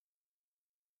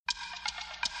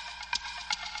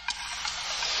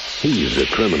He's the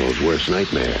criminal's worst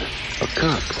nightmare. A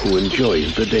cop who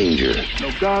enjoys the danger.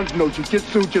 No guns, no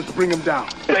jiu-jitsu, just bring him down.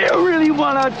 Do you really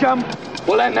want to jump?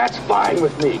 Well, then that's fine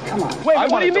with me. Come on. Wait,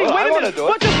 what do you mean? Wait a minute.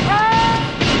 What the...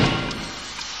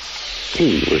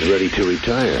 He was ready to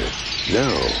retire.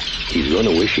 Now, he's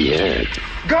gonna wish he had.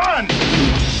 Gun!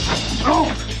 Oh!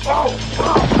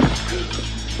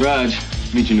 Raj,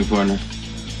 meet your new partner.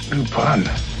 New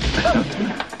partner?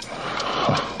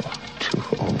 Too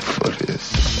old for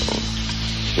this.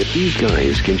 If these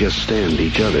guys can just stand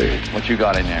each other. What you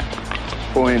got in there?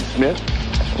 Boy Smith?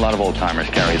 A lot of old-timers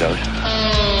carry those.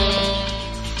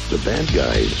 The bad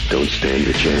guys don't stand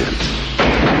a chance.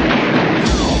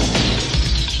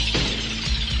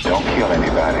 Don't kill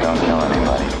anybody. Don't kill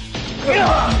anybody.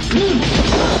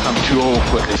 I'm too old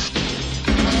for this.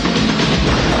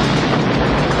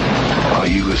 Are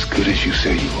you as good as you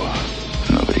say you are?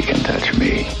 Nobody can touch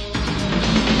me.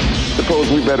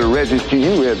 Suppose we better register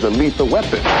you as a lethal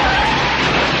weapon.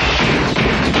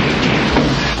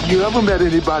 You ever met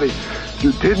anybody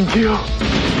you didn't kill?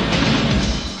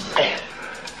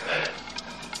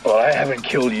 Well, I haven't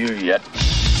killed you yet.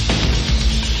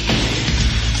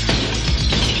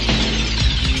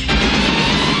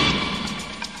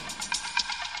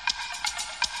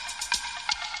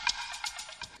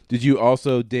 Did you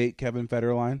also date Kevin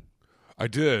Federline? I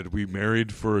did. We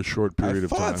married for a short period of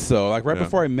time. I thought so. Like right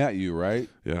before I met you, right?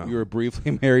 Yeah. You were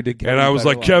briefly married to Kevin And I was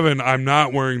like, Federline. Kevin, I'm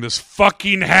not wearing this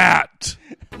fucking hat.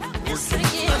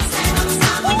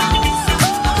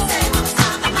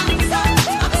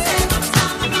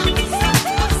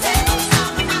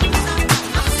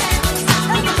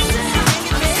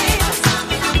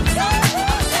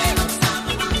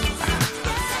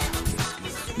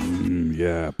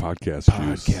 Yeah, podcast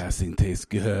juice. Podcasting tastes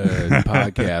good.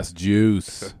 Podcast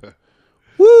juice.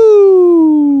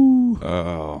 Woo!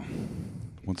 Oh,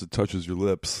 once it touches your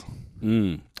lips.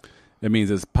 That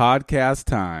means it's podcast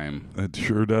time. It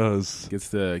sure does. Gets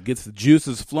the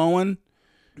juices flowing.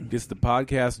 Gets the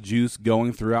podcast juice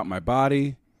going throughout my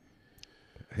body.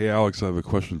 Hey, Alex, I have a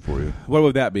question for you. What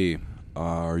would that be?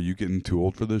 Are you getting too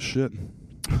old for this shit?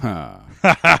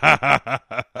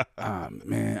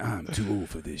 Man, I'm too old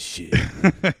for this shit.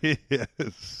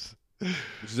 Yes.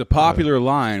 Which is a popular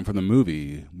line from the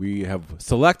movie we have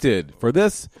selected for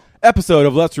this episode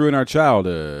of Let's Ruin Our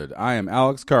Childhood. I am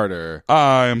Alex Carter.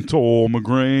 I am Tom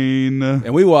McGrain.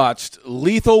 And we watched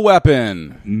Lethal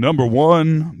Weapon. Number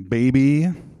 1, baby.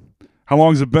 How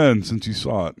long has it been since you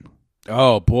saw it?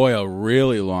 Oh boy, a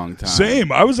really long time.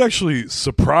 Same. I was actually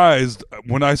surprised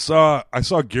when I saw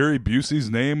Gary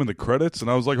Busey's name in the credits, and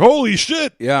I was like, "Holy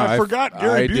shit!" Yeah, I forgot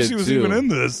Gary I Busey did was too. even in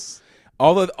this.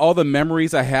 All the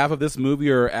memories I have of this movie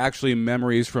are actually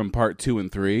memories from part 2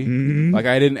 and 3. Mm-hmm. Like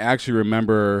I didn't actually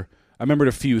remember. I remembered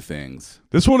a few things.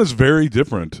 This one is very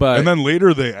different. But and then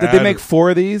later Did they make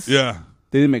 4 of these? Yeah.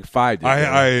 They didn't make 5. Did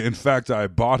they? In fact, I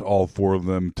bought all 4 of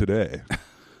them today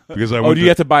because I Oh, went do you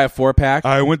have to buy a 4-pack?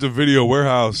 I went to Video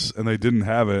Warehouse and they didn't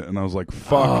have it, and I was like,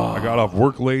 "Fuck!" I got off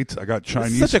work late. I got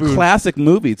Chinese It's such food. a classic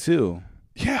movie too.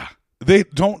 Yeah, they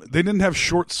didn't have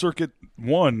Short Circuit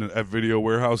 1 at Video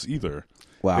Warehouse either.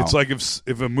 Wow. It's like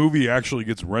if a movie actually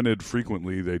gets rented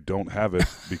frequently, they don't have it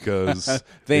because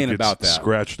They it ain't gets about that.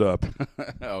 scratched up.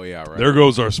 Oh yeah, right. There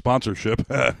goes our sponsorship.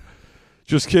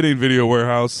 Just kidding, Video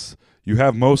Warehouse. You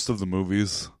have most of the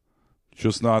movies,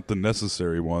 just not the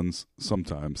necessary ones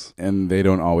sometimes. And they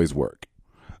don't always work.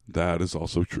 That is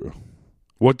also true.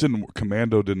 What didn't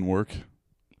Commando didn't work,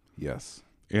 Yes.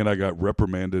 and I got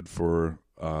reprimanded for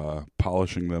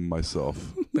polishing them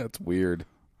myself. That's weird.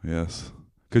 Yes,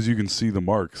 because you can see the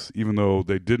marks, even though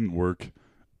they didn't work,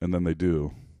 and then they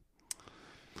do.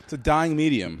 It's a dying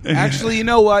medium. Actually, you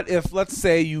know what? If let's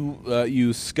say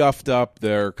you scuffed up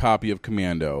their copy of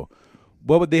Commando,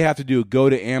 what would they have to do? Go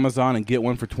to Amazon and get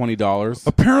one for $20?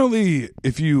 Apparently,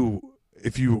 if you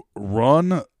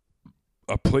run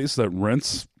a place that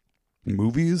rents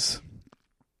movies,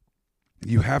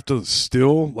 you have to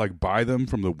still like buy them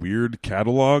from the weird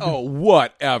catalog. Oh,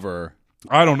 whatever.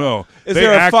 I don't know. Is They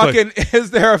there a act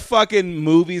like- fucking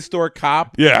movie store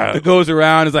cop Yeah. that goes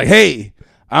around and is like, "Hey,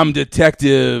 I'm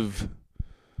detective."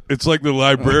 It's like the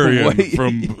librarian Wait.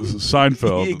 from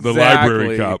Seinfeld, the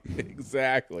library cop.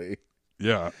 Exactly.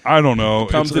 Yeah, I don't know.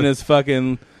 Comes It's in a- his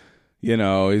fucking,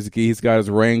 he's got his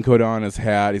raincoat on, his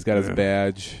hat, he's got his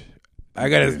badge. I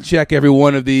gotta check every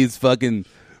one of these fucking.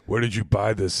 Where did you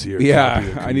buy this here? Yeah,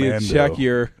 copy of I need to Commando? check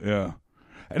your. Yeah.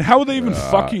 And how would they even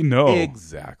fucking know?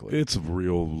 Exactly. It's a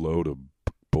real load of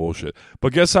bullshit.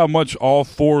 But guess how much all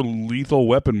 4 Lethal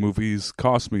Weapon movies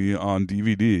cost me on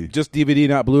DVD? Just DVD,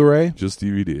 not Blu-ray. Just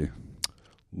DVD.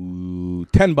 Ooh,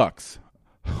 $10.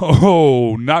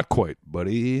 Oh, not quite,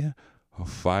 buddy.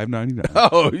 $5.99.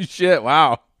 Oh shit!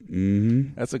 Wow,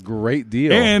 Mm-hmm. that's a great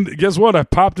deal. And guess what? I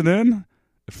popped it in.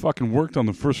 It fucking worked on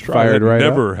the first try. Fired It right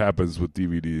never happens with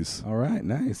DVDs. all right,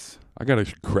 nice. I got a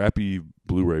crappy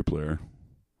Blu-ray player.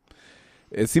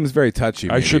 It seems very touchy.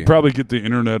 I should probably get the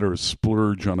internet or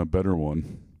splurge on a better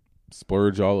one.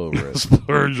 splurge all over it.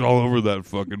 Splurge all over that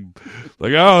fucking.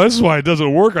 Like, oh, this is why it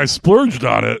doesn't work. I splurged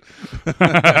on it.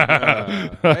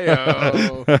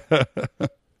 Hey-o.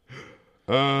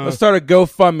 Let's start a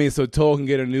GoFundMe so Toll can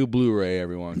get a new Blu-ray.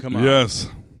 Everyone, come on. Yes.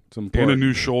 It's And important. a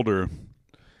new shoulder.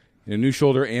 A new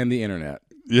shoulder and the internet.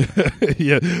 Yeah,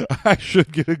 yeah. I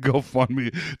should get a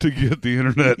GoFundMe to get the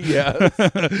internet. Yes.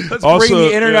 Let's Also, bring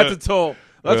the internet yeah. to Toll.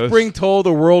 Let's Yes. bring Toll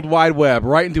the World Wide Web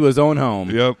right into his own home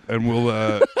Yep, and we'll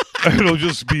it'll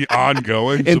just be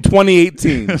ongoing. in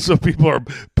 2018. So people are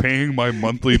paying my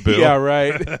monthly bill. Yeah,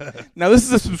 right. Now this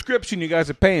is a subscription you guys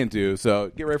are paying to,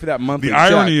 so get ready for that monthly. The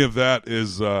check. irony of that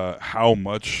is how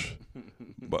much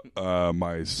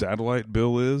my satellite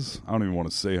bill is. I don't even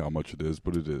want to say how much it is,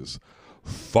 but it is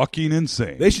fucking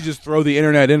insane. They should just throw the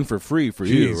internet in for free for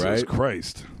Jesus you, right?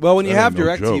 Christ. Well, when you That have ain't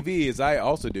no joke. DirecTV, as I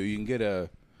also do, you can get a.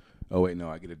 Oh wait, no,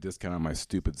 I get a discount on my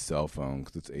stupid cell phone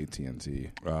because it's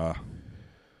AT&T.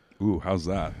 Ooh, how's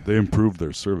that? They improved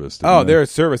their service. Oh, Didn't they? their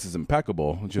service is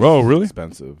impeccable. Just Oh, really?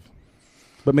 expensive,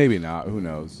 but maybe not. Who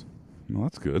knows? Well,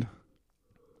 that's good.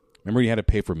 Remember when you had to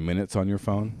pay for minutes on your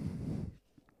phone?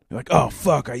 You're like, oh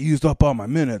fuck, I used up all my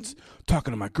minutes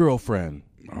talking to my girlfriend.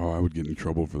 Oh, I would get in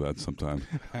trouble for that sometime.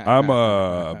 I'm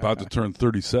about to turn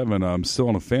 37. I'm still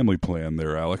on a family plan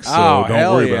there, Alex. So Oh, don't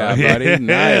hell worry yeah, about it. buddy.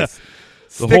 Nice.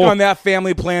 Stick whole- on that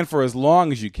family plan for as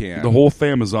long as you can. The whole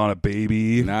fam is on it,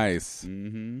 baby. Nice.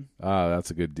 Mm-hmm. Oh,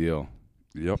 that's a good deal.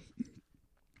 Yep.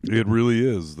 It really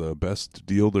is the best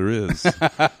deal there is.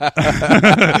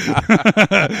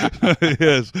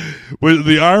 Yes. Well,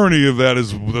 the irony of that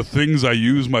is the things I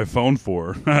use my phone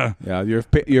for. Yeah,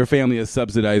 your family is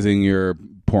subsidizing your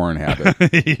porn habit.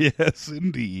 Yes,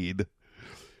 indeed.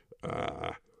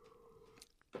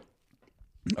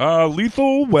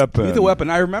 Lethal Weapon. Lethal Weapon.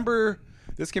 I remember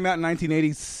this came out in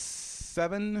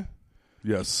 1987.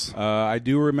 Yes. I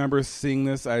do remember seeing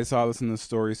this. I saw this in the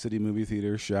Story City Movie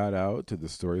Theater. Shout out to the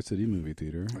Story City Movie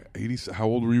Theater. 80. How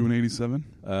old were you in 87?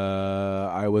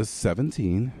 I was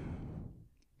 17.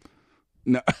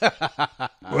 No.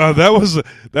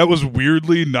 That was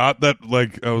weirdly not that,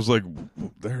 like, I was like,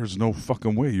 there's no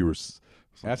fucking way you were.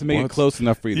 I have to make What? it close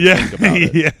enough for you to Yeah. think about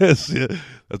it. Yes. Yeah.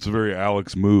 That's a very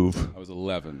Alex move. I was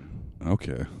 11.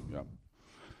 Okay. Yep.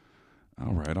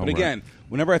 All right. But again,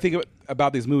 whenever I think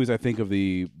about these movies, I think of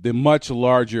the much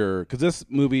larger, because this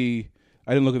movie,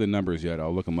 I didn't look at the numbers yet.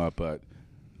 I'll look them up, but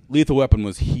Lethal Weapon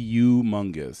was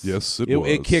humongous. Yes, it was.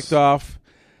 It kicked off.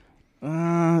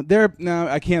 Now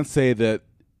I can't say that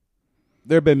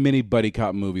there have been many buddy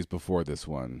cop movies before this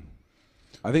one.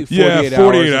 I think 48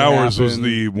 hours was happened.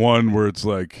 the one where it's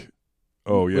like,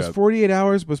 oh yeah. Was 48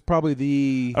 Hours was probably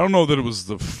the. I don't know that it was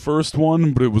the first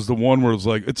one, but it was the one where it's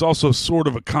like it's also sort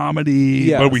of a comedy,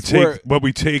 Yes, but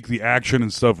we take the action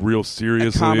and stuff real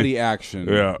seriously. Comedy action.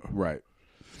 Yeah. Right.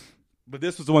 But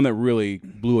this was the one that really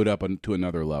blew it up to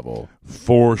another level.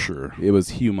 For sure. It was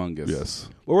humongous. Yes.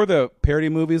 What were the parody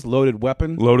movies? Loaded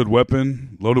Weapon? Loaded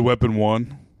Weapon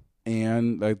 1.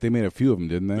 And like they made a few of them,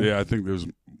 didn't they? Yeah, I think there's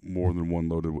more than one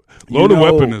Loaded You know-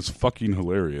 Weapon is fucking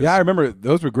hilarious. Yeah, I remember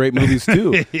those were great movies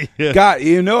too. Yeah. God,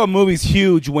 you know a movie's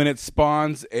huge when it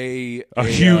spawns a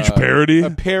huge parody? a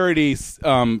parody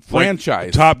Like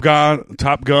franchise. Top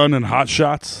Gun and Hot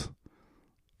Shots,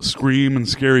 Scream and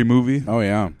Scary Movie. Oh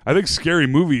yeah, I think Scary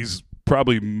Movies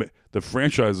probably the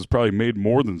franchise has probably made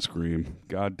more than Scream.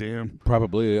 God damn.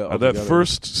 probably That altogether.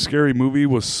 first Scary Movie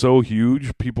was so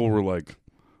huge, people were like,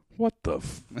 "What the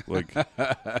like?"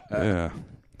 Yeah,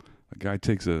 a guy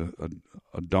takes a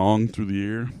dong through the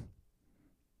ear.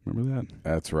 Remember that?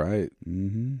 That's right.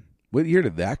 Mm-hmm. What year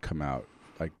did that come out?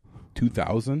 Like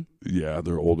 2000? Yeah,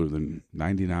 they're older than.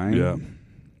 99? Yeah,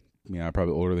 Yeah,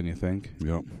 probably older than you think.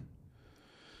 yep.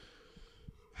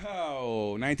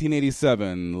 Oh,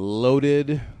 1987.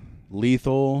 Loaded,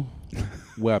 Lethal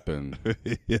Weapon.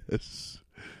 Yes.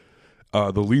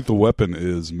 The Lethal Weapon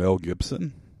is Mel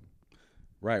Gibson.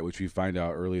 Right, which we find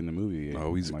out early in the movie.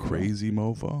 Oh, he's a Like, crazy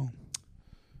mofo,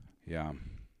 Yeah.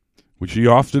 which he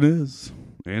often is,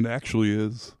 and actually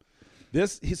is.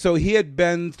 So he had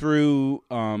been through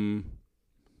Mad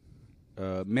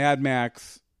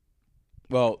Max,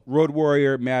 Road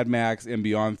Warrior, Mad Max, and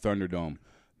Beyond Thunderdome.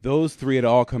 Those three had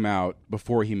all come out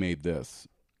before he made this.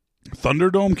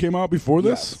 Thunderdome came out before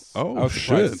this? Yes. Oh, I was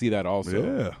surprised shit. to see that also.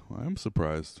 Yeah, I'm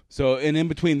surprised. So, and in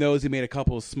between those, he made a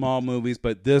couple of small movies,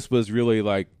 but this was really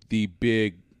like the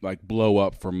big like blow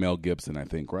up for Mel Gibson, I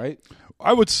think, right?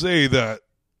 I would say that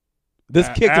this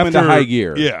kicked him into high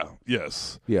gear. Yeah,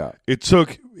 yes. Yeah.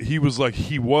 He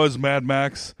was Mad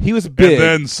Max. He was big. And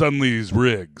then suddenly he's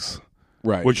Riggs.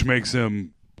 Right. Which makes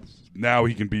him, now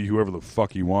he can be whoever the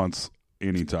fuck he wants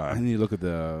anytime. I need to look at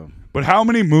the But how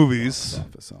many movies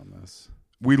office on this.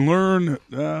 we learn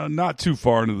not too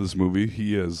far into this movie,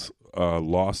 he has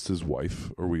lost his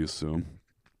wife, or we assume.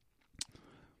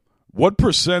 What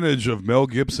percentage of Mel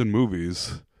Gibson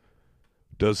movies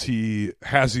has he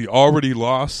already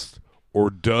lost or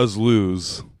does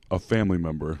lose a family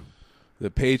member? The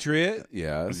Patriot,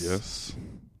 yes. Yes.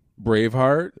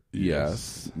 Braveheart,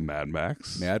 yes. Mad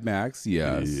Max. Mad Max,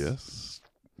 yes. Yes.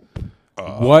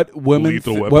 What women?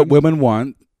 Lethal Weapon. What women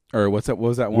want? Or what's that? What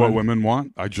was that one? What Women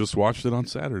Want? I just watched it on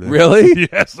Saturday. Really?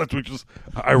 Yes, that's what just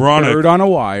ironic. Bird on a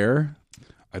Wire.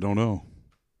 I don't know.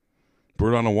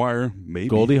 Bird on a Wire, maybe.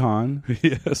 Goldie Hawn.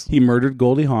 Yes. He murdered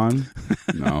Goldie Hawn.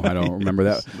 No, I don't remember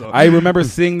that. I remember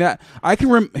seeing that.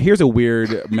 Here's a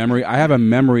weird memory. I have a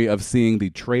memory of seeing the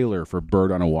trailer for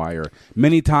Bird on a Wire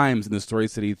many times in the Story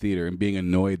City Theater and being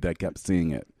annoyed that I kept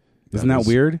seeing it. Isn't that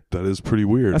weird? That is pretty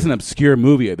weird. That's an obscure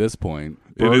movie at this point.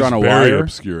 Bird it is on a very Wire.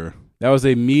 obscure. That was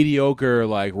a mediocre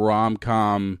like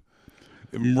rom-com.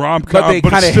 Rom-com,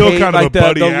 but it's still kind of a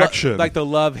buddy action. Like the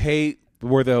love-hate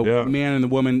where the man and the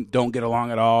woman don't get along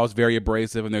at all. It's very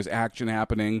abrasive, and there's action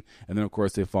happening, and then of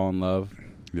course they fall in love.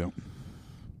 Yep.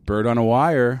 Bird on a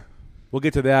Wire. We'll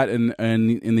get to that in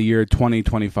the year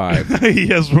 2025.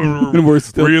 Yes, we're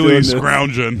still really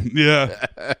scrounging. Yeah.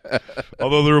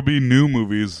 Although there will be new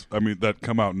movies, that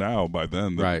come out now by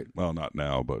then. Right. Well, not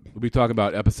now, but We'll be talking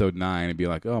about episode 9 and be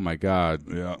like, oh my God.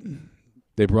 Yeah.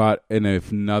 They brought in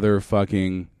another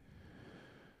fucking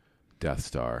Death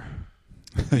Star.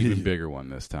 Even bigger one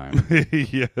this time.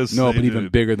 Yes. No, but even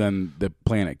bigger than the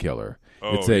planet killer.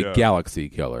 Oh, it's a galaxy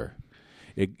killer.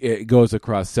 It goes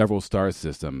across several star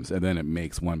systems, and then it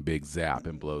makes one big zap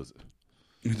and blows it.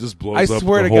 It just blows I up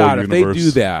swear the to whole God, universe. if they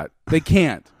do that, they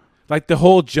can't. Like the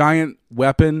whole giant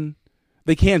weapon,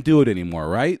 they can't do it anymore,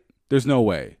 right? There's no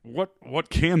way. What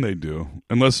can they do?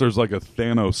 Unless there's like a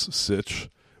Thanos sitch,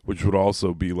 which would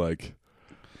also be like,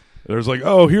 there's like,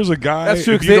 oh, here's a guy. That's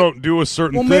true, if you don't do a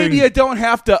certain thing. Well, maybe you don't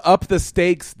have to up the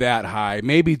stakes that high.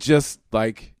 Maybe just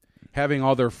like having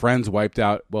all their friends wiped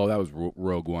out. Well, that was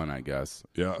Rogue One, I guess.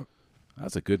 Yeah.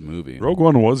 That's a good movie. Rogue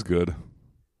One was good.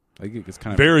 I think it's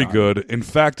kind of very forgotten. good. In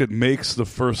fact, it makes the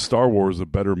first Star Wars a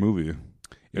better movie,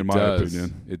 in my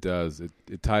opinion. It does.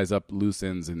 It ties up loose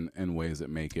ends in ways that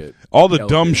make it. All the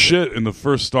dumb shit in the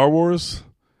first Star Wars,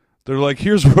 they're like,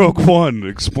 here's Rogue One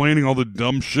explaining all the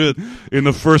dumb shit in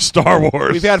the first Star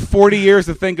Wars. We've had 40 years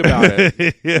to think about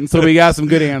it, and so we got some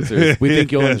good answers. We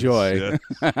think you'll enjoy.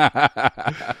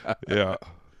 Yeah.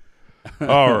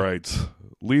 All right.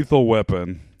 Lethal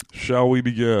Weapon. Shall we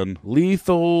begin?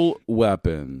 Lethal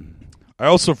Weapon. I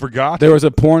also forgot. There was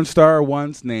a porn star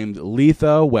once named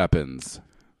Letha Weapons.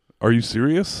 Are you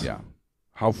serious? Yeah.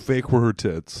 How fake were her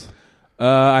tits?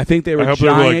 I think they were hope they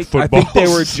were giant. like I think they were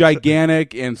footballs.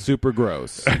 gigantic and super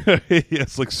gross.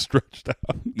 Yes, like stretched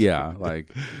out. Yeah, like.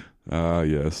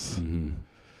 Yes. Mm-hmm.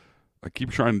 I keep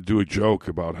trying to do a joke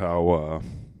about how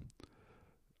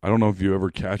I don't know if you ever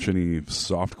catch any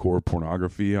softcore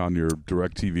pornography on your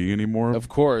DirecTV anymore. Of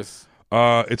course.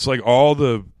 It's like all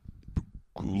the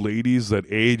ladies that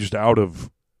aged out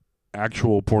of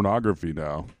actual pornography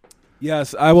now.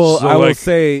 Yes, I will. So, I will like,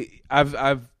 say I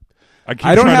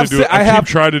keep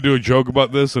trying to do a joke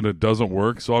about this and it doesn't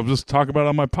work, so I'll just talk about it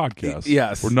on my podcast.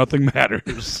 Yes. Where nothing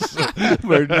matters.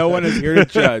 where no one is here to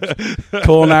judge.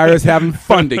 Cole and I are just having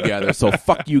fun together, so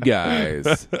fuck you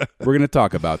guys. We're going to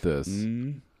talk about this.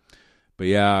 But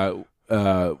yeah,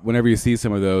 whenever you see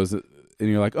some of those and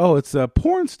you're like, oh, it's a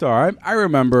porn star. I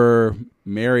remember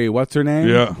Mary, what's her name?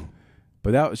 Yeah.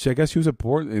 But I guess she was a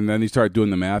porn, and then you start doing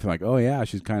the math, and like, oh yeah,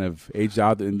 she's kind of aged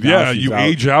out. And yeah, you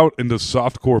age out into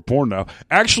softcore porn now.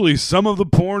 Actually, some of the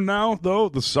porn now, though,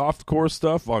 the softcore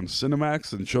stuff on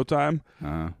Cinemax and Showtime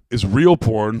is real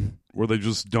porn where they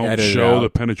just don't show the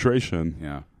penetration.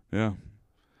 Yeah, yeah.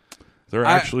 They're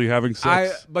actually having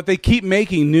sex. But they keep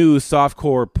making new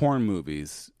softcore porn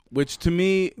movies, which to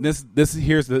me,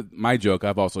 here's my joke.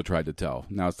 I've also tried to tell.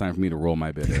 Now it's time for me to roll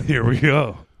my bit in. Here we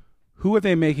go. Who are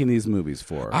they making these movies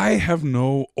for? I have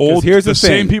no old. Here's the the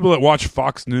same thing. people that watch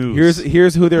Fox News.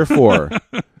 Here's who they're for.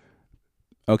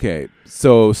 Okay,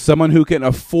 so someone who can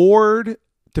afford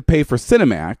to pay for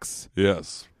Cinemax,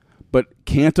 yes, but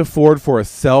can't afford a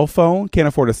cell phone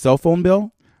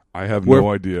bill. I have Where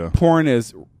no idea. Porn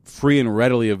is free and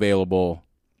readily available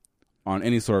on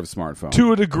any sort of smartphone.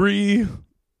 To a degree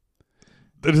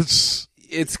that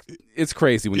it's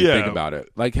crazy when you think about it.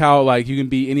 Like how like you can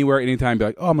be anywhere, anytime, be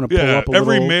like, oh, I'm going to pull up a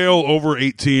every little... male over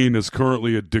 18 is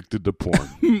currently addicted to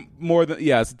porn. More than,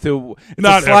 yes, it's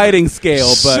Not a sliding scale,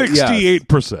 but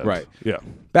 68%. Yes. Right. Yeah.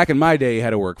 Back in my day, you had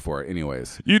to work for it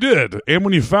anyways. You did. And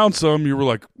when you found some, you were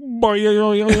like,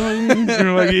 you're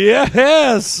like,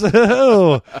 yes.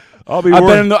 I'll be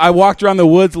I walked around the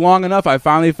woods long enough. I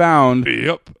finally found.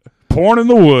 Yep. Porn in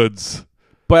the woods.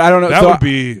 But I don't know. That would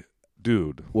be,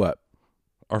 dude. What?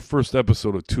 Our first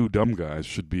episode of Two Dumb Guys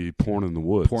should be Porn in the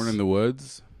Woods. Porn in the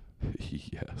Woods?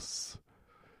 Yes.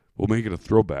 We'll make it a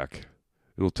throwback.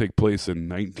 It'll take place in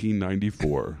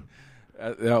 1994.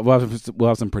 We'll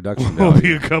have some production value. We'll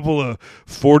be a couple of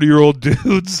 40-year-old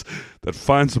dudes that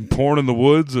find some porn in the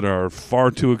woods and are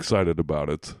far too excited about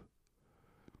it.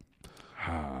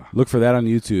 Look for that on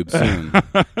YouTube soon.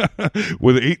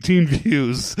 With 18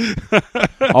 views.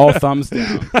 All thumbs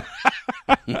down.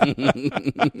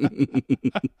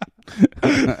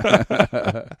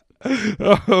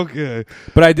 Okay.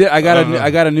 But I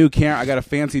got a new camera. I got a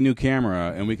fancy new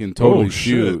camera, and we can totally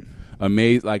shoot.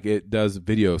 Like it does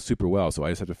video super well. So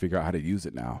I just have to figure out how to use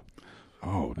it now.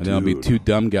 Oh, and there'll be Two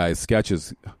Dumb Guys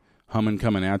sketches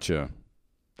coming at you.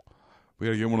 We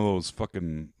gotta get one of those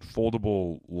fucking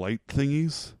foldable light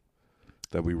thingies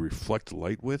that we reflect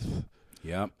light with.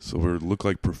 Yep. So we look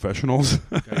like professionals.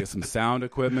 Gotta get some sound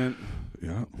equipment.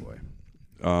 Yeah. Boy.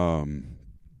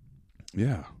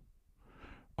 Yeah.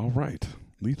 All right.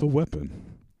 Lethal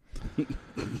Weapon.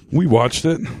 We watched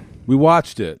it.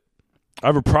 I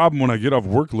have a problem when I get off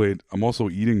work late. I'm also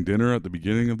eating dinner at the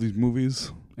beginning of these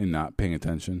movies. And not paying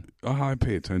attention. I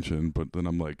pay attention, but then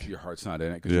I'm like... Your heart's not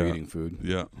in it because you're eating food.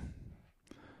 Yeah.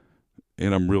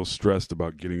 And I'm real stressed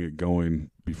about getting it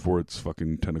going before it's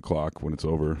fucking 10 o'clock when it's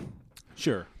over.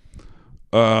 Sure.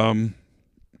 But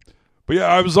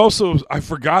yeah, I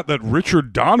forgot that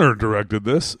Richard Donner directed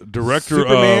this. Director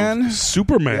of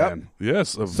Superman. Yep.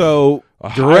 Yes.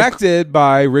 Directed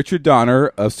by Richard Donner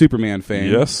of Superman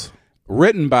fame. Yes.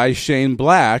 Written by Shane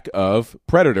Black of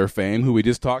Predator fame, who we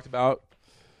just talked about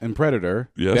in Predator.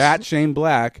 Yes. That Shane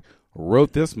Black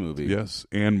wrote this movie. Yes,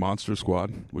 and Monster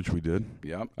Squad, which we did.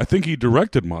 Yep. I think he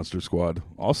directed Monster Squad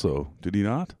also. Did he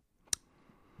not?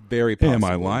 Very possible.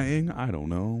 Am I lying? I don't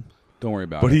know. Don't worry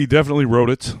about it. But he definitely wrote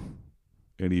it,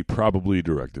 and he probably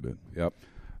directed it. Yep.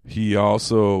 He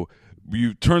also...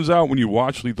 turns out when you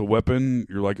watch Lethal Weapon,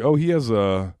 you're like, oh, he has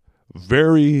a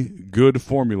very good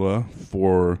formula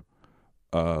for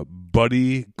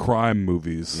buddy crime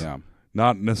movies. Yeah.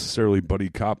 Not necessarily buddy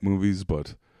cop movies,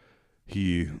 but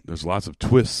there's lots of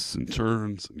twists and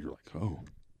turns, and you're like, oh,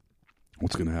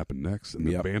 what's going to happen next? And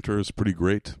the banter is pretty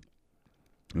great,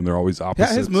 and they're always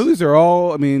opposites. Yeah, his movies are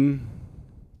all. I mean,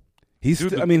 he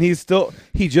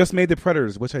just made The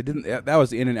Predators, which I didn't. That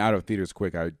was in and out of theaters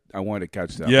quick. I wanted to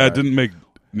catch that. Yeah, it didn't make.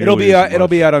 It'll be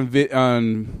out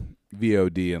on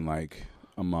VOD in like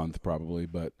a month probably,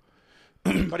 but.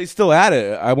 But he's still at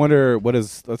it. I wonder what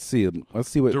is. Let's see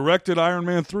what directed Iron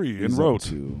Man 3 and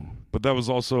wrote. But that was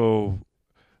also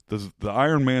the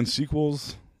Iron Man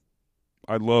sequels.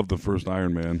 I love the first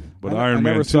Iron Man, but I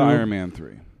never saw Iron Man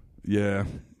 3. Yeah,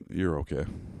 you're okay.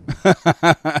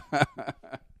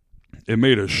 It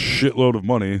made a shitload of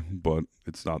money, but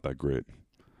it's not that great.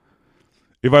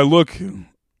 If I look,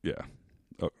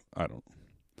 I don't.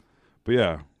 But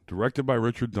yeah, directed by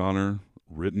Richard Donner,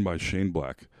 written by Shane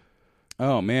Black.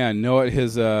 Oh man, know what he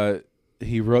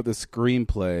wrote the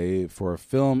screenplay for a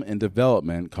film in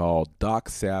development called Doc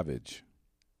Savage.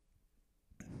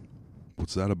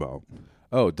 What's that about?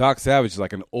 Oh, Doc Savage is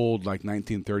like an old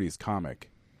 1930s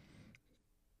comic.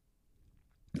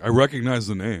 I recognize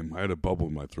the name. I had a bubble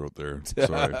in my throat there.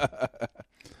 Sorry.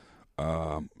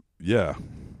 Yeah.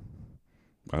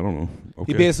 I don't know.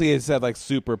 Okay. He basically said like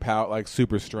super power, like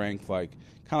super strength, like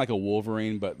kind of like a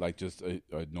Wolverine, but like just a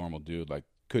normal dude, like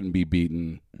couldn't be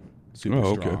beaten,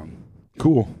 super strong.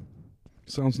 Cool.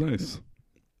 Sounds nice.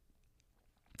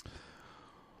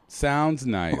 Sounds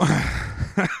nice.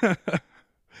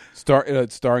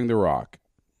 Starring The Rock.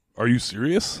 Are you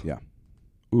serious? Yeah.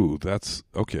 Ooh, that's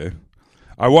okay.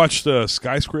 I watched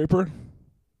Skyscraper.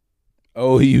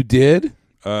 Oh, you did?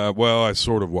 Well, I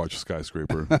sort of watched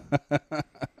Skyscraper.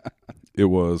 It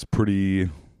was pretty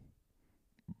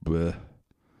bleh.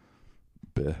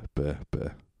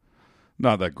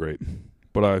 Not that great,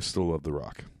 but I still love The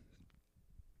Rock.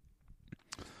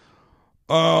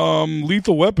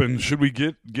 Lethal Weapon. Should we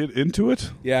get into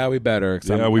it? Yeah, we better.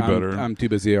 Yeah, we better. I'm too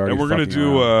busy already. And we're gonna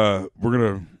do.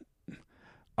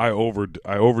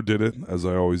 I overdid it, as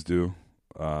I always do.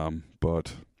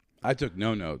 But I took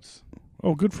no notes,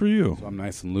 oh, good for you. so I'm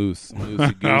nice and loose.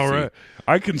 Loosey-goosey. All right.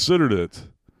 I considered it.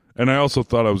 And I also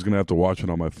thought I was going to have to watch it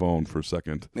on my phone for a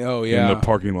second. Oh, yeah. In the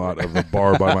parking lot of a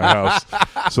bar by my house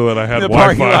so that I had the Wi-Fi.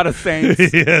 parking lot of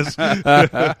Saints. Yes.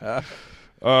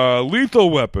 Lethal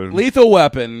Weapon. Lethal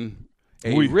Weapon,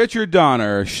 a Richard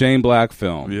Donner, Shane Black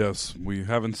film. Yes, we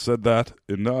haven't said that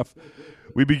enough.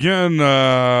 We begin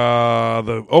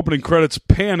the opening credits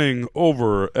panning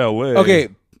over L.A. Okay,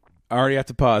 I already have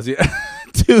to pause you.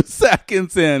 2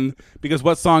 seconds in, because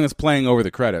what song is playing over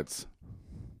the credits?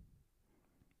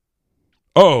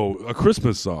 Oh, a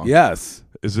Christmas song. Yes.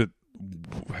 Is it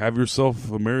Have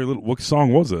Yourself a Merry Little... What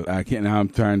song was it? I can't now. I'm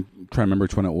trying to remember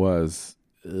which one it was.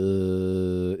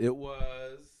 It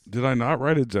was... Did I not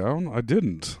write it down? I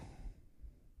didn't.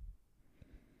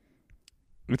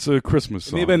 It's a Christmas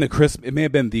song. It may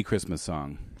have been the Christmas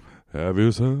song. Have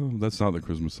yourself... That's not the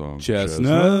Christmas song.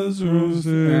 Chestnuts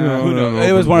roasting. Who knows?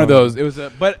 It was one of those. It was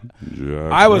but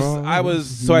Jack I was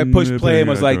so I pushed play and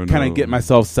was like kind of getting getting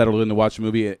myself settled in to watch a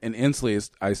movie, and instantly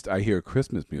I hear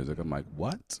Christmas music. I'm like,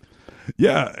 what?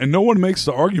 Yeah, and no one makes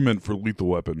the argument for Lethal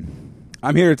Weapon.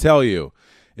 I'm here to tell you,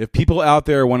 if people out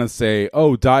there want to say,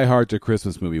 oh, Die Hard's a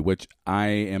Christmas movie, which I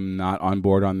am not on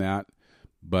board on that,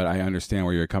 but I understand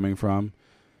where you're coming from.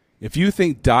 If you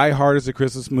think Die Hard is a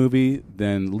Christmas movie,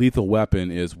 then Lethal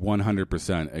Weapon is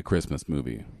 100% a Christmas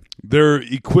movie. They're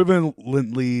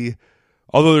equivalently,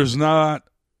 although there's not,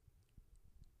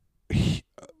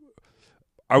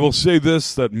 I will say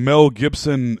this, that Mel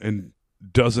Gibson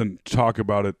doesn't talk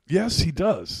about it. Yes, he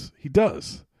does. He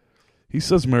does. He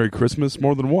says Merry Christmas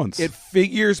more than once. It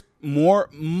figures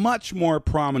much more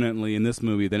prominently in this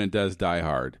movie than it does Die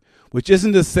Hard, which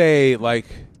isn't to say, like...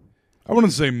 I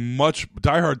wouldn't say much.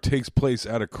 Die Hard takes place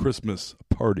at a Christmas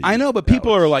party. I know, but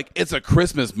people are like, it's a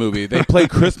Christmas movie. They play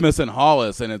Christmas in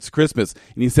Hollis, and it's Christmas,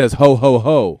 and he says, ho, ho,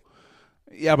 ho.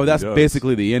 Yeah, but that's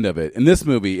basically the end of it. In this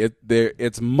movie,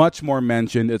 it's much more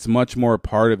mentioned. It's much more a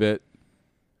part of it.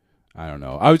 I don't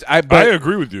know. I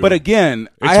agree with you. But again,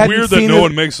 it's weird that no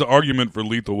one makes the argument for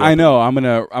Lethal Weapon. I know. I'm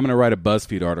gonna write a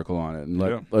BuzzFeed article on it and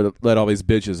let all these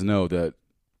bitches know that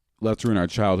Let's Ruin Our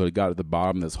Childhood got at the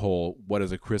bottom of this whole what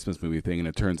is a Christmas movie thing, and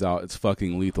it turns out it's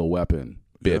fucking Lethal Weapon,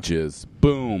 bitches. Yeah.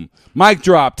 Boom. Mic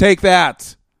drop. Take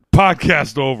that.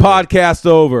 Podcast over. Podcast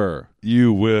over.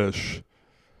 You wish.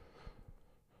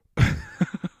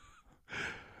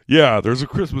 Yeah, there's a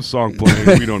Christmas song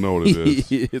playing. We don't know what it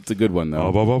is. It's a good one,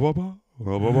 though.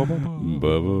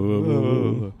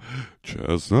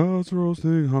 Chestnuts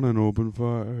roasting on an open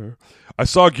fire. I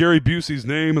saw Gary Busey's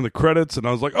name in the credits, and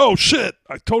I was like, oh, shit,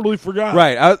 I totally forgot.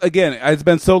 Right. Again, it's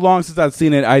been so long since I've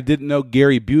seen it, I didn't know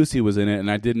Gary Busey was in it, and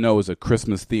I didn't know it was a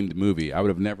Christmas-themed movie. I would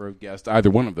have never guessed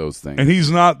either one of those things. And he's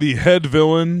not the head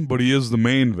villain, but he is the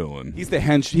main villain. He's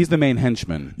the main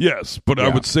henchman. Yes, but I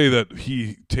would say that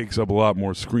he takes up a lot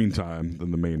more screen time than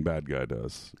the main bad guy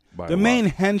does. The main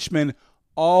henchman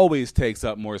always takes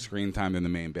up more screen time than the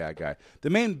main bad guy. The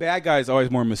main bad guy is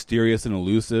always more mysterious and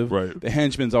elusive. Right. The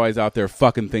henchman's always out there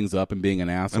fucking things up and being an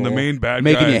asshole. And the main bad guy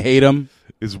making you hate him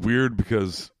is weird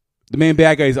because the main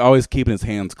bad guy is always keeping his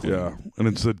hands clean. Yeah, and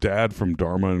it's the dad from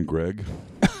Dharma and Greg.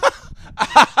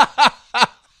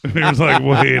 And he was like,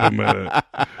 wait a minute.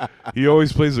 He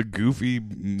always plays a goofy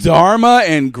Dharma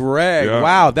and Greg. Yeah.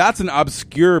 Wow, that's an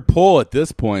obscure pull at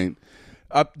this point.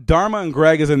 Dharma and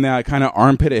Greg is in that kind of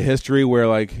armpit of history where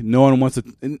like no one wants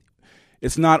to.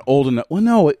 It's not old enough. Well,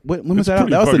 no. When was that out?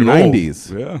 That was the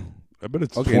 90s. Yeah, I bet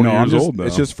it's 20 no, years old now.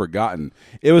 It's just forgotten.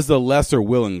 It was the lesser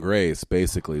Will and Grace,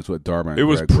 basically. Is what Dharma and Greg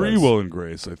was. It was pre-Will and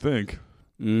Grace, I think.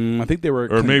 I think they were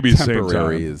or maybe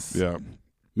contemporaries. Same time. Yeah.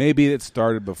 Maybe it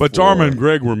started before. But Dharma and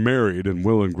Greg were married, and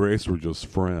Will and Grace were just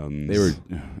friends. They were,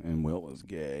 and Will was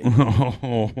gay.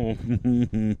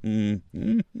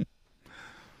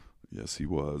 Yes, he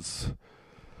was.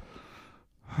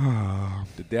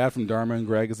 The dad from Dharma and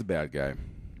Greg is a bad guy.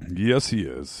 Yes, he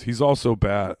is. He's also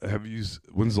bad.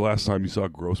 When's the last time you saw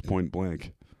Grosse Point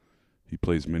Blank? He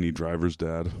plays Minnie Driver's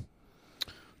dad.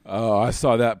 Oh, I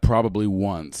saw that probably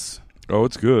once. Oh,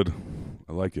 it's good.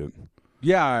 I like it.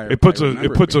 Yeah, it puts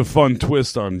a fun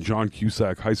twist on John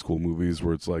Cusack high school movies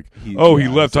where it's like, he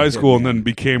left high school and then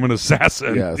became an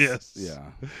assassin. Yes.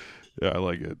 Yeah, I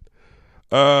like it.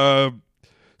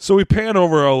 So we pan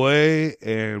over L.A.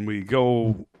 and we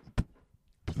go.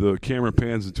 The camera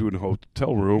pans into a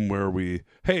hotel room where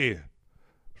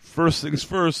first things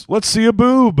first, let's see a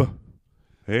boob,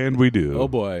 and we do. Oh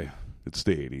boy, it's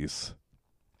the 80s.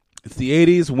 It's the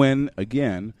 80s when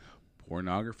again.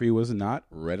 Pornography was not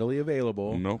readily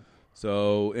available. Nope.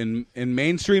 So in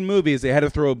mainstream movies, they had to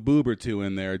throw a boob or two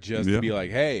in there just to be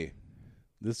like, hey,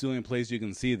 this is the only place you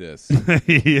can see this.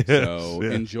 Yes, so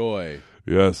enjoy.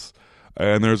 Yes.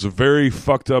 And there's a very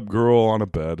fucked up girl on a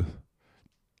bed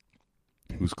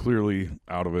who's clearly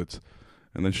out of it.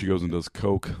 And then she goes and does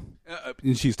coke.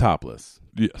 And she's topless.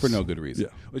 Yes. For no good reason.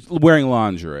 Yeah. Wearing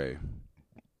lingerie.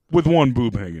 With one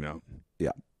boob hanging out.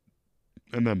 Yeah.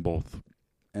 And then both.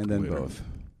 And then later. both.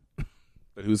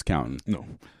 But who's counting? No.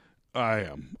 I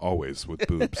am always with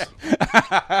boobs.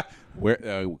 Where?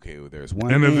 Okay, well, there's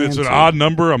one. And if it's an odd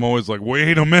number, I'm always like,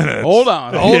 wait a minute. Hold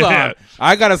on.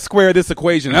 I got to square this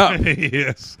equation up.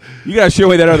 Yes. You got to show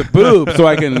me that other boob so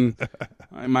I can...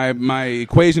 My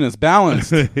equation is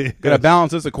balanced. Yes. Got to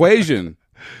balance this equation.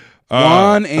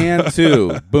 1 and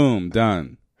 2. Boom.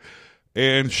 Done.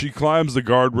 And she climbs the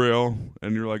guardrail,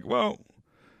 and you're like, well,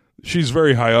 she's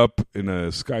very high up in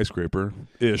a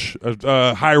skyscraper-ish,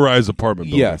 a high-rise apartment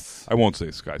building. Yes. I won't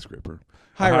say skyscraper.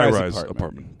 High-rise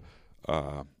apartment.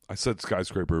 I said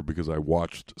skyscraper because I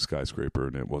watched Skyscraper,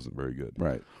 and it wasn't very good.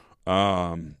 Right.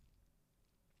 And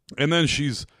then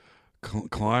she's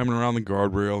climbing around the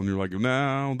guardrail, and you're like,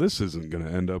 no, this isn't going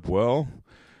to end up well.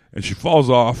 And she falls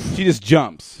off. She just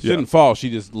jumps. She didn't fall. She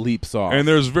just leaps off. And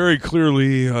there's very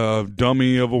clearly a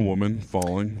dummy of a woman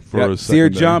falling for a second. See her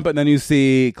jump, and then you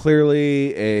see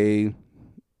clearly a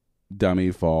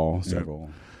dummy fall.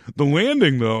 Several. The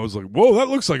landing, though, is like, whoa, that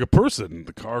looks like a person.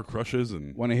 The car crushes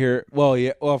and... Want to hear? Well,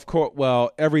 yeah. Well, of course.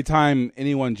 Well, every time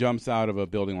anyone jumps out of a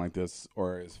building like this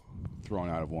or is thrown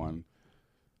out of one,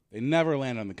 they never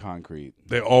land on the concrete.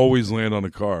 They always land on a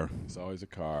car. It's always a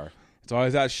car. It's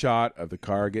always that shot of the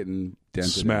car getting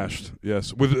dented, smashed.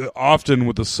 Yes, often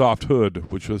with a soft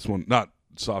hood, which this one not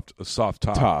soft, a soft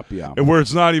top. Top, yeah, and where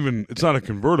it's not a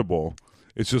convertible.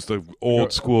 It's just an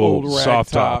old school old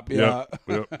soft top. Yeah.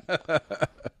 Yep.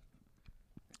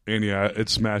 And it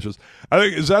smashes. I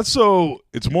think is that so?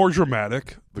 It's more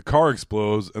dramatic. The car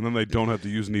explodes, and then they don't have to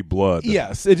use any blood.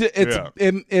 Yes,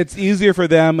 it's easier for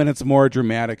them, and it's more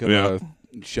dramatic of a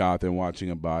shot than watching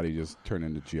a body just turn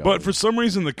into jelly. But for some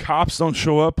reason, the cops don't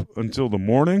show up until the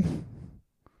morning.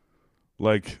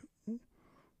 Like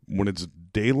when it's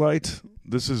daylight.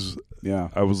 This is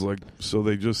I was like, so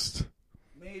they just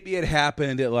maybe it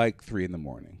happened at like 3 a.m.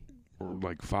 or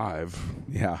like 5.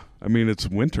 Yeah, I mean it's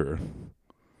winter.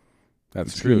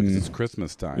 That's true. 'Cause it's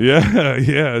Christmas time.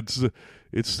 Yeah.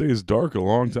 It stays dark a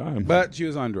long time. But she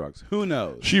was on drugs. Who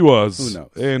knows? She was. Who knows?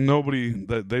 And nobody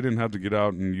they didn't have to get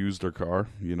out and use their car,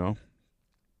 you know.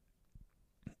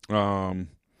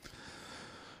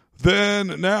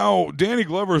 Then now Danny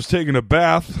Glover's taking a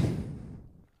bath.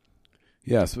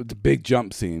 Yes, with the big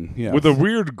jump scene. Yeah, with a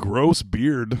weird, gross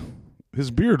beard.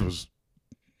 His beard was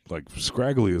like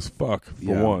scraggly as fuck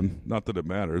for one. Not that it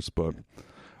matters, but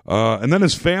and then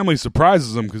his family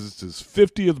surprises him because it's his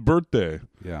 50th birthday.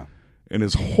 Yeah. And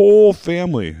his whole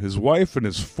family, his wife and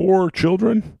his 4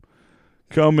 children,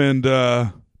 come and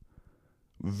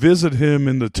visit him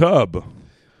in the tub.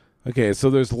 Okay, so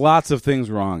there's lots of things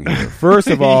wrong here. First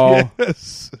of all,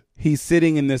 he's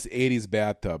sitting in this 80s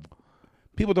bathtub.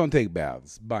 People don't take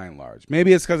baths, by and large.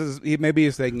 Maybe it's because maybe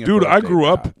he's taking a Dude, I grew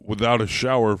bath. up without a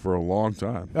shower for a long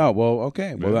time. Oh, well,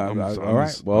 okay. Well, all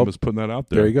right. Well, I'm just putting that out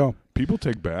there. There you go. People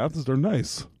take baths. They're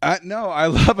nice. No, I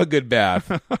love a good bath.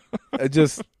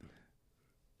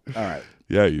 All right.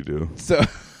 Yeah, you do. So,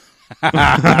 let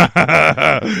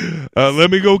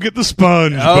me go get the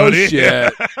sponge, buddy.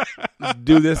 Shit. Let's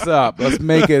do this up. Let's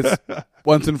make it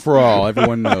once and for all.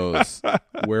 Everyone knows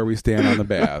where we stand on the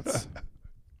baths.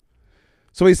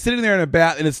 So he's sitting there in a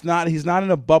bath, and he's not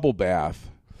in a bubble bath.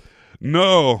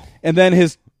 No. And then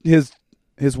his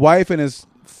wife and his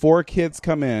 4 kids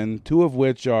come in, 2 of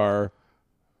which are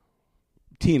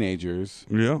teenagers.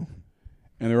 Yeah.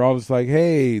 And they're all just like,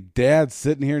 hey, Dad's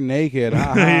sitting here naked.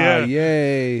 Ha ha,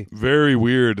 yay. Very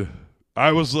weird.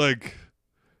 I was like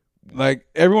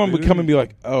everyone would come and be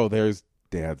like, oh, there's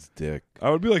Dad's dick. I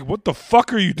would be like, what the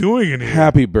fuck are you doing in here?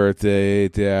 Happy birthday,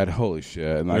 Dad. Holy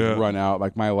shit. And run out.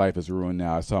 Like, my life is ruined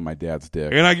now. I saw my dad's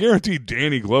dick. And I guarantee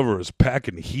Danny Glover is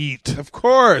packing heat. Of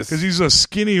course. Because he's a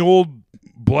skinny old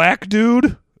black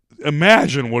dude.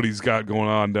 Imagine what he's got going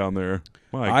on down there.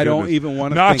 I don't even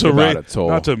want to think about it, Toll.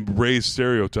 Not to raise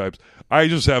stereotypes. I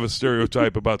just have a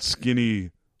stereotype about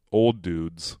skinny old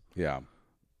dudes. Yeah.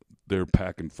 They're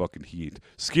packing fucking heat.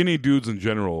 Skinny dudes in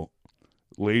general.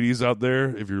 Ladies out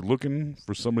there, if you're looking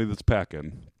for somebody that's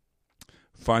packing,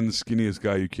 find the skinniest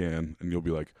guy you can, and you'll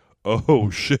be like, oh,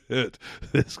 shit,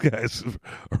 this guy's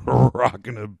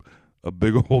rocking a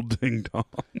big old ding-dong.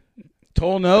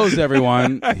 Toll knows,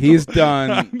 everyone. He's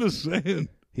done. I'm just saying.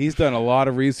 He's done a lot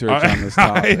of research on this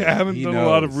topic. I haven't done a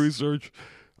lot of research.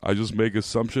 I just make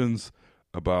assumptions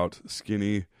about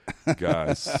skinny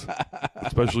guys,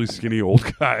 especially skinny old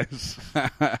guys.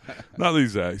 Not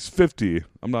these guys. 50.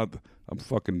 I'm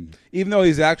fucking. Even though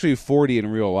he's actually 40 in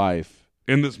real life.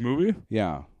 In this movie?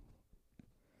 Yeah.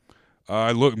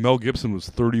 Mel Gibson was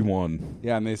 31.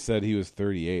 Yeah, and they said he was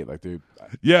 38.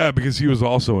 Yeah, because he was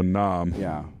also in Nam.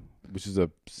 Yeah, which is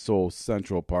a so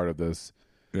central part of this.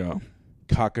 Yeah.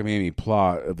 Cockamamie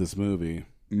plot of this movie.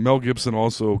 Mel Gibson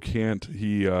also can't.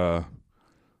 He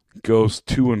goes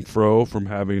to and fro from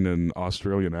having an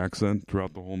Australian accent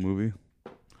throughout the whole movie.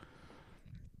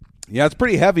 Yeah, it's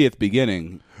pretty heavy at the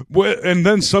beginning. Well, and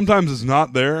then sometimes it's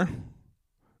not there,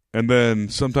 and then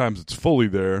sometimes it's fully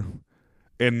there.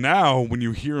 And now, when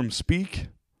you hear him speak,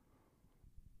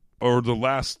 or the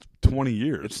last 20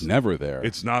 years, it's never there.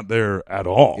 It's not there at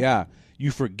all. Yeah,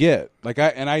 you forget.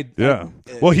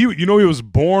 Well, he was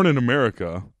born in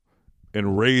America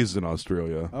and raised in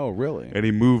Australia. Oh, really? And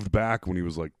he moved back when he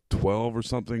was like 12 or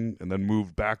something, and then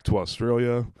moved back to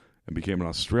Australia and became an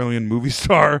Australian movie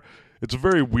star. It's a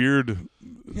very weird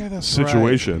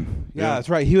situation. Right. Yeah, that's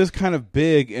right. He was kind of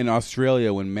big in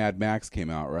Australia when Mad Max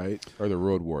came out, right? Or The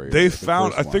Road Warrior. I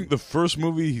think the first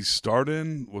movie he starred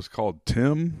in was called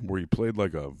Tim, where he played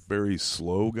like a very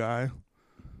slow guy,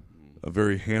 a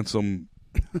very handsome,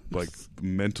 like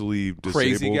mentally disabled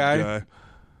crazy guy.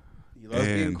 He loves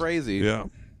being crazy. Yeah.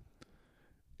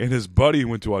 And his buddy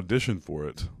went to audition for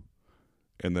it,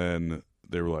 and then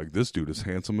they were like, "This dude is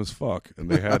handsome as fuck," and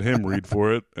they had him read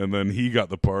for it, and then he got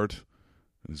the part,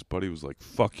 and his buddy was like,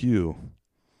 "Fuck you."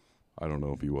 I don't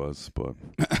know if he was, but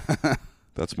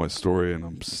that's my story, and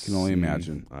I can only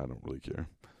imagine. I don't really care.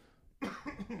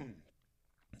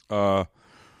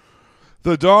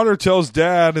 The daughter tells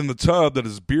Dad in the tub that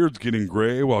his beard's getting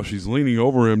gray while she's leaning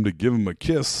over him to give him a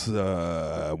kiss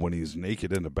when he's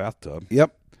naked in the bathtub.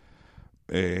 Yep.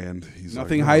 And he's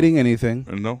nothing hiding anything.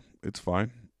 No, it's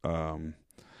fine. And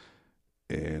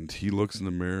he looks in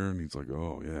the mirror and he's like,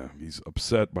 oh, yeah. He's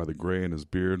upset by the gray in his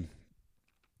beard.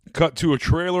 Cut to a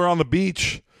trailer on the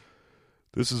beach.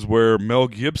 This is where Mel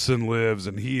Gibson lives,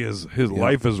 and his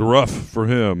life is rough for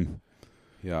him.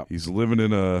 Yeah. He's living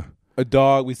in a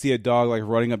dog. We see a dog like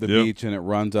running up the beach, and it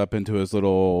runs up into his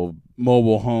little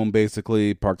mobile home,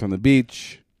 basically parked on the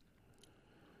beach.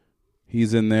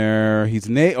 He's in there. He's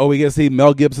naked. Oh, we get to see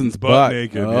Mel Gibson's butt.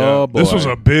 Naked. Oh, yeah. boy. This was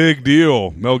a big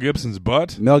deal. Mel Gibson's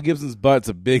butt. Mel Gibson's butt's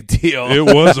a big deal. It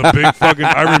was a big fucking.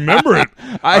 I remember it.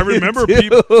 I remember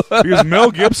people because Mel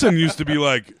Gibson used to be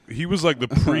like he was like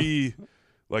the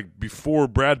like before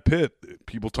Brad Pitt.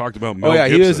 People talked about Mel. Oh yeah,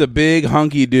 Gibson. he was a big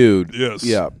hunky dude. Yes.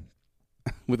 Yeah.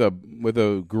 With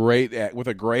a great ass.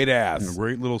 A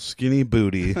great little skinny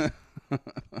booty.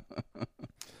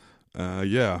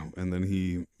 Yeah, and then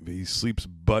he sleeps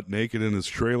butt naked in his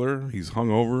trailer. He's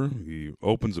hungover. He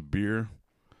opens a beer.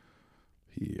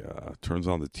 He turns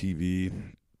on the TV.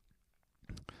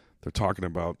 They're talking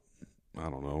about, I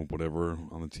don't know, whatever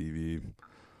on the TV.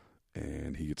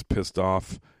 And he gets pissed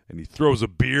off, and he throws a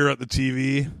beer at the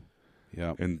TV.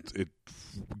 Yeah. And it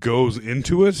goes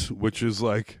into it, which is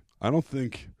like, I don't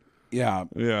think... Yeah.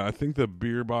 Yeah, I think the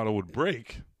beer bottle would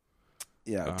break.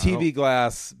 Yeah, TV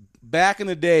glass. Back in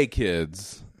the day,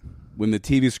 kids, when the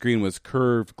TV screen was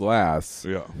curved glass,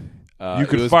 you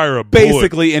could it was fire a bullet.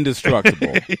 basically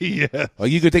indestructible. Yeah,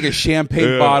 like you could take a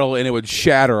champagne bottle and it would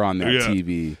shatter on that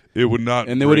TV. It would not,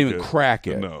 and they wouldn't even crack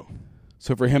it. No.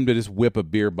 So for him to just whip a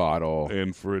beer bottle,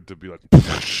 and for it to be like,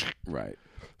 right?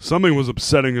 Something was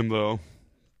upsetting him though.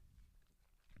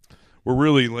 We're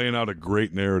really laying out a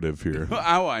great narrative here.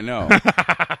 Oh, I know.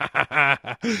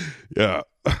 Yeah.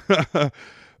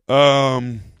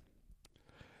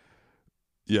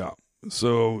 Yeah.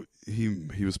 So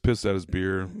he was pissed at his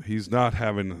beer. He's not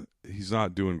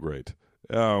doing great.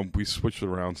 We switched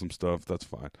around some stuff. That's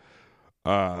fine.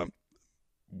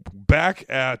 Back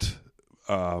at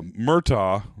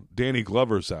Murtaugh, Danny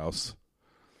Glover's house,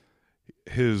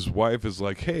 his wife is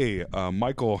like, hey,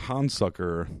 Michael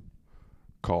Hansucker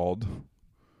called.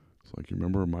 It's like, you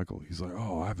remember Michael? He's like,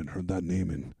 oh, I haven't heard that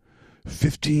name in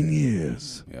 15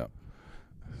 years. Yeah.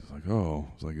 He's like,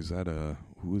 oh. It's like,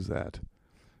 who is that?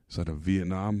 Is that a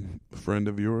Vietnam friend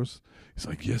of yours? He's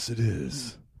like, yes, it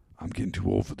is. I'm getting too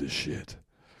old for this shit.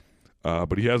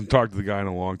 But he hasn't talked to the guy in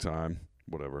a long time.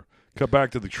 Whatever. Cut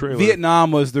back to the trailer.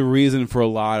 Vietnam was the reason for a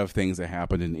lot of things that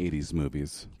happened in 80s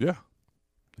movies. Yeah.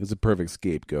 It was a perfect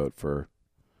scapegoat for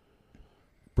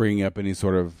bringing up any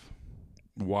sort of...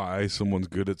 Why someone's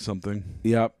good at something.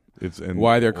 Yep.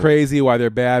 Why they're crazy, why they're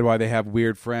bad, why they have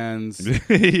weird friends.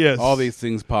 Yes. All these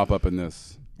things pop up in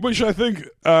this. Which I think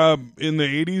in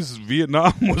the 80s,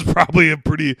 Vietnam was probably a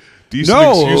pretty decent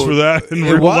excuse for that in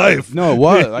real life. No, it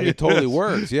was. Like, it totally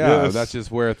works. Yeah, Yes. that's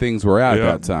just where things were at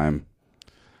that time.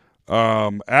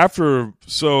 So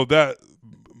that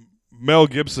Mel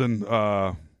Gibson,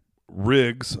 Martin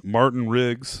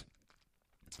Riggs,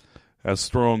 has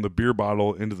thrown the beer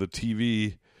bottle into the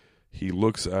TV. He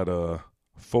looks at a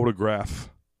photograph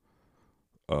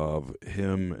of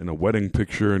him in a wedding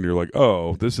picture, and you're like,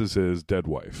 oh, this is his dead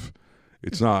wife.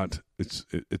 It's not.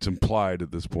 It's implied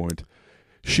at this point.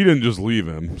 She didn't just leave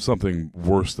him. Something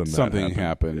worse than Something that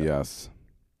happened, yes.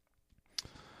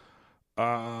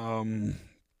 Then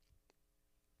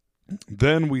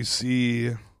we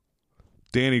see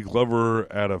Danny Glover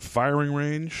at a firing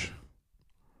range,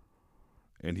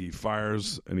 and he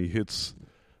fires, and he hits.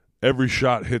 Every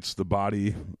shot hits the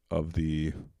body of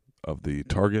the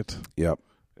target. Yep.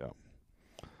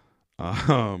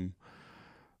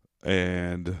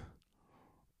 And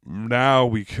now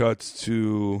we cut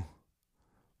to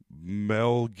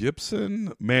Mel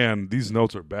Gibson. Man, these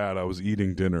notes are bad. I was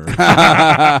eating dinner.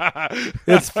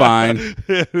 It's fine.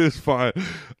 It is fine.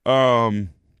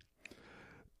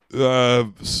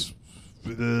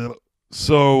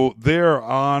 So they're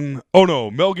on. Oh no,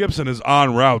 Mel Gibson is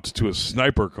en route to a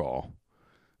sniper call.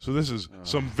 So this is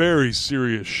some very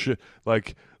serious shit.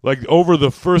 Like over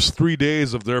the first 3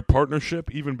 days of their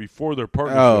partnership, even before their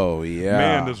partnership. Oh yeah,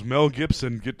 man, does Mel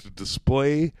Gibson get to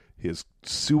display his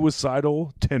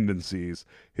suicidal tendencies,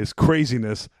 his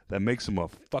craziness that makes him a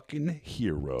fucking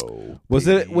hero. Was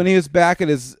it when he was back at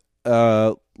his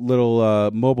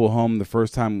little mobile home the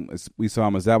first time we saw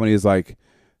him? Was that when he was like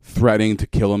threatening to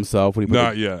kill himself? When he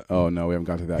Not yet. Oh no, we haven't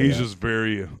got to that. He's yet. just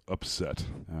very upset.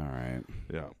 All right.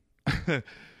 Yeah.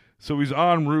 So he's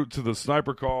en route to the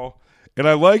sniper call, and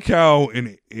I like how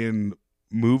in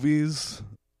movies,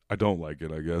 I don't like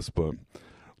it, I guess, but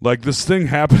like this thing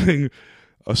happening,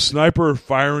 a sniper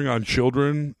firing on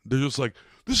children, they're just like,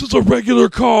 this is a regular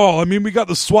call. I mean, we got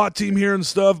the SWAT team here and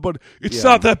stuff, but it's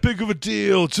not that big of a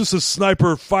deal. It's just a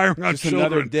sniper firing on children.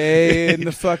 Another day in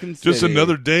the fucking city. Just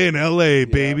another day in L.A.,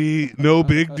 baby. No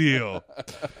big deal.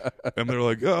 And they're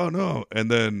like, oh, no. And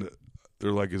then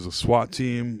they're like, is a SWAT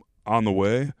team on the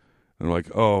way? And they're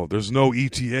like, oh, there's no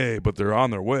ETA, but they're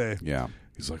on their way. Yeah.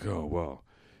 He's like, oh, well.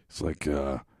 It's like,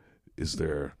 is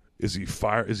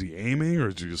he aiming, or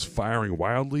is he just firing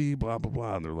wildly? Blah, blah,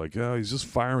 blah. And they're like, oh, he's just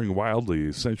firing wildly,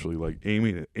 essentially, like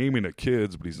aiming at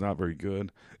kids, but he's not very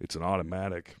good. It's an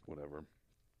automatic, whatever.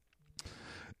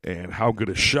 And how good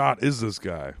a shot is this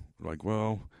guy? Like,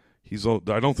 well,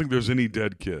 I don't think there's any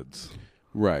dead kids.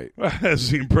 Right. That's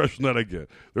the impression that I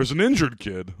get. There's an injured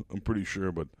kid, I'm pretty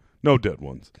sure, but no dead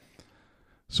ones.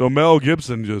 So Mel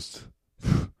Gibson just,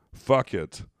 fuck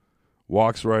it,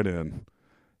 walks right in,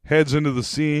 heads into the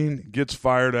scene, gets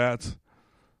fired at,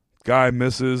 guy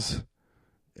misses,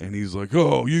 and he's like,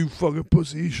 oh, you fucking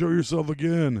pussy, show yourself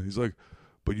again. He's like,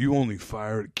 but you only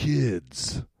fire at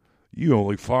kids. You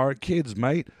only fire at kids,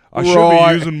 mate. I should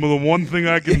be using the one thing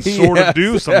I can sort of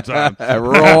do sometimes.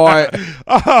 Right.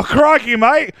 Oh, crikey,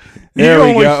 mate. There you we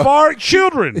only go. fire at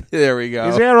children. There we go.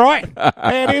 Is that right?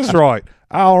 That is right.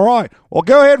 All right. Well,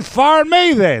 go ahead and fire at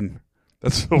me then.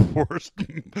 That's the worst.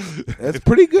 That's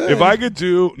pretty good. If I could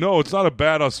do... No, it's not a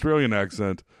bad Australian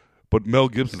accent, but Mel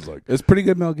Gibson's like... It's pretty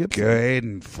good, Mel Gibson. Go ahead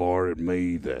and fire at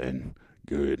me then.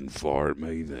 Go ahead and fire at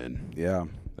me then. Yeah.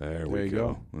 There we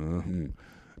go.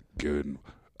 Good.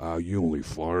 You only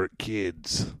fire at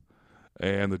kids.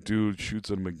 And the dude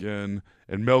shoots at him again.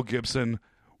 And Mel Gibson,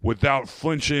 without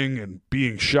flinching and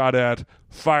being shot at,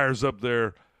 fires up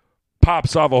there,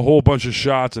 pops off a whole bunch of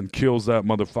shots and kills that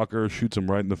motherfucker, shoots him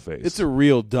right in the face. It's a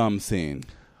real dumb scene.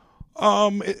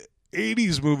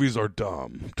 80s movies are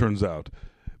dumb, turns out.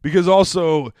 Because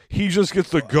also, he just gets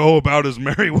to go about his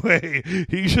merry way.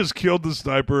 He just killed the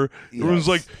sniper. Yes. Everyone's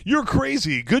like, you're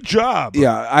crazy. Good job.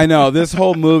 Yeah, I know. This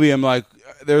whole movie, I'm like,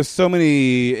 there's so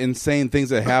many insane things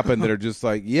that happen that are just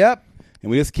like, yep. And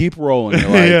we just keep rolling. You're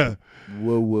like, yeah.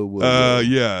 Whoa.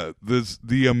 Yeah.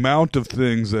 The amount of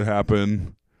things that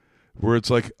happen where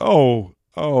it's like, oh,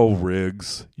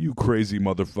 Riggs, you crazy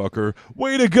motherfucker.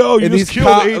 Way to go. You just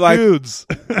killed 8 dudes.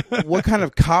 What kind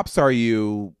of cops are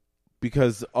you?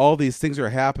 Because all these things are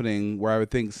happening where I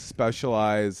would think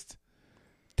specialized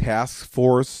task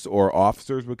force or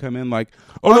officers would come in like,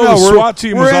 the SWAT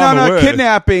team we're was in on the a way.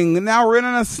 kidnapping, and now we're in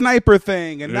on a sniper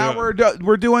thing, and now we're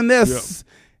doing this,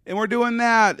 and we're doing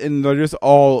that, and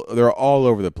they're all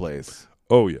over the place.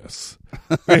 Oh, yes.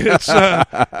 It's,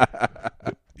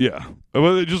 yeah.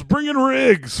 Well, just bring in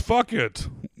Riggs. Fuck it.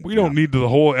 We don't need the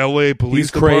whole L.A. police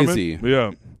department. He's crazy.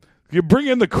 Yeah. You bring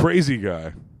in the crazy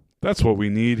guy. That's what we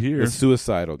need here. The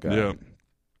suicidal guy.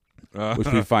 Yeah. Which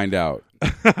we find out.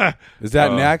 Is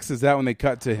that next? Is that when they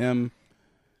cut to him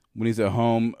when he's at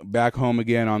home, back home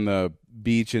again on the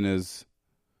beach in his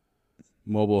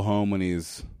mobile home when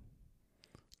he's...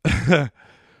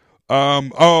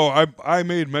 I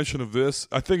made mention of this.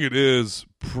 I think it is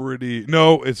pretty...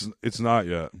 No, it's not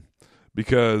yet.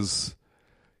 Because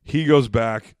he goes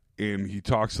back and he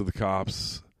talks to the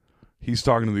cops. He's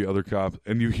talking to the other cops.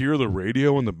 And you hear the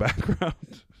radio in the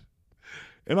background.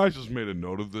 And I just made a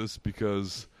note of this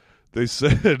because they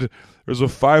said there's a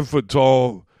 5 foot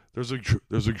tall... There's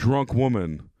a drunk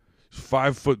woman,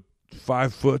 5 foot,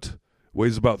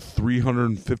 weighs about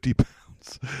 350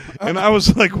 pounds, and I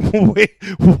was like, wait,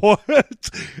 what?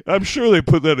 I'm sure they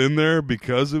put that in there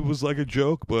because it was like a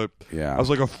joke, but yeah. I was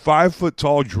like, a 5 foot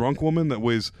tall drunk woman that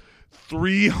weighs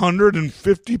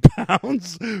 350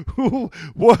 pounds.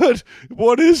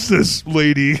 What is this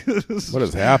lady? What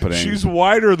is happening? She's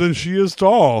wider than she is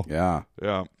tall. Yeah.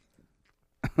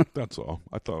 That's all.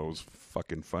 I thought it was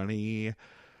fucking funny.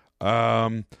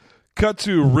 Cut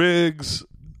to Riggs.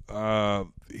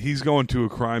 He's going to a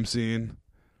crime scene,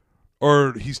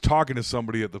 or he's talking to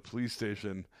somebody at the police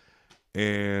station,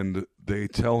 and they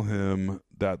tell him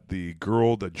that the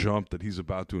girl that jumped that he's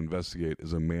about to investigate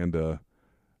is Amanda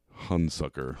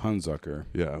Hunsucker.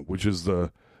 Yeah, which is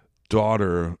the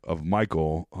daughter of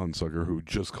Michael Hunsucker, who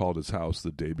just called his house the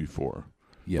day before.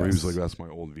 Yes. Where he was like, that's my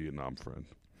old Vietnam friend.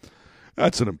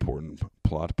 That's an important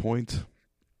plot point.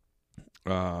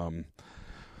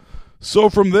 So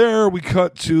from there we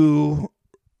cut to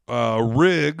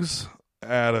Riggs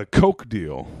at a coke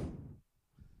deal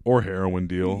or heroin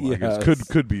deal. Yes. I guess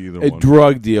could be either one. A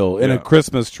drug deal in a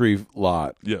Christmas tree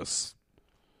lot. Yes,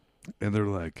 and they're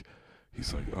like,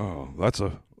 he's like, oh, that's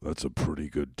a pretty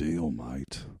good deal,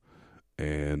 mate.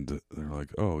 And they're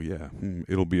like, oh yeah,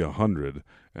 it'll be 100.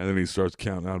 And then he starts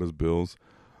counting out his bills,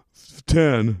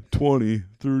 10, 20,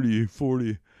 30,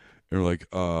 40. They're like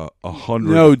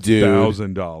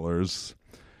 $100,000,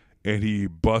 and he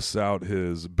busts out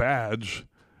his badge,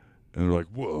 and they're like,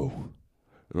 "Whoa!"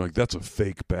 They're like, "That's a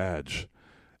fake badge,"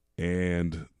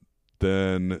 and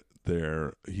then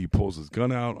he pulls his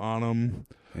gun out on him.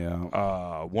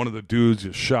 Yeah. One of the dudes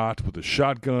is shot with a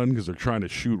shotgun because they're trying to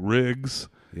shoot Riggs.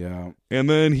 Yeah. And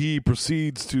then he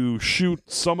proceeds to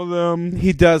shoot some of them.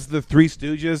 He does the Three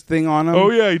Stooges thing on him. Oh,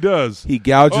 yeah, he does. He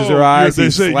gouges her eyes. They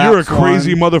say, you're a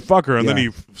crazy one. motherfucker. And Yeah.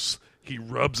 then he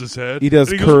rubs his head. He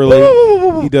does and curly.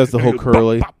 Goes, he does the whole goes,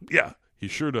 curly. bop, bop. Yeah, he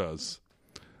sure does.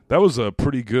 That was a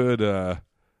pretty good, the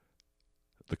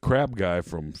crab guy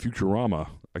from Futurama.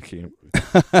 I can't.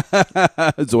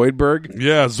 Zoidberg?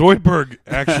 Yeah, Zoidberg.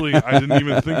 Actually, I didn't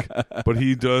even think. But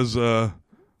he does...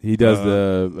 He does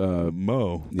the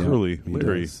Mo, yeah, Curly, he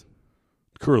Larry, does.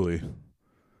 Curly.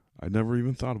 I never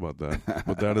even thought about that,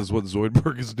 but that is what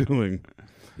Zoidberg is doing.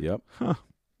 Yep. Huh.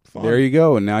 Fun. There you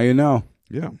go, and now you know.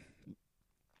 Yeah.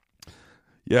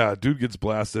 Yeah, dude gets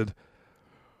blasted.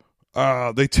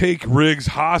 They take Riggs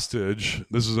hostage.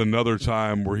 This is another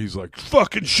time where he's like,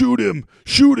 "Fucking shoot him,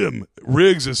 shoot him."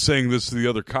 Riggs is saying this to the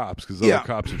other cops because the other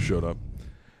cops have showed up.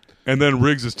 And then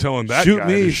Riggs is telling that shoot guy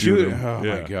me, to shoot him. Oh,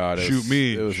 my God. Shoot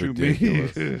me. It was shoot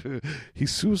ridiculous. me.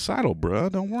 He's suicidal, bro.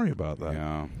 Don't worry about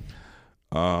that.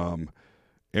 Yeah.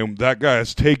 And that guy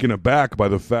is taken aback by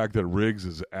the fact that Riggs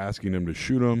is asking him to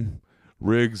shoot him.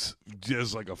 Riggs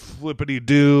does like a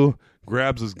flippity-do,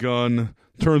 grabs his gun,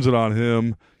 turns it on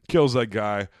him, kills that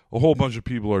guy. A whole bunch of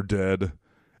people are dead.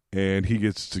 And he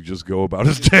gets to just go about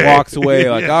his day. Walks away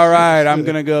like, all right, I'm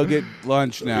going to go get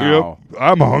lunch now. Yep,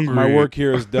 I'm hungry. My work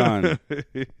here is done.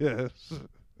 Yes.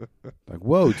 Like,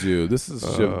 whoa, dude, this is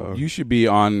you should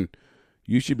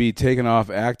be taken off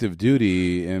active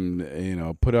duty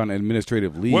and put on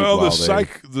administrative leave. Well, while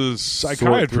the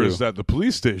psychiatrist at the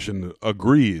police station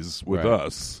agrees with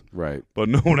us, right? But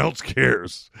no one else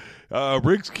cares.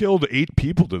 Riggs killed 8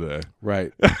 people today,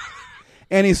 right?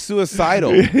 And he's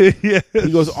suicidal. Yes.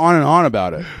 He goes on and on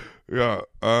about it. Yeah.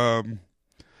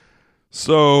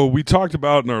 So we talked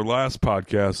about in our last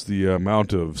podcast the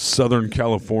amount of Southern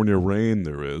California rain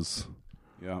there is.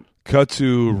 Yeah. Cut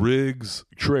to Riggs'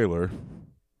 trailer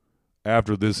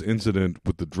after this incident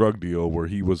with the drug deal where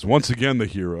he was once again the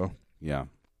hero. Yeah.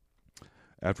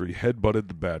 After he headbutted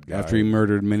the bad guy. After he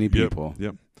murdered many people.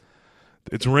 Yep.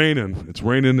 It's raining. It's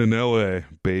raining in L.A.,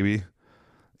 baby.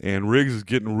 And Riggs is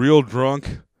getting real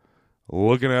drunk,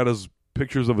 looking at his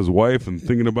pictures of his wife and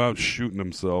thinking about shooting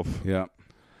himself. Yeah.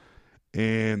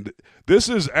 And this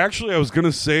is actually, I was going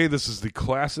to say, this is the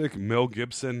classic Mel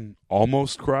Gibson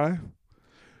almost cry.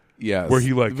 Yes. Where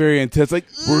he like very intense, like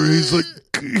where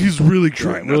he's really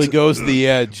trying, really goes to the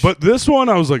edge. But this one,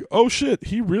 I was like, oh shit,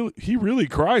 he really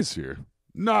cries here.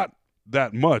 Not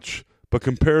that much, but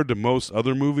compared to most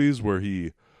other movies where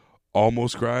he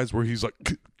almost cries, where he's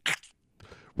like,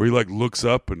 where he like looks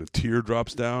up and a tear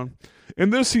drops down. In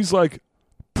this, he's like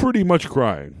pretty much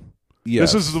crying.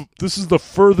 Yes. This is the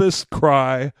furthest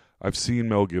cry I've seen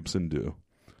Mel Gibson do.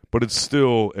 But it's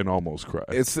still an almost cry.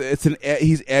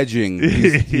 He's edging.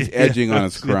 He's edging on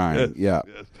his crying. Yes.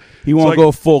 He won't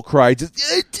go full cry. Just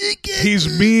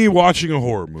he's me watching a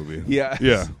horror movie.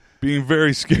 Yeah. Being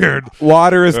very scared.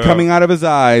 Water is coming out of his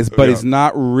eyes, but he's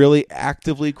not really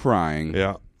actively crying.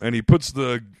 Yeah. And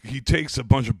he takes a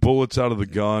bunch of bullets out of the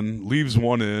gun, leaves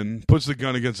one in, puts the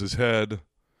gun against his head.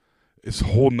 Is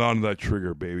holding on to that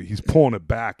trigger, baby. He's pulling it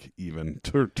back even.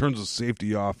 Turns the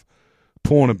safety off,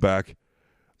 pulling it back.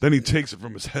 Then he takes it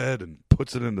from his head and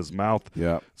puts it in his mouth.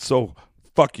 Yeah. So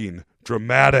fucking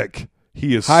dramatic.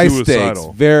 He is high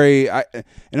suicidal. Stakes.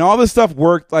 And all this stuff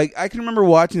worked. Like, I can remember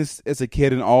watching this as a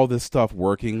kid and all this stuff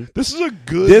working. This is a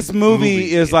good This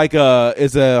movie is like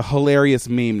is a hilarious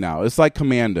meme now. It's like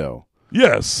Commando.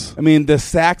 Yes. I mean, the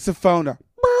saxophone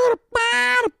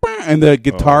and the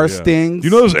guitar stings.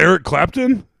 You know this Eric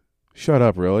Clapton? Shut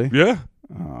up, really? Yeah.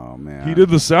 Oh, man. He did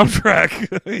the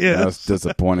soundtrack. Yes. That's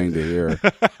disappointing to hear.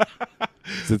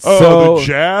 The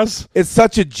jazz? It's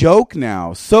such a joke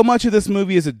now. So much of this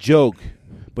movie is a joke,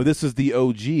 but this is the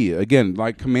OG. Again,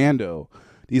 like Commando.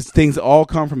 These things all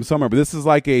come from somewhere, but this is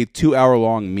like a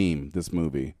 2-hour-long meme, this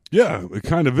movie. Yeah, it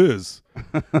kind of is.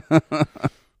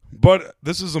 But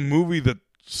this is a movie that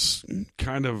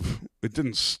it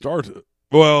didn't start.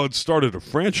 Well, it started a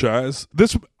franchise.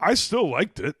 I still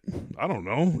liked it. I don't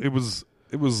know. It was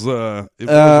what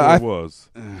it was.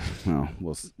 No,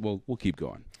 we'll keep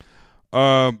going.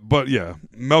 But yeah,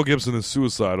 Mel Gibson is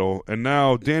suicidal, and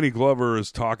now Danny Glover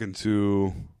is talking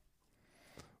to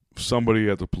somebody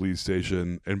at the police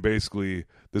station, and basically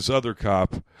this other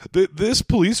cop. This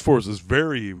police force is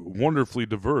very wonderfully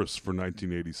diverse for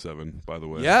 1987. By the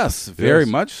way, yes, very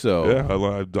much so.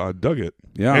 Yeah, I dug it.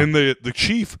 Yeah, and the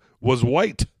chief was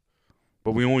white,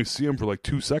 but we only see him for like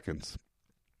 2 seconds.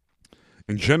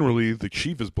 And generally, the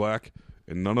chief is black,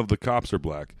 and none of the cops are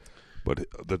black. But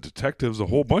the detectives, a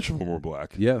whole bunch of them were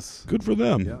black. Yes. Good for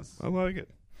them. Yes. I like it.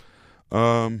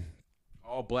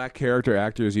 All black character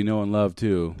actors you know and love,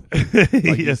 too.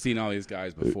 Like you've seen all these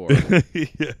guys before.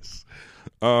 Yes.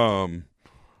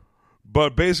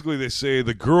 But basically, they say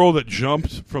the girl that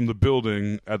jumped from the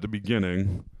building at the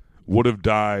beginning would have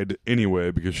died anyway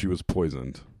because she was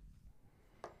poisoned.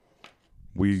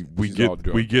 We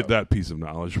get that piece of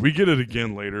knowledge. We get it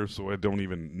again later, so I don't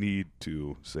even need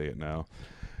to say it now.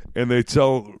 And they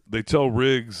tell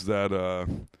Riggs that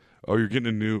you're getting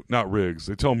a new, not Riggs.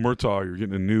 They tell Murtaugh you're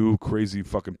getting a new crazy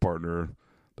fucking partner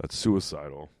that's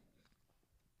suicidal.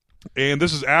 And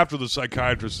this is after the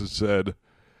psychiatrist has said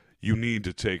you need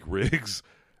to take Riggs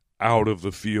out of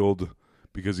the field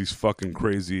because he's fucking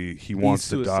crazy. He wants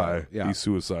to die. Yeah. He's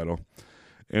suicidal.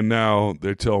 And now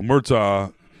they tell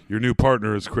Murtaugh your new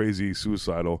partner is crazy,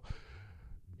 suicidal.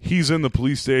 He's in the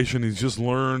police station. He's just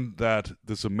learned that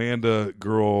this Amanda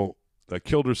girl that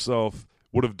killed herself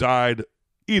would have died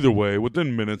either way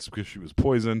within minutes because she was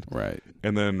poisoned. Right.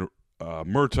 And then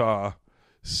Murtaugh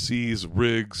sees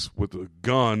Riggs with a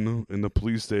gun in the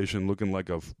police station looking like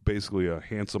basically a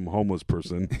handsome homeless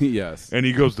person. Yes. And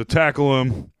he goes to tackle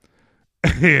him.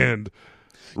 And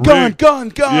gun!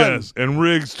 Yes. And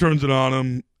Riggs turns it on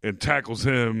him and tackles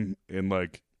him and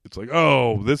it's like,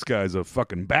 oh, this guy's a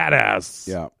fucking badass.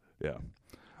 Yeah. Yeah.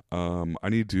 I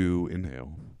need to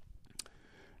inhale.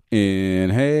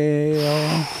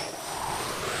 Inhale.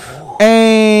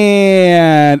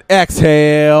 And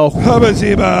exhale.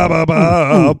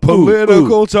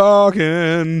 Political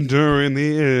talking during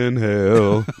the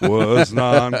inhale was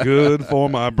not good for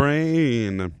my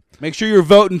brain. Make sure you're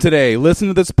voting today. Listen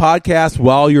to this podcast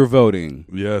while you're voting.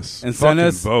 Yes. And send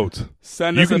us vote.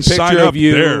 Send you us a can picture sign of up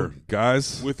you there,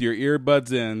 guys. with your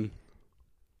earbuds in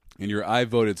and your I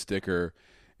voted sticker,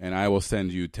 and I will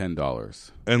send you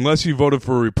 $10. Unless you voted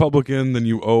for a Republican, then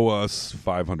you owe us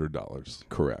 $500.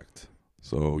 Correct.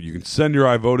 So you can send your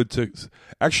I voted tickets.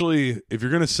 Actually, if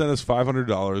you're going to send us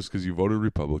 $500 because you voted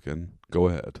Republican, go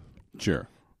ahead. Sure.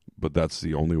 But that's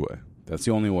the only way. That's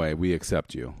the only way. We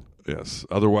accept you. Yes.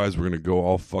 Otherwise, we're going to go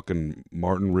all fucking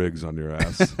Martin Riggs on your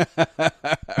ass.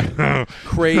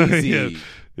 Crazy.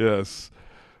 Yes.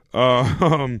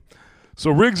 So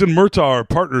Riggs and Murtaugh are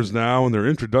partners now, and their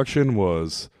introduction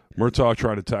was Murtaugh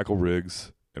trying to tackle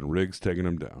Riggs, and Riggs taking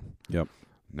him down. Yep.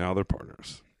 Now they're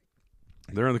partners.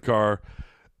 They're in the car,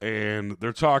 and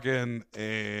they're talking,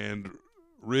 and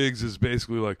Riggs is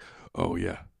basically like, "Oh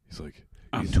yeah," he's like,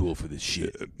 I'm too old for this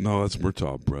shit. "No, that's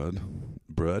Murtaugh, Brud."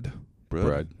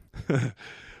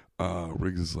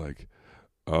 Riggs is like,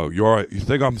 "Oh, you all right? You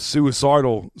think I'm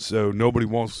suicidal, so nobody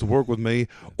wants to work with me,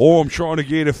 or I'm trying to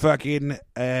get a fucking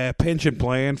pension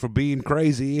plan for being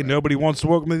crazy, and nobody wants to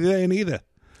work with me then either."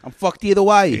 I'm fucked either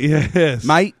way. Yes,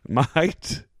 Mate.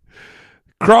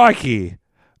 Crikey.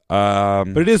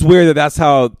 But it is weird that that's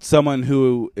how someone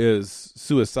who is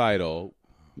suicidal,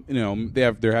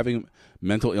 they're having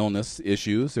mental illness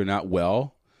issues. They're not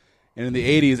well. And in the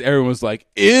 80s, everyone was like,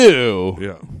 ew.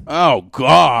 Yeah. Oh,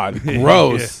 God.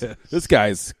 Gross. Yes. This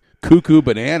guy's cuckoo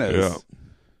bananas. Yeah.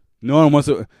 No one wants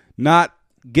to not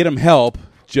get him help.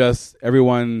 Just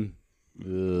everyone.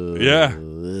 Yeah.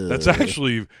 That's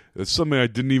something I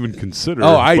didn't even consider.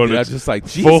 Oh, I but did. I it's was just like,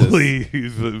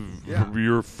 Jesus.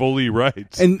 You're fully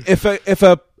right. And if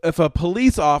a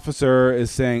police officer is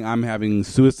saying, I'm having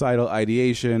suicidal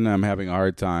ideation, I'm having a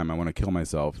hard time, I want to kill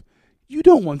myself, you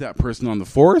don't want that person on the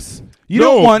force. You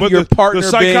don't want your partner. The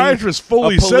psychiatrist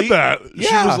fully said that. Yeah.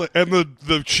 She was like, and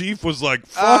the chief was like,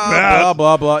 "Fuck that." Blah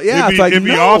blah blah. Yeah, if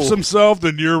he offs himself,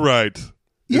 then you're right.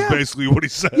 Yeah. Is basically what he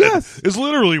said. Yes. It's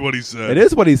literally what he said. It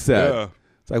is what he said. Yeah.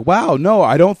 It's like, wow, no,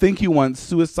 I don't think you want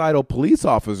suicidal police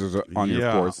officers on your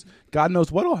Yeah. force. God knows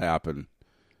what'll happen.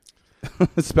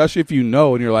 Especially if you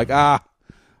know and you're like, I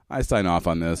sign off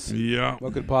on this. Yeah.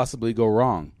 What could possibly go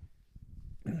wrong?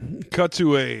 Cut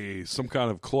to some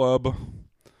kind of club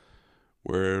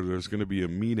where there's going to be a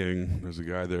meeting. There's a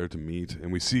guy there to meet,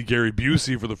 and we see Gary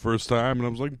Busey for the first time, and I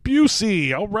was like,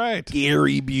 Busey, all right.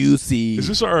 Gary Busey.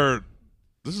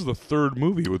 This is the third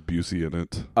movie with Busey in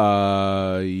it.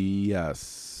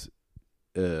 Yes.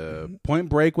 Point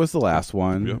Break was the last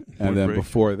one, Yep, and then Break.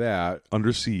 before that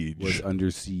Under Siege. was Under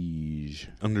Siege.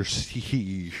 Under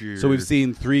Siege. So we've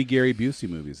seen 3 Gary Busey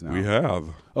movies now. We have.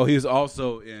 Oh, he was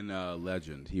also in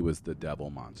Legend. He was the devil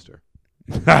monster.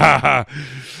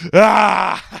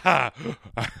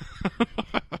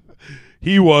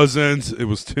 He wasn't. It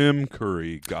was Tim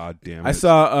Curry. God damn it. I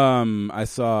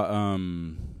saw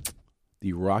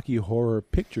the Rocky Horror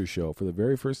Picture Show for the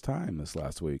very first time this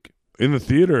last week. In the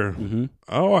theater. Mm-hmm.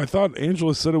 Oh, I thought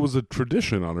Angela said it was a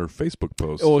tradition on her Facebook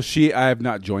post. Well, I have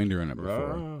not joined her in it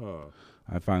before.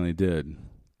 I finally did.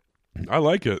 I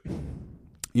like it.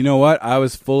 You know what? I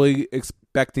was fully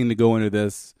expecting to go into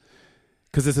this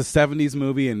because it's a 70s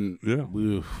movie, and Yeah.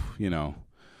 Dude,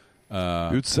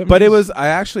 70s. but I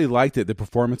actually liked it. The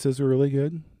performances were really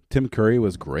good. Tim Curry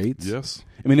was great. Yes.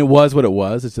 I mean, it was what it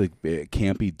was. It's like a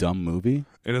campy, dumb movie.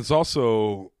 And it's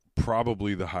also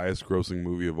probably the highest grossing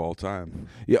movie of all time.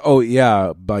 Yeah. Oh,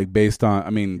 yeah. Like based on, I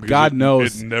mean, Because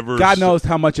God knows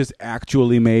how much it's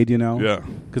actually made. Yeah.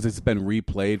 because it's been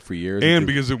replayed for years. And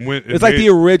because it's like the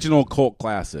original cult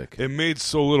classic. It made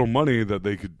so little money that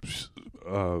they could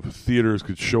theaters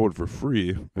could show it for free,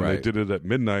 and Right. they did it at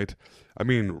midnight. I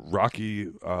mean, Rocky,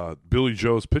 Billy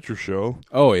Joe's Picture Show.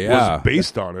 Oh, yeah. was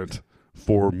based on it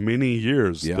for many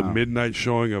years. Yeah. The midnight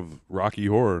showing of Rocky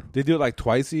Horror. They do it like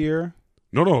twice a year.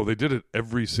 No, they did it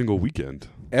every single weekend.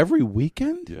 Every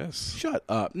weekend? Yes. Shut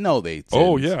up. No, they didn't.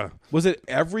 Oh yeah. Was it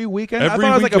every weekend? Every I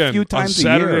thought it was weekend, like a few times on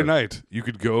Saturday a year. night, you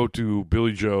could go to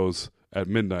Billy Joe's at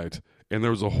midnight, and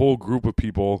there was a whole group of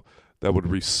people that would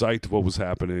recite what was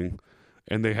happening,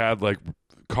 and they had like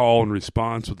call and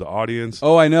response with the audience.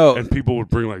 Oh, I know. And people would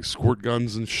bring like squirt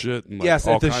guns and shit. And, like, Yes,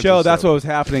 all at the kinds show. of That's stuff. what was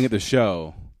happening at the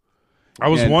show. I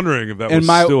was And- wondering if that and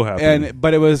was still happening.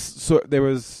 But it was there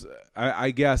was.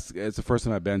 I guess it's the first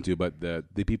time I've been to, but the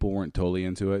people weren't totally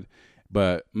into it.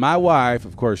 But my wife,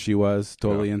 of course, she was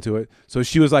totally into it. So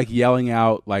she was like yelling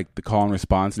out like the call and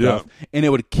response stuff, and it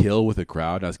would kill with the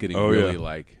crowd. I was getting really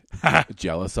like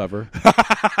jealous of her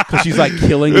because she's like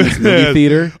killing this movie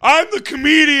theater. I'm the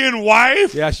comedian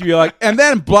wife. Yeah, she'd be like, and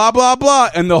then blah blah blah,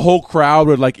 and the whole crowd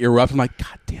would like erupt. I'm like,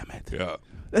 God damn it! Yeah.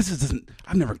 This isn't.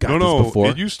 I've never got No, this before.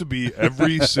 It used to be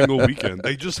every single weekend.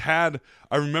 They just had.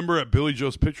 I remember at Billy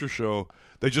Joe's Picture Show,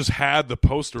 they just had the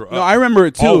poster up. No, I remember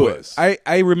it too. Always. I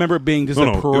remember it being just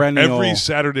a perennial. Every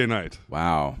Saturday night.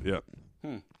 Wow. Yeah.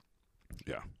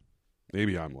 Yeah.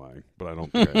 Maybe I'm lying, but I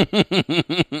don't think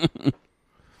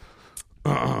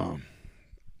I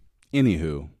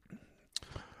Anywho.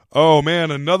 Oh,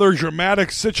 man, another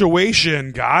dramatic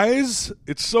situation, guys.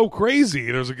 It's so crazy.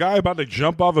 There's a guy about to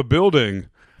jump off a building.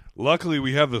 Luckily,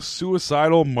 we have the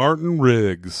suicidal Martin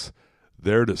Riggs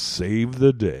there to save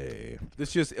the day.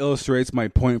 This just illustrates my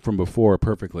point from before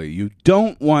perfectly. You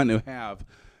don't want to have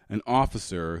an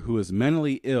officer who is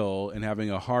mentally ill and having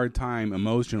a hard time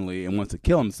emotionally and wants to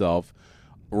kill himself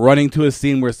running to a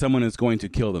scene where someone is going to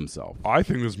kill themselves. I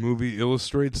think this movie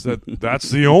illustrates that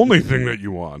that's the only thing that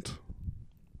you want.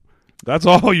 That's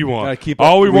all you want.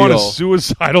 All we want is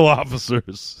suicidal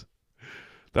officers.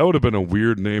 That would have been a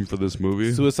weird name for this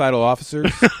movie. Suicidal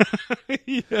officers?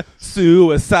 Yes.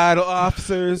 Suicidal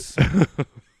officers.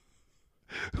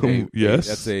 Yes.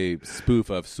 That's a spoof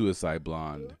of Suicide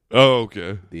Blonde. Oh,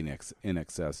 okay. The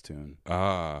NXS tune.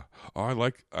 Ah. Oh, I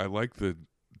like a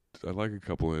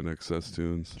couple of NXS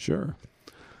tunes. Sure.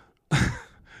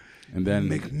 And then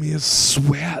Make me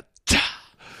sweat.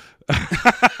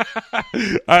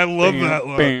 I love that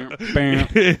line.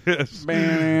 Yes.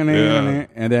 Yeah.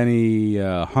 And then he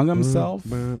hung himself.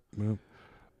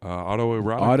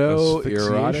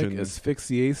 Autoerotic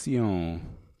asphyxiation.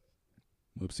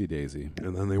 Whoopsie daisy.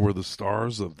 And then they were the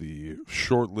stars of the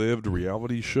short-lived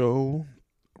reality show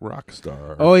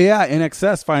Rockstar. Oh yeah,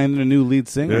 NXS finding a new lead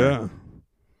singer. Yeah.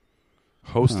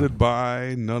 Hosted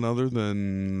by none other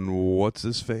than what's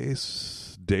his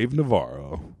face? Dave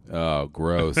Navarro. Oh,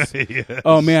 gross. Yes.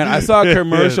 Oh man, I saw a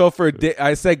commercial for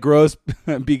I said gross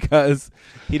because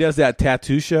he does that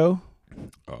tattoo show.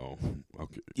 Oh,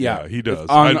 okay. Yeah, he does.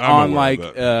 On like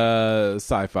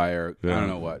sci-fi or I don't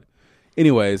know what.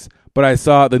 Anyways, but I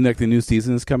saw the new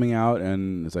season is coming out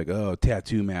and it's like, oh,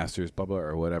 Tattoo Masters, blah blah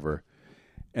or whatever.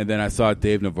 And then I saw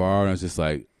Dave Navarro and I was just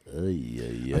like, I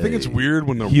think it's weird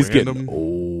when getting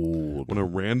old. When a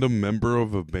random member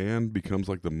of a band becomes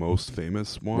like the most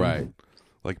famous one. Right.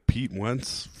 Like Pete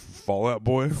Wentz, Fall Out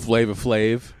Boy. Flava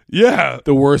Flav. Yeah.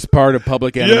 The worst part of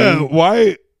Public Enemy.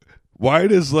 Yeah, why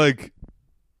does like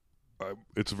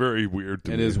it's very weird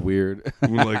to me. It is weird.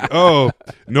 Like, oh,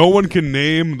 no one can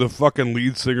name the fucking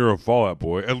lead singer of Fall Out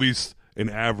Boy, at least an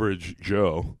average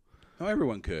Joe. No,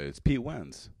 everyone could. It's Pete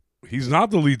Wentz. He's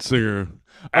not the lead singer.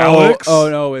 Alex. Oh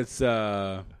no, it's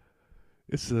the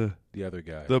other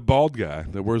guy. The bald guy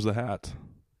that wears the hat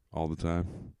all the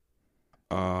time.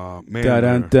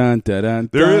 Man,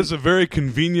 there is a very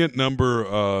convenient number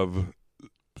of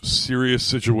serious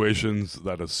situations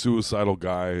that a suicidal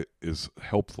guy is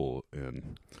helpful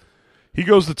in. He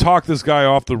goes to talk this guy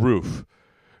off the roof.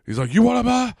 He's like, "You want to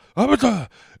buy?" And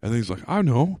then he's like, "I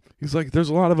know." He's like, "There's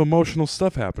a lot of emotional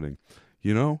stuff happening.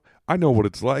 You know, I know what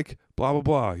it's like." Blah blah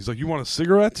blah. He's like, "You want a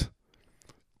cigarette?"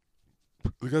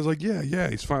 The guy's like, "Yeah."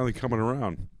 He's finally coming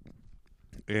around.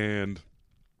 And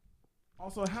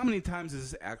also, how many times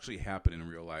does this actually happen in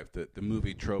real life? The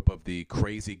movie trope of the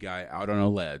crazy guy out on a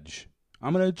ledge.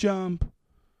 I'm gonna jump.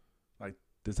 Like,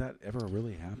 does that ever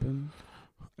really happen?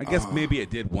 I guess maybe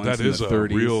it did once in the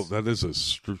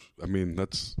 30s. I mean,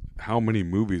 that's how many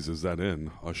movies is that in?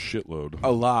 A shitload.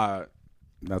 A lot.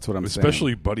 That's what I'm saying.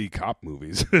 Especially buddy cop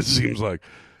movies. It seems like.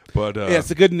 But yeah, it's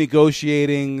a good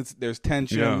negotiating. There's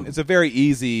tension. Yeah. It's a very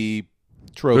easy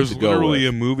trope to go with. There's literally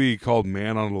a movie called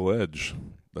Man on a Ledge.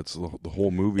 That's the whole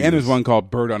movie. And there's one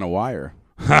called Bird on a Wire.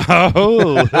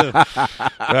 Oh,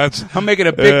 I'm making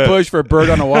a big push for Bird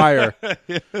on a Wire.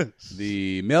 Yes.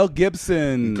 The Mel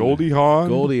Gibson Goldie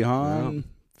Hawn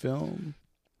film.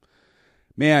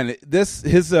 Man,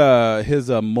 his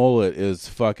mullet is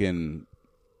fucking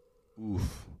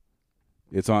oof.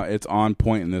 It's on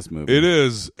point in this movie. It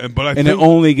is, but it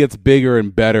only gets bigger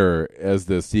and better as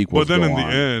the sequels go on. But then in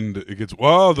the end, it gets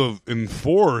in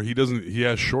 4 he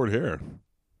has short hair.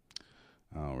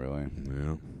 Oh, really?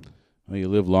 Yeah. Well, you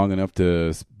live long enough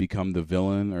to become the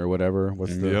villain or whatever.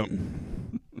 Yep.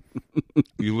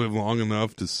 You live long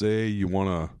enough to say you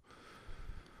want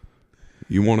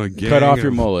to cut off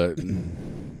your mullet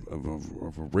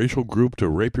of a racial group to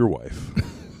rape your wife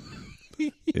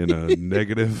in a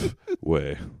negative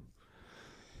way.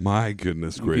 My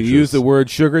goodness gracious! You can use the word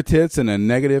sugar tits in a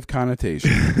negative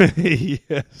connotation.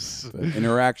 Yes.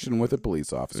 Interaction with a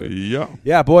police officer. Yeah.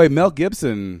 Yeah, boy, Mel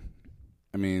Gibson.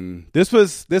 I mean, this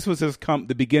was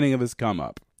the beginning of his come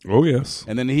up. Oh yes,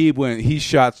 and then he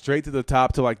shot straight to the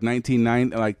top to like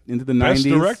 1990, like into the 90s. Best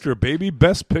director, baby,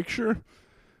 best picture.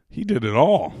 He did it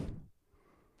all.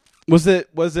 Was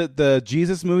it the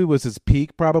Jesus movie? Was his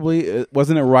peak? Probably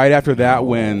wasn't it right after that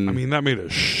when? I mean, that made a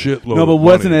shitload. No, but of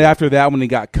wasn't money. it after that when he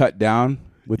got cut down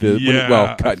with the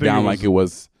cut down like it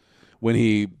was when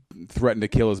he threatened to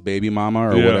kill his baby mama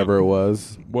or whatever it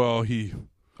was. Well,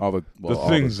 all the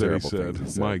things that he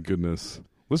said. My goodness.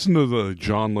 Listen to the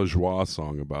John LaJoie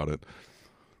song about it.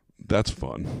 That's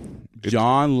fun.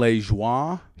 John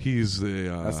LaJoie? He's the...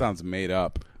 that sounds made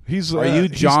up. Are you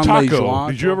John LaJoie?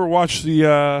 Did you ever watch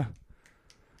the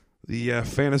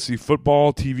fantasy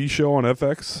football TV show on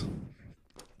FX?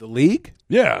 The League?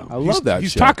 Yeah. I love that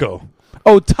He's show. Taco.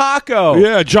 Oh, Taco.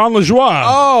 Yeah, John LaJoie.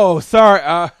 Oh,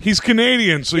 sorry. He's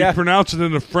Canadian, so Yeah. you pronounce it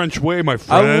in a French way, my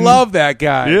friend. I love that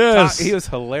guy. Yes. He was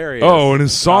hilarious. Oh, and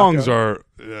his songs Taco.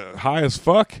 are high as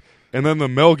fuck. And then the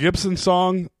Mel Gibson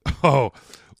song. Oh,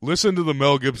 listen to the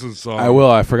Mel Gibson song. I will.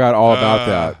 I forgot all about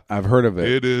that. I've heard of it.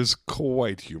 It is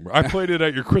quite humor. I played it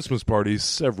at your Christmas party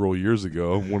several years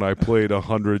ago when I played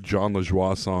 100 John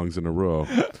LaJoie songs in a row.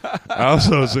 I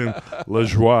also sing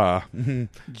LaJoie.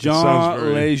 John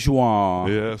very- LaJoie.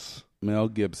 Yes. Mel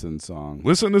Gibson song.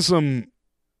 Listen to some.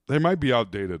 They might be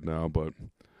outdated now, but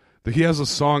he has a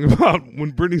song about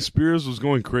when Britney Spears was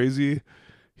going crazy.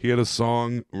 He had a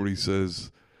song where he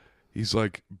says he's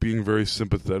like being very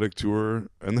sympathetic to her,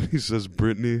 and then he says,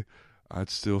 "Britney, I'd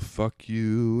still fuck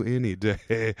you any day."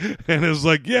 And it's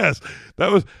like, yes,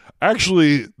 that was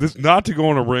actually this. Not to go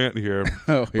on a rant here,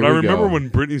 but I remember when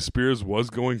Britney Spears was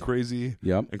going crazy.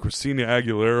 Yep. And Christina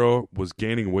Aguilera was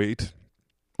gaining weight.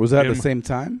 Was that at And- the same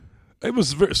time? It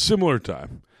was a very similar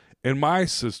time. And my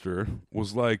sister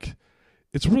was like,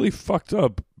 it's really fucked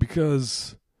up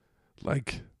because,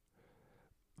 like,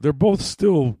 they're both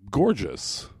still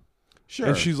gorgeous. Sure.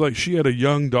 And she's like, she had a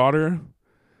young daughter.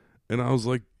 And I was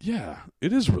like, yeah,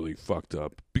 it is really fucked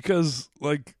up because,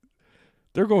 like,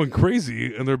 they're going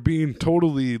crazy and they're being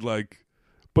totally, like,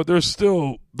 but there's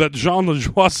still, that Jean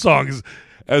LaJoie song is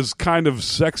as kind of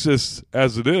sexist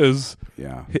as it is.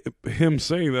 Yeah. Him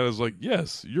saying that is like,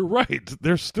 yes, you're right.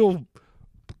 They're still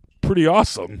pretty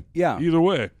awesome. Yeah. Either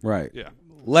way. Right. Yeah.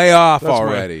 Lay off That's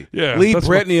already. yeah, Leave that's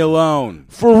Britney alone.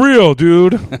 For real,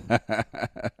 dude.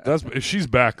 She's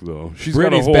back though. She's got a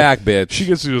Britney's whole, back, bitch. She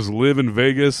gets to just live in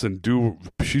Vegas and do.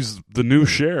 She's the new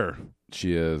Cher.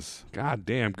 She is. God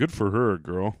damn, good for her,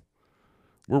 girl.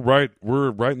 We're right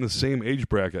in the same age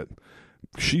bracket.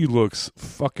 She looks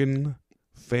fucking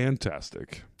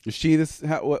fantastic. Is she this?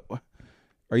 What?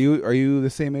 Are you the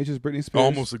same age as Britney Spears?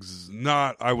 Almost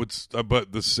not. I would,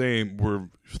 but the same. We're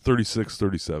 36,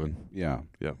 37. Yeah.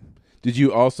 Yeah. Did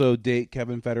you also date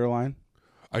Kevin Federline?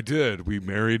 I did. We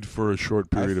married for a short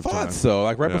period of time. I thought so.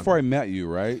 Like right Yeah. before I met you,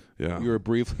 right? Yeah. You were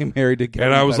briefly married to Kevin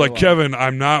And I was like, Federline. Kevin,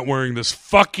 I'm not wearing this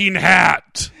fucking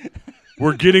hat.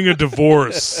 We're getting a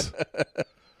divorce.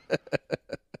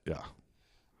 Yeah.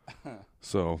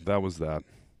 So that was that.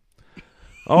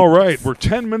 All right. We're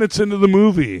 10 minutes into the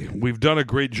movie. We've done a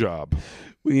great job.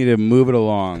 We need to move it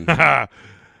along.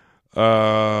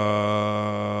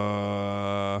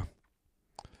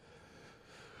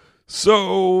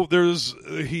 So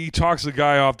he talks the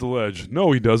guy off the ledge.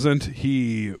 No, he doesn't.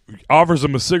 He offers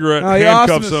him a cigarette, He offers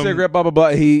handcuffs him a him. cigarette, blah blah blah.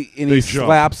 He They jump.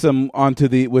 slaps him onto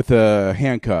with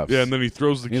handcuffs. Yeah, and then he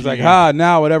throws the key. He's like,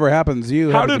 now whatever happens to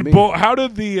you. How happens did to me." how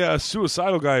did the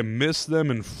suicidal guy miss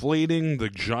them inflating the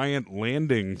giant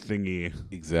landing thingy?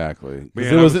 Exactly? 'Cause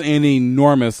Man, it I was was- an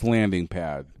enormous landing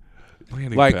pad,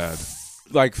 Landing like pad.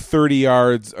 like 30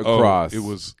 yards across. Oh, it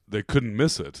was. They couldn't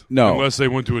miss it. No. unless they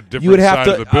went to a different You would have side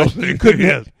to. of the building. You couldn't.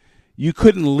 Yes. You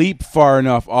couldn't leap far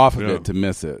enough off of Yeah. it to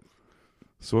miss it.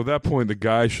 So at that point, the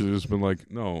guy should have just been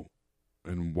like, "No,"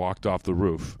 and walked off the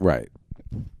roof. Right.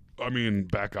 I mean,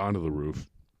 back onto the roof.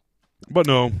 But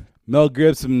no. Mel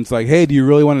Gibson's like, "Hey, do you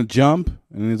really want to jump?"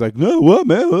 And he's like, "No, what,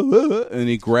 man?" And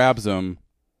he grabs him.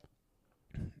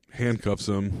 Handcuffs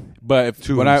him. But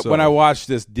To when himself. I watched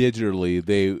this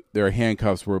digitally, their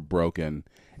handcuffs were broken,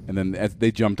 and then as they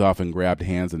jumped off and grabbed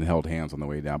hands and held hands on the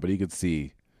way down. But you could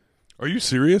see. Are you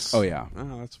serious? Oh yeah,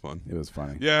 Oh, that's fun. it was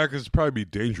funny. Yeah, because it'd probably be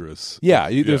dangerous. Yeah,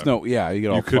 there's Yeah. no. Yeah, you get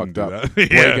all You couldn't fucked do up. that.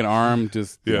 Break Yeah. an arm,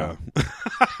 just Yeah.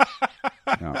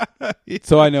 no.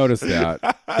 So I noticed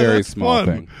that very That's small fun.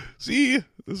 thing. See,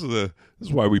 this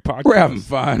is why we podcast. We're having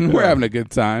fun. Yeah. We're having a good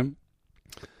time.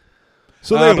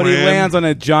 So But he lands on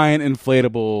a giant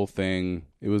inflatable thing.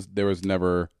 There was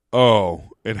never. Oh,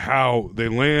 and how they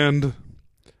land,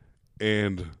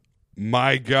 and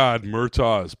my God,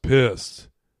 Murtaugh is pissed.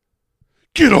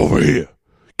 Get over here!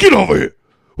 Get over here!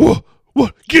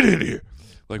 What? Get in here!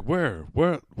 Like where?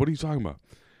 What are you talking about?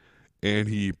 And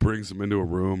he brings him into a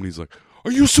room, and he's like,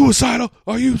 "Are you suicidal?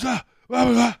 Are you?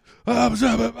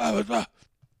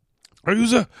 Are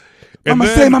you? Mama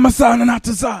say, Mama son, not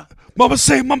to son. Mama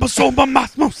say, Mama so, Mama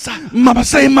son. Mama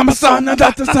say, Mama son, not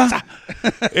to son.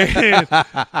 And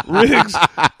Riggs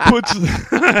puts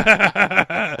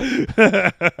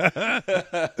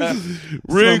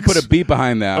Someone put a beat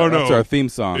behind that. Oh, no. That's our theme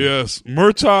song. Yes,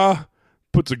 Murtaugh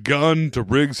puts a gun to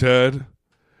Riggs' head.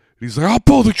 He's like, "I'll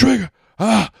pull the trigger."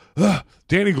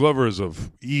 Danny Glover is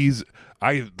of ease.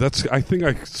 I think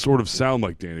I sort of sound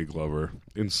like Danny Glover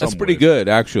in some That's pretty ways. good,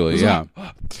 actually. Yeah.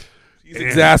 He's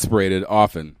exasperated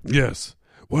often. Yes.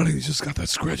 Well, he's just got that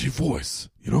scratchy voice,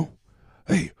 you know?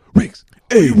 Hey, Riggs,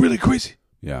 are you really crazy?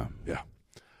 Yeah. Yeah.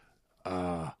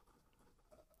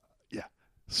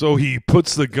 So he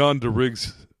puts the gun to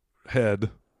Riggs' head,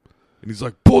 and he's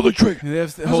like, "Pull the trigger." And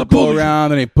there's the How's whole it pull go the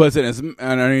around, and he puts it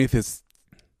underneath his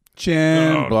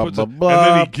chin. No, blah puts blah it- blah. And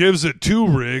then he gives it to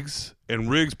Riggs, and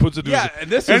Riggs puts it to Yeah, his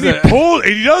and this and is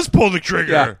he does pull the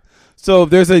trigger. Yeah. So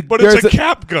there's a But there's it's a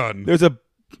cap gun. There's a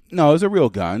no, it's a real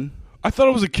gun. I thought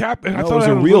it was a cap, and I No, thought it was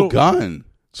had a real little- gun.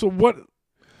 So what?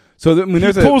 So I mean, He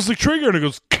there's pulls the trigger, and it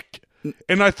goes,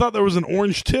 and I thought there was an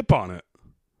orange tip on it.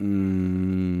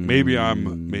 Maybe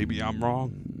I'm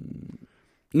wrong.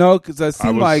 No, because it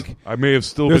seemed like I may have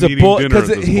still there's been a eating bullet dinner at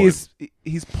because this point.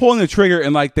 he's pulling the trigger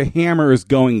and like the hammer is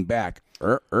going back.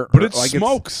 But it like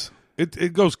smokes.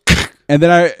 It goes. And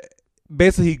then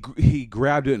he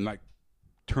grabbed it and like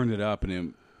turned it up and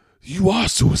him. You are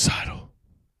suicidal.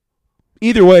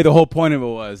 Either way, the whole point of it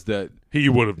was that He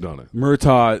would have done it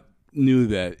Murtaugh knew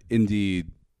that indeed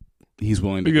he's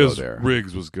willing to because go there.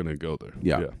 Riggs was going to go there.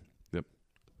 Yeah. Yep.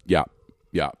 Yeah,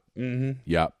 yeah, Mm-hmm.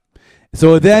 yeah.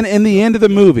 So then, in the end of the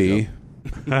movie,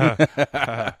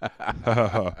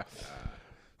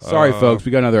 sorry, folks,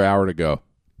 we got another hour to go.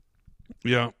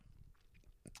 Yeah.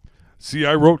 See,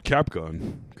 I wrote cap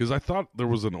gun because I thought there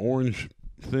was an orange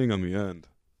thing on the end.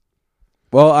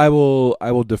 Well, I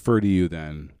will defer to you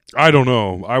then, I don't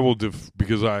know. I will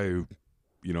because I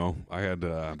had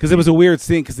because it was a weird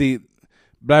scene.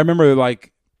 But I remember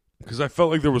because I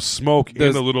felt like there was smoke and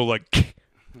a little like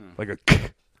a.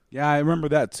 Yeah, I remember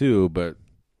that too, but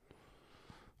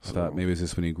I thought maybe it's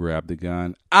just when he grabbed the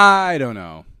gun. I don't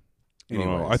know.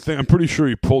 Anyways. I'm pretty sure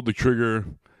he pulled the trigger,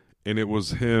 and it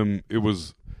was him. It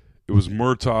was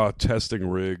Murtaugh testing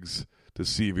Riggs to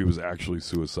see if he was actually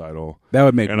suicidal. That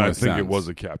would make more sense. And I sense. think it was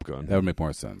a cap gun. That would make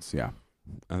more sense. Yeah.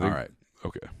 All right.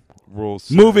 Okay. Rules.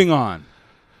 Moving on.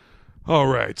 All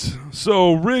right.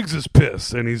 So Riggs is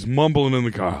pissed, and he's mumbling in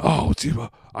the car. Oh,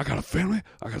 I got a family.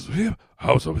 I got some here.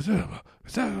 How's it?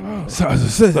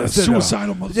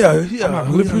 Suicidal motherfucker. Yeah. I'm not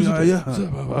gonna live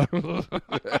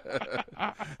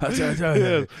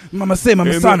Yeah. Mama say,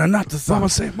 mama And son, then- not the son. Mama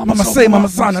say, Mama say, mama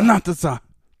son, not the son.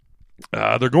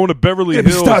 They're going to Beverly They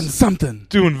be starting Hills something.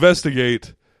 to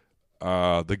investigate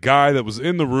the guy that was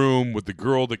in the room with the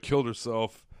girl that killed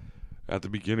herself at the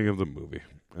beginning of the movie.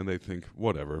 And they think,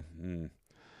 whatever. And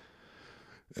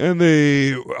on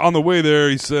the way there,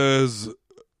 he says,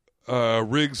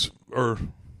 Riggs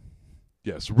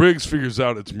figures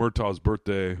out it's Murtaugh's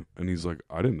birthday, and he's like,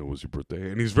 I didn't know it was your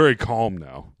birthday. And he's very calm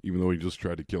now, even though he just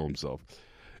tried to kill himself.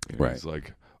 And Right. He's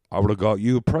like, I would have got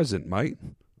you a present, mate.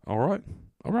 All right.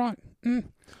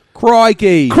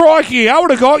 Crikey. Crikey, I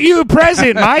would have got you a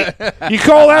present, mate. You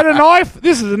call that a knife?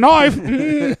 This is a knife.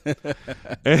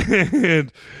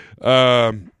 And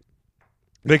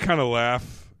they kind of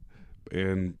laugh,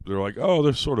 and they're like, oh,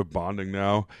 they're sort of bonding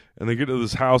now. And they get to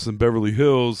this house in Beverly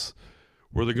Hills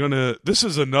where they're going to... This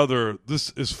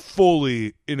is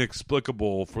fully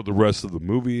inexplicable for the rest of the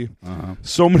movie. Uh-huh.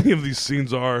 So many of these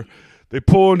scenes are... They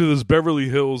pull into this Beverly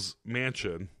Hills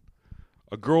mansion.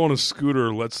 A girl on a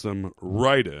scooter lets them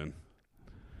right in.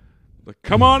 Like,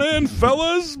 come on in,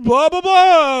 fellas, blah, blah,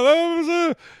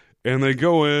 blah. And they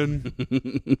go in,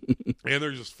 and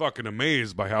they're just fucking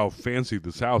amazed by how fancy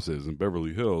this house is in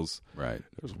Beverly Hills. Right.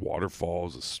 There's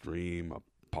waterfalls, a stream, a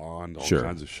pond, all Sure.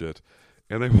 kinds of shit.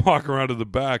 And they walk around to the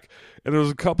back, and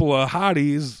there's a couple of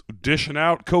hotties dishing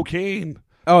out cocaine.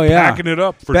 Oh yeah. Packing it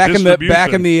up for back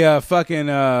distribution. in the fucking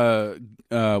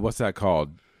what's that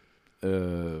called?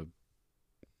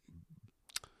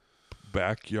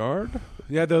 Backyard?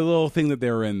 Yeah, the little thing that they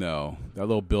were in though. That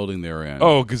little building they were in.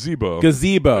 Oh, gazebo.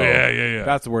 Gazebo. Yeah.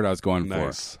 That's the word I was going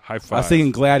Nice. for. High I five. was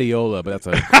thinking gladiola, but that's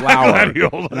a flower.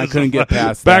 Gladiola and I is couldn't get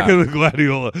past back that. in the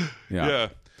gladiola. Yeah.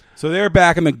 So they're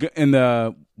back in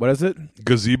the what is it?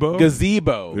 Gazebo?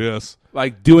 Gazebo. Yes.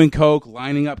 Like doing coke,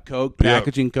 lining up coke,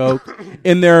 packaging coke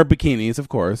in their bikinis, of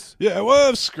course. Yeah,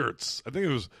 well, skirts. I think it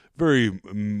was very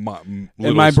In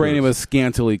my brain, it was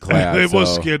scantily clad. It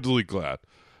was so scantily clad.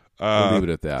 We'll leave it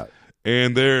at that.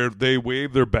 And they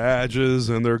wave their badges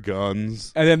and their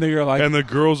guns. And then you're like, And the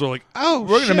girls are like, oh,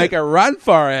 we're going to make a run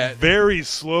for it. very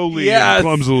slowly Yes. and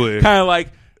clumsily. Kind of like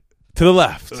to the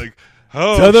left. Like,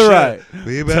 oh, to the shit. right,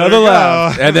 We to better the go.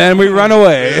 left, and then we run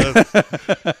away.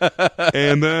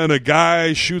 And then a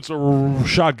guy shoots a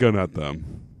shotgun at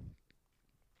them.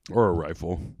 Or a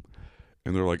rifle.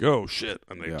 And they're like, oh, shit.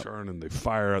 And they turn and they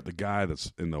fire at the guy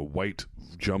that's in the white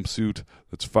jumpsuit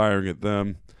that's firing at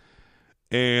them.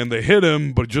 And they hit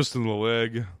him, but just in the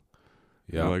leg.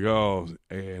 Yeah. They're like, oh.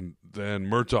 And then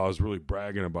Murtaugh is really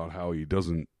bragging about how he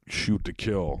doesn't shoot to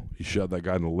kill. He shot that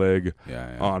guy in the leg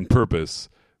on purpose.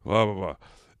 Blah, blah, blah.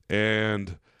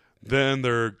 And then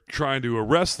they're trying to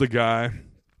arrest the guy.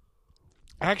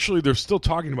 actually, they're still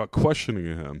talking about questioning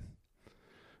him.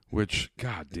 Which,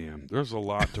 goddamn, there's a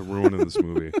lot to ruin in this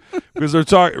movie because they're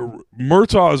talking.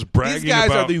 Murtaugh's bragging. These guys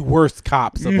about, are the worst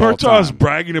cops of all Murtaugh's time.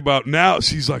 bragging about now.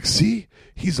 She's like, "See,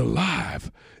 he's alive,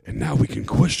 and now we can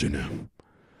question him."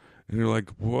 And you're like,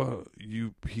 "What?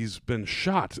 He's been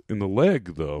shot in the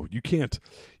leg, though. You can't.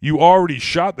 You already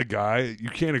shot the guy. You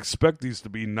can't expect these to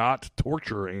be not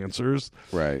torture answers,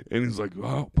 Right?" And he's like,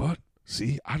 "Oh, but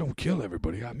see, I don't kill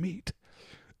everybody I meet."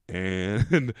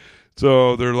 And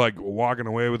so they're like walking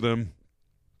away with him,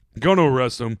 going to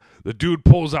arrest him. The dude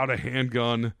pulls out a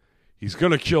handgun. He's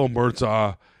going to kill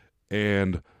Murtaugh.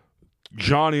 And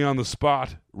Johnny on the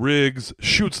spot, Riggs,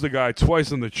 shoots the guy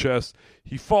twice in the chest.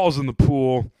 He falls in the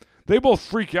pool. They both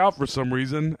freak out for some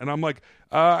reason. And I'm like,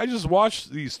 I just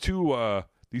watched these two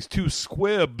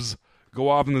squibs go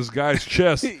off in this guy's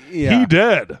chest. Yeah. He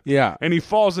dead. Yeah. And he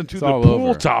falls into It's the all pool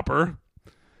over. topper.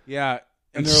 Yeah.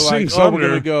 And And they're like, sinks "Oh, we're under,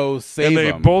 gonna go save and they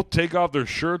him." both take off their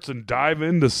shirts and dive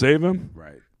in to save him.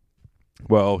 Right.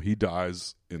 Well, he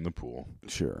dies in the pool.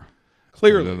 Sure.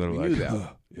 Clearly, And then we they're knew like,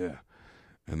 that. yeah.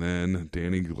 And then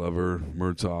Danny Glover,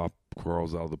 Murtaugh,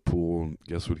 crawls out of the pool. And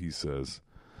guess what he says?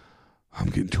 "I'm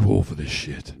getting too old for this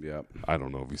shit." Yep. I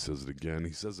don't know if he says it again.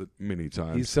 He says it many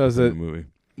times. He says in it- the movie.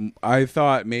 I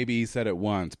thought maybe he said it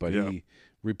once, but Yeah. he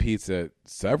repeats it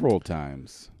several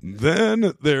times.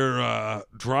 Then they're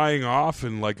drying off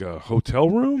in like a hotel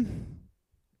room.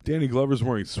 Danny Glover's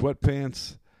wearing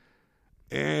sweatpants.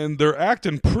 And they're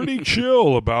acting pretty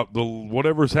chill about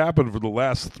whatever's happened for the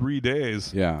last 3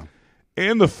 days. Yeah.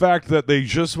 And the fact that they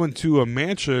just went to a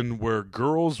mansion where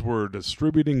girls were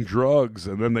distributing drugs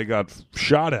and then they got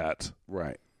shot at.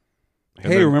 Right.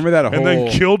 And Hey, then- remember that And then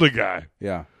killed a guy.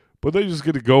 Yeah. But they just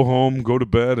get to go home, go to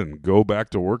bed, and go back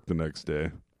to work the next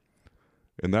day.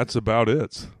 And that's about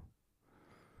it.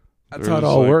 That's They're how it just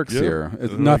all like, works yeah. here. It's,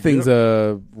 They're nothing's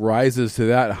like, rises to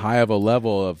that high of a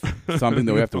level of something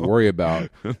that we have to worry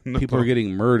about. No. People are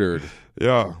getting murdered.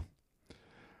 Yeah.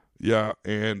 Yeah,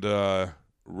 and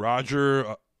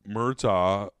Roger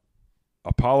Murtaugh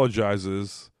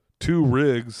apologizes to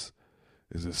Riggs.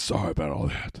 He says, "Sorry about all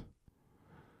that."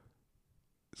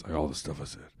 It's like all the stuff I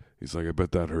said. He's like, "I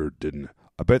bet that hurt, didn't it?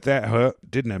 I bet that hurt,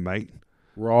 didn't it, mate?"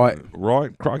 Right.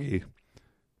 Right, Crocky.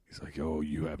 He's like, "Oh,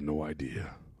 you have no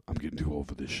idea. I'm getting too old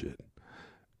for this shit."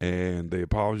 And they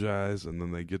apologize, and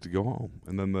then they get to go home.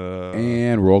 And then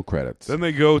And roll credits. then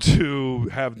they go to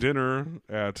have dinner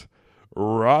at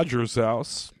Roger's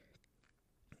house.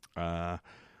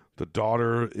 The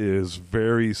daughter is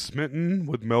very smitten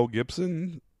with Mel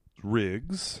Gibson,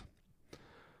 Riggs.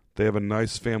 They have a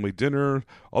nice family dinner.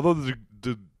 Although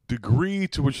the degree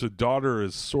to which the daughter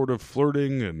is sort of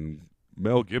flirting and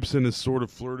Mel Gibson is sort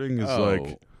of flirting is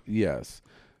like, yes.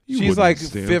 you She's wouldn't like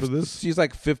stand for this. she's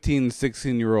like 15,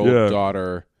 16-year-old Yeah.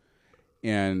 daughter,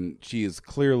 and she is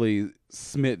clearly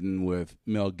smitten with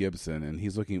Mel Gibson, and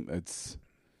he's looking. It's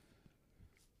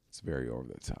very over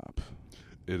the top.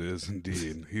 It is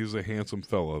indeed. He's a handsome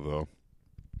fella, though.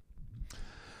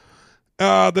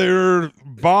 They're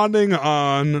bonding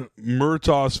on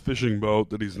Murtaugh's fishing boat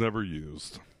that he's never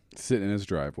used. Sitting in his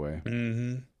driveway.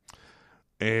 Mm-hmm.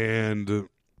 And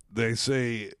they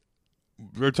say,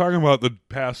 they're talking about the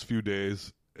past few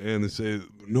days, and they say,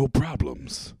 "No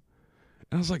problems."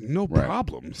 And I was like, "No Right.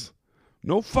 problems?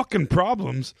 No fucking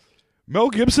problems." Mel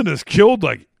Gibson has killed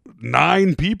like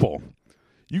 9 people.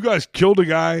 You guys killed a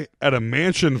guy at a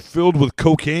mansion filled with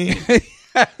cocaine.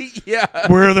 Yeah.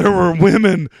 Where there were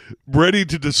women ready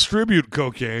to distribute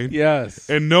cocaine. Yes.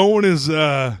 And no one is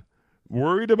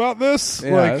worried about this.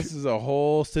 Yeah, this is a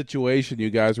whole situation you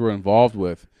guys were involved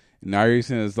with. And now you're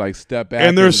saying it's like step back.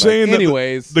 and they're like, saying that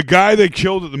anyways, the guy they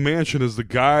killed at the mansion is the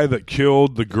guy that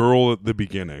killed the girl at the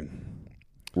beginning.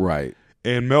 right.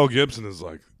 And Mel Gibson is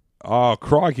like, "Oh,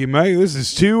 crikey, mate, this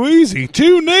is too easy,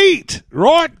 too neat,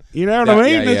 right? You know what I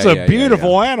mean? Yeah, It's yeah, a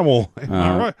beautiful animal." Am I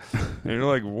Uh-huh. right? And you're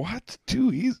like, "What?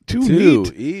 Too easy? Too Too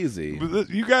neat? easy.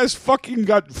 You guys fucking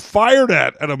got fired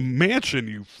at a mansion,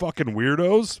 you fucking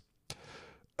weirdos."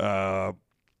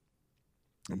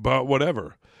 But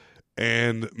whatever.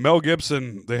 And Mel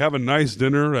Gibson, they have a nice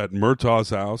dinner at Murtaugh's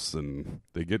house, and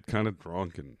they get kind of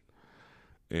drunk.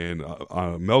 And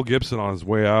Mel Gibson on his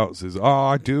way out says, "Oh,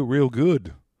 I do real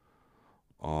good.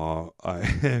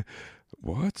 I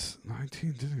what?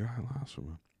 19 did a guy last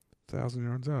from 1,000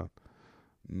 yards out.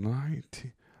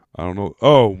 19. I don't know.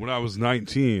 Oh, when I was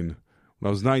 19,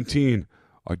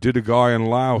 I did a guy in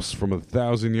Laos from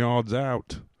 1,000 yards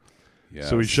out." Yes.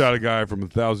 So he shot a guy from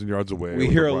 1,000 yards away. We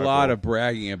with hear a rifle. lot of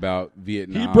bragging about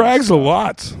Vietnam. He brags a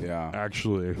lot. Yeah.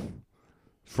 Actually,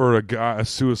 for a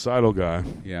suicidal guy.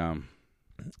 Yeah.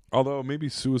 Although maybe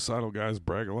suicidal guys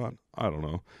brag a lot. I don't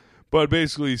know. But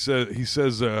basically he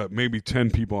says maybe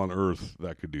 10 people on Earth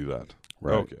that could do that.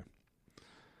 Right. Okay.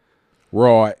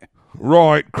 Right.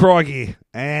 Crikey.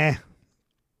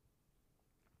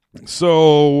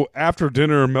 So after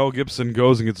dinner, Mel Gibson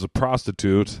goes and gets a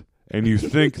prostitute, and you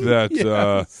think that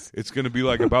Yes. it's going to be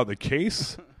like about the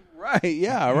case. Right,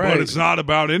 yeah, right. But it's not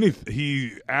about anything.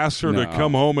 He asked her to No.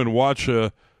 come home and watch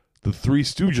the Three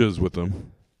Stooges with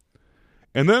him.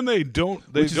 And then they don't.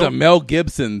 Which is a Mel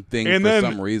Gibson thing and for then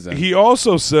some reason. He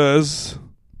also says,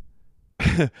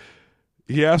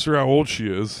 he asked her how old she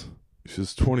is.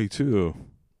 She's 22.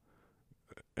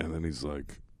 And then he's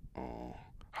like, oh,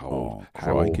 how old?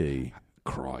 crikey.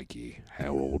 Crikey, how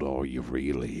old are you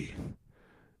really?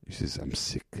 He says,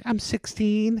 I'm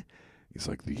 16. He's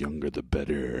like, the younger the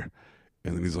better.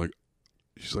 And then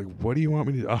she's like, what do you want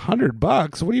me to do?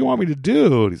 $100? What do you want me to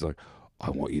do? And he's like, I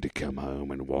want you to come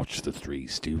home and watch the Three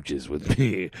Stooges with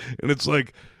me. And it's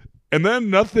like, and then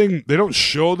nothing, they don't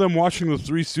show them watching the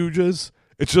Three Stooges.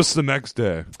 It's just the next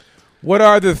day. What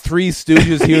are the Three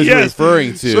Stooges he was Yes.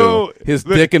 referring to? So His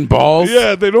dick and balls?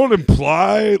 Yeah, they don't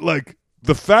imply, like,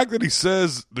 the fact that he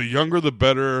says the younger the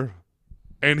better,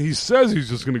 and he says he's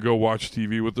just going to go watch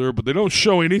TV with her, but they don't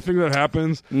show anything that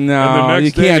happens. No, and the next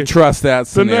you can't trust that The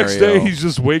scenario. next day, he's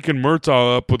just waking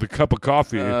Murtaugh up with a cup of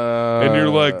coffee, and you're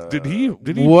like, did he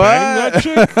what? bang that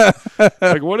chick?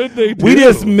 Like, what did they do? We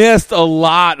just missed a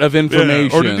lot of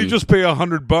information. Yeah, or did he just pay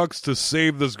 $100 to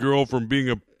save this girl from being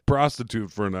a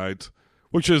prostitute for a night?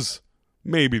 Which is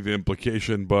maybe the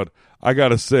implication, but I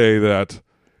gotta say that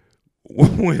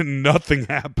when nothing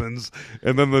happens,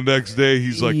 and then the next day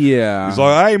he's like, Yeah.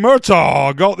 hey Murtaugh,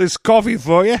 I got this coffee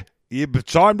for you.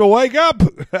 It's time to wake up.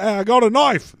 I got a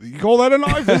knife. You call that a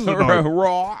knife? This is a knife.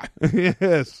 Raw.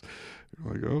 Yes.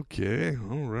 You're like, okay,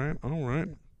 all right.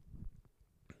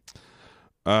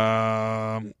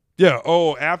 Yeah.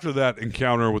 Oh, after that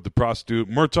encounter with the prostitute,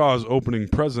 Murtaugh is opening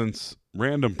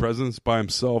random presents by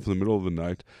himself in the middle of the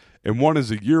night, and one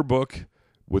is a yearbook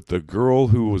with the girl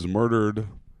who was murdered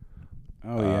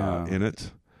in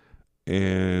it,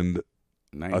 and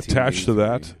attached to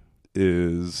that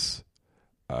is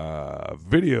a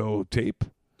videotape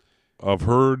of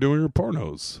her doing her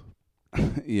pornos.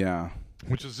 Yeah.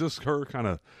 Which is just her kind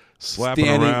of slapping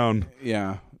Standing- around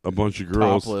Yeah. a bunch of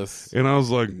girls. Topless. And I was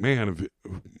like, man,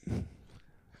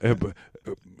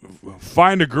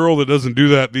 find a girl that doesn't do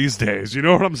that these days. You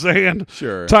know what I'm saying?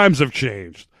 Sure. Times have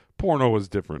changed. Porno is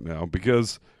different now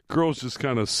because girls just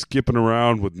kind of skipping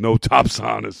around with no tops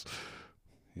on.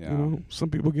 Yeah. You know, some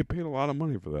people get paid a lot of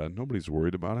money for that. Nobody's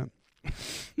worried about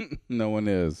it. No one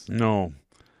is. No.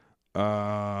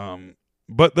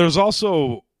 But there's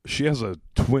also, she has a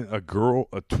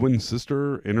twin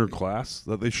sister in her class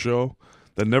that they show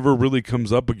that never really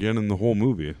comes up again in the whole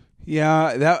movie.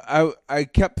 Yeah, that I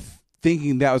kept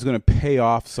thinking that was going to pay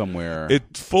off somewhere.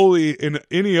 It fully, in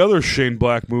any other Shane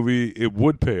Black movie, it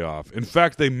would pay off. In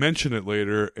fact, they mention it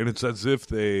later, and it's as if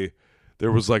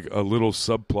there was like a little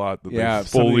subplot that they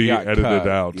fully got edited cut.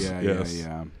 out. Yeah, yes.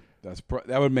 yeah.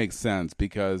 That would make sense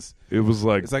because It was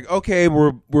like, it's like, okay,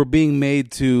 we're being made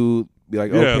to be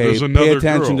like, yeah, okay, there's pay another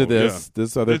attention girl. to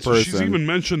this other person. She's even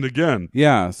mentioned again.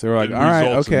 Yeah, so we're like, It all right,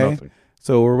 results in okay. nothing.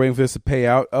 So we're waiting for this to pay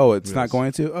out. Oh, it's not Yes.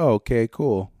 going to? Oh, okay,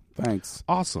 cool. Thanks.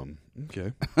 Awesome.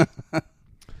 Okay.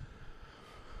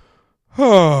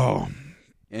 Oh.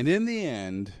 And in the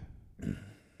end,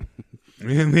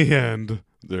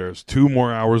 There's 2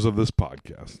 more hours of this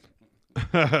podcast.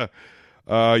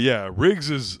 Yeah, Riggs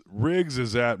is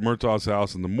at Murtaugh's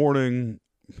house in the morning.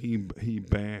 He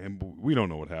banned. We don't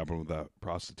know what happened with that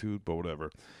prostitute, but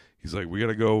whatever. He's like, we got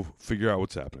to go figure out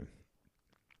what's happening.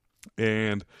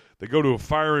 And they go to a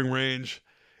firing range,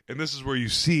 and this is where you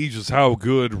see just how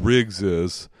good Riggs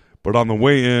is. But on the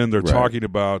way in, they're Right. talking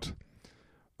about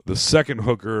the second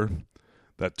hooker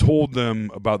that told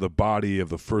them about the body of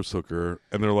the first hooker,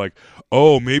 and they're like,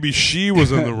 oh, maybe she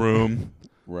was in the room.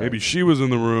 right. Maybe she was in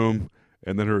the room,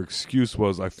 and then her excuse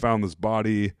was, I found this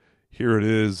body. Here it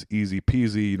is, easy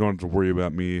peasy. You don't have to worry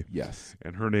about me. Yes.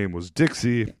 And her name was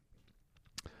Dixie.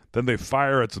 Then they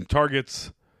fire at some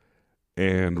targets,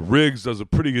 and Riggs does a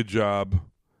pretty good job,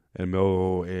 and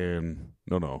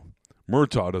Murtaugh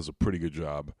does a pretty good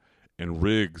job, and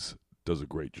Riggs does a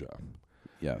great job.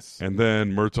 Yes. And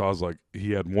then Murtaugh's like,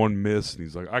 he had one miss, and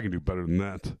he's like, I can do better than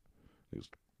that. He was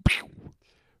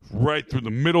right through the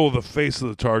middle of the face of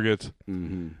the target.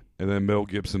 Mm-hmm. And then Mel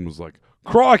Gibson was like,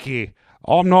 crikey,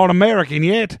 I'm not American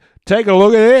yet. Take a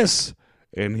look at this.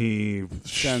 And he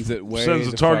Sends the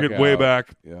the target way fuck out. back.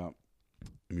 Yeah.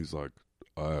 And he's like,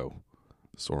 oh.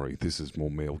 Sorry, this is more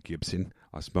Mel Gibson.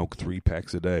 I smoke 3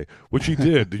 packs a day, which he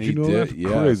did. Did you know did, that?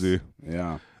 yes. Crazy.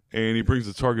 Yeah. And he brings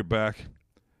the target back,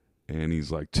 and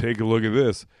he's like, "Take a look at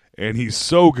this." And he's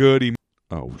so good.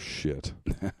 Oh shit!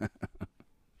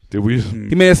 Did we?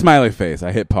 He made a smiley face.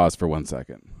 I hit pause for 1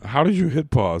 second. How did you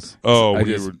hit pause? Oh, I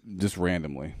just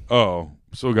randomly. Oh,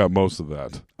 still got most of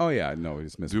that. Oh yeah, no, we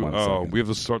just missed 1 second. We have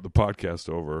to start the podcast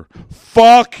over.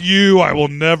 Fuck you! I will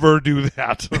never do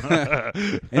that.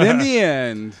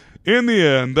 And in the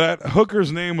end, that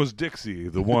hooker's name was Dixie,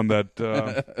 the one that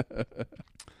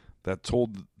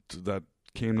that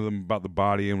came to them about the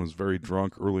body and was very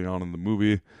drunk early on in the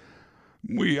movie.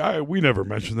 We never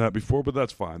mentioned that before, but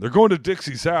that's fine. They're going to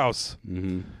Dixie's house,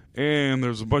 and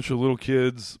there's a bunch of little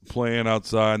kids playing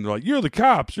outside, and they're like, "You're the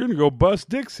cops. You're going to go bust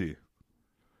Dixie."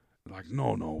 They're like,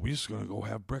 no, we're just going to go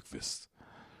have breakfast.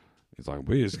 He's like,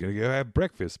 "We're just going to go have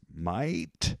breakfast,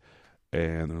 mate."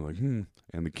 And they're like,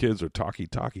 And the kids are talking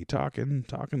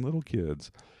little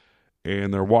kids.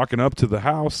 And they're walking up to the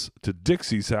house, to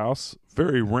Dixie's house,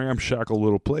 very ramshackle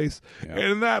little place. Yeah.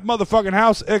 And that motherfucking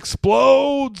house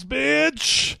explodes,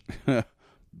 bitch.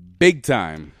 Big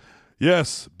time.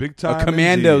 Yes, big time. A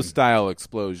commando-style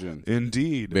explosion.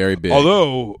 Indeed. Very big.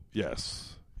 Although,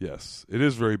 yes, it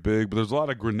is very big, but there's a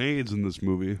lot of grenades in this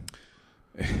movie.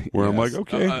 Where I'm like,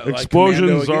 okay,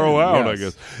 explosions are allowed, I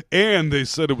guess. And they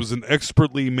said it was an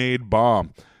expertly made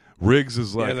bomb. Riggs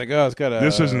is like, it's got a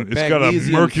this isn't. It's got a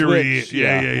mercury, switch.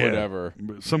 yeah, whatever.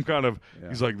 Some kind of. Yeah.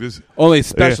 He's like this. Only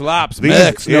special ops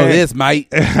mechs know this, mate.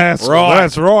 That's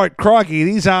right, crikey.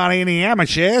 These aren't any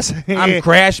amateurs. I'm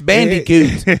Crash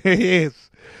Bandicoot. Yes,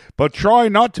 but try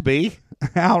not to be.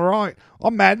 All right,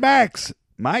 I'm Mad Max,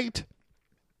 mate.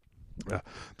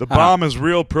 The bomb is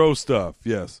real pro stuff.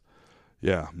 Yes,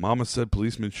 yeah. Mama said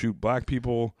policemen shoot black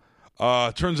people.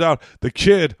 Turns out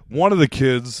one of the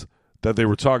kids that they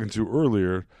were talking to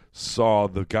earlier saw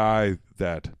the guy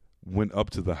that went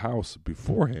up to the house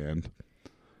beforehand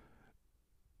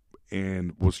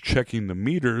and was checking the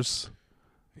meters.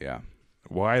 Yeah.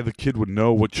 Why the kid would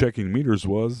know what checking meters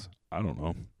was, I don't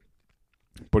know.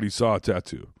 But he saw a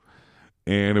tattoo.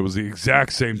 And it was the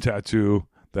exact same tattoo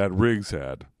that Riggs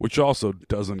had, which also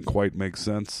doesn't quite make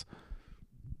sense.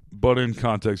 But in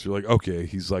context, you're like, okay,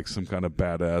 he's like some kind of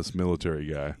badass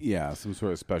military guy. Yeah, some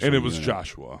sort of special. And it was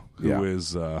Joshua, who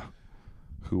is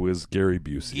Gary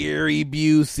Busey. Gary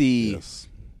Busey. Yes.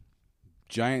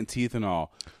 Giant teeth and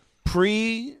all.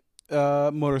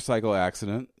 Motorcycle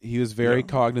accident. He was very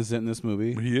cognizant in this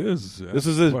movie. He is. This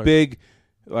is his big,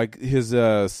 like his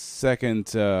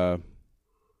second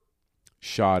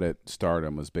shot at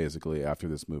stardom was basically after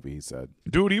this movie, he said.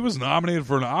 Dude, he was nominated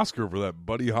for an Oscar for that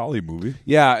Buddy Holly movie.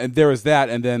 Yeah, and there was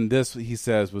that, and then this, he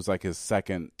says, was like his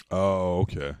second. Oh,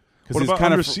 okay. What he's about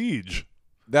kind Under of, Siege?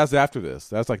 That's after this.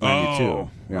 That's like 92. Oh,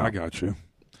 yeah. I got you.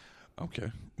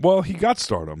 Okay. Well, he got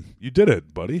stardom. You did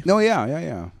it, buddy. No,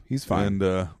 yeah. He's fine.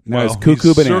 And now he's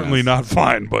cuckoo bananas. Certainly not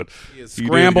fine, but he is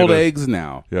scrambled eggs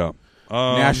now. Yeah.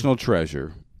 National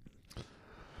treasure.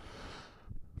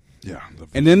 Yeah,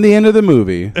 and then the end of the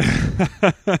movie,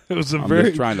 it was I'm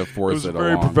just trying to force it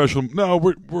very along. Professional. No,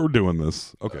 we're doing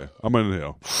this. Okay, I'm gonna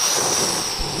inhale.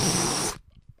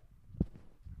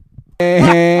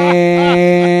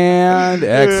 And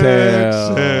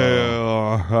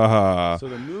exhale. Exhale. So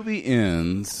the movie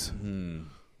ends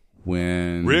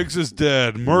when Riggs is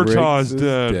dead. Murtaugh's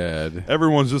dead.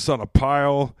 Everyone's just on a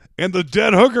pile, and the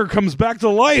dead hooker comes back to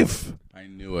life. I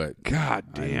knew it.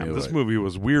 God damn, this movie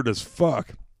was weird as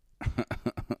fuck.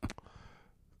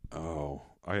 Oh,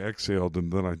 I exhaled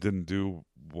and then I didn't do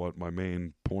what my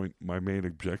main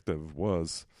objective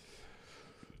was,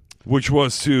 which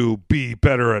was to be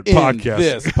better at podcasting.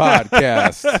 This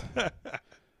podcast.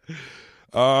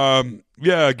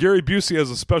 Yeah, Gary Busey has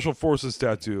a Special Forces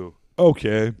tattoo.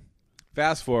 Okay.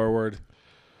 Fast forward.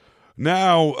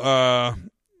 Now,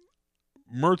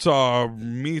 Murtaugh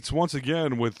meets once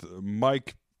again with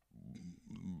Mike.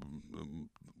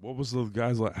 What was the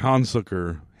guy's like?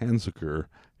 Hansucker.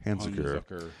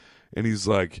 And he's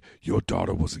like, your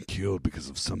daughter wasn't killed because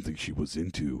of something she was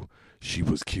into. She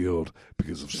was killed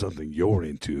because of something you're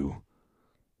into.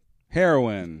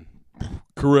 Heroin.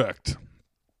 Correct.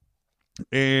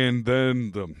 And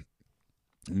then the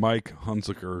Mike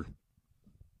Hunsaker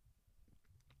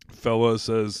fella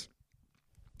says,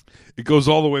 it goes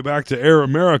all the way back to Air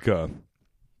America.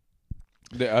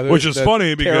 Which is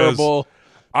funny because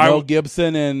Mel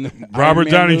Gibson and Robert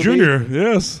Downey Jr.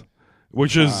 Yes.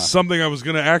 Which is something I was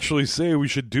going to actually say we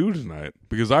should do tonight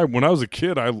because when I was a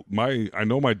kid, I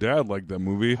know my dad liked that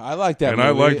movie. I liked that movie. And I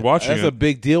liked watching That's it. a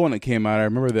big deal when it came out. I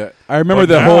remember that. I remember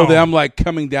the whole them like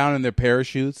coming down in their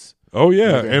parachutes. Oh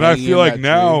yeah, They're and I hanging feel in like that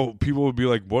now people would be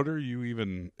like, "What are you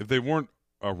even?" If they weren't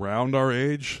around our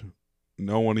age,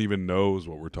 no one even knows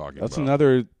what we're talking That's about.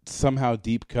 another somehow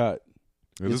deep cut.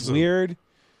 It's weird.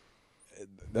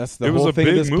 That's the It was whole a thing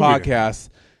of big this movie. podcast.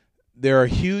 There are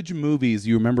huge movies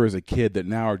you remember as a kid that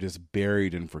now are just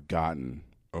buried and forgotten.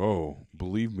 Oh,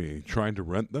 believe me, trying to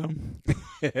rent them,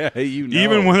 You know.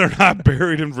 even when they're not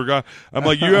buried and forgotten. I'm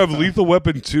like, you have Lethal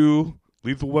Weapon 2,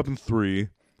 Lethal Weapon 3,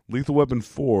 Lethal Weapon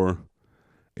 4,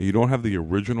 and you don't have the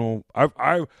original.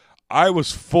 I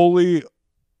was fully,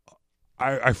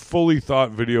 I fully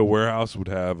thought Video Warehouse would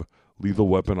have Lethal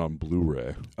Weapon on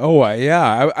Blu-ray. Oh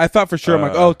yeah, I thought for sure. I'm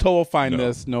like, oh, Toll will find no.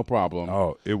 this, no problem.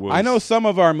 Oh, it was. I know some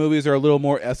of our movies are a little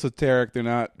more esoteric. They're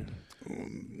not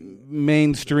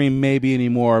mainstream maybe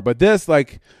anymore, but this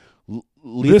like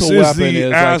Lethal This is Weapon the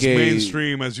is as like a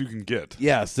mainstream as you can get.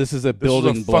 yes. This is a This is a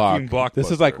building fucking block.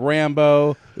 This is blockbuster. like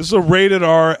Rambo, This is a rated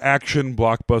R action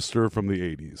blockbuster from the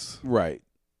 80s. right?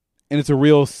 And it's a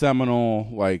real seminal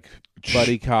like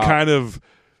buddy cop. Kind of,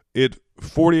 it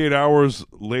 48 Hours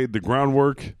laid the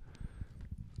groundwork.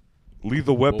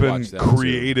 Lethal Weapon watch that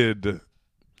created,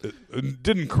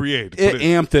 didn't create. It but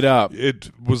amped it up. It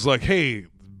was like, hey,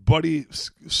 buddy,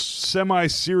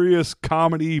 semi-serious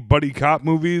comedy buddy cop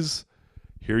movies.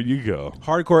 Here you go.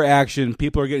 Hardcore action.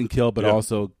 People are getting killed, but Yeah.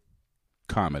 also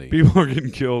comedy People are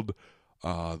getting killed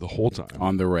the whole time.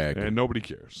 on the reg. And nobody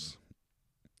cares.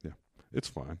 Yeah, it's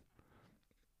fine.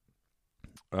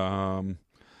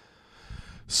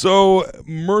 So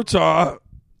Murtaugh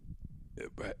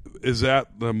is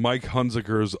at the Mike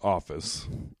Hunziker's office,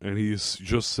 and he's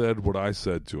just said what I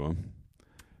said to him.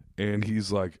 And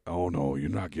he's like, oh, no, you're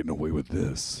not getting away with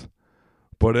this.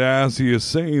 But as he is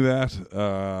saying that,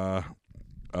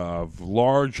 a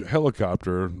large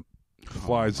helicopter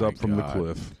flies up from the God.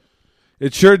 cliff.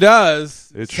 It sure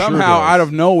does. It sure somehow does. out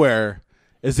of nowhere,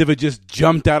 as if it just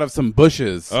jumped out of some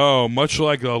bushes. Oh, much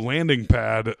like a landing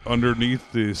pad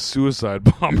underneath the suicide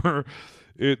bomber.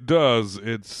 It does.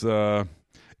 It's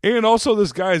and also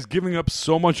this guy is giving up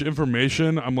so much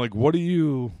information. I'm like,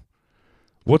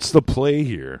 what's the play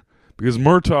here? Because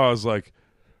Murtaugh is like,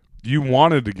 you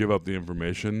wanted to give up the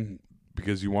information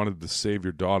because you wanted to save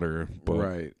your daughter, but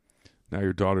right. now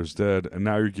your daughter's dead, and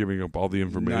now you're giving up all the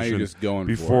information Now you're just going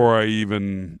before I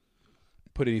even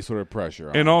put any sort of pressure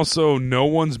on. And also, no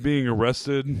one's being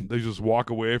arrested. They just walk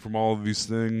away from all of these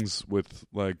things with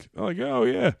like, oh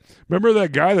yeah, remember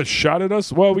that guy that shot at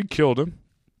us? Well, we killed him.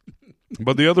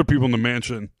 But the other people in the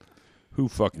mansion, who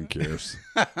fucking cares?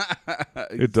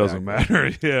 It doesn't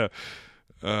matter. Yeah.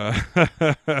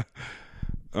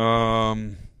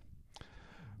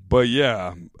 But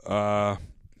yeah,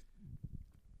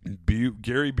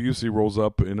 Gary Busey rolls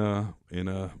up in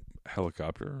a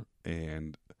helicopter,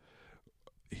 and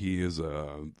he is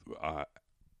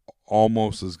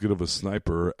almost as good of a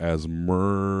sniper as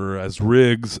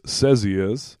Riggs says he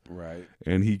is. Right.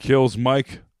 And he kills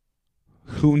Mike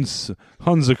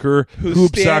Hunziker, Who's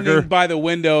standing by the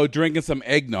window drinking some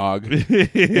eggnog and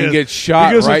gets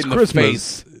shot because right it's in the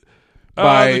Christmas. face.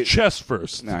 By The chest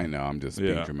first. I know, I'm just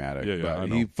being dramatic. Yeah, but I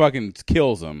know. he fucking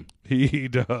kills him. He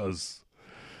does.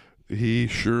 He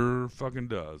sure fucking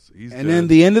does. He's And dead. then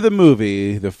the end of the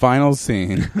movie, the final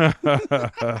scene.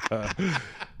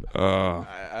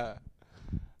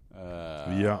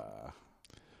 Yeah.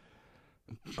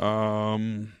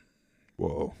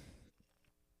 Whoa.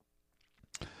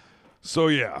 So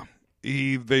yeah,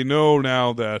 they know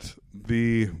now that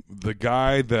the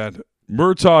guy that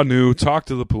Murtaugh knew talked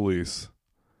to the police.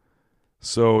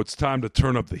 So it's time to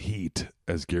turn up the heat,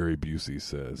 as Gary Busey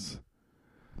says.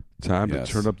 Time Yes.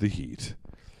 to turn up the heat.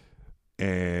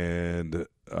 And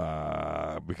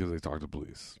because they talked to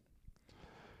police.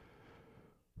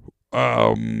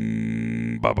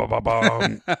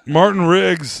 Martin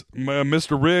Riggs,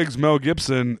 Mr. Riggs, Mel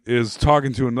Gibson, is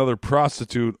talking to another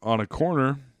prostitute on a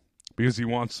corner because he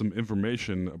wants some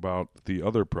information about the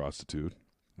other prostitute.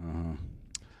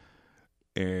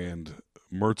 And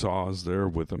Murtaugh is there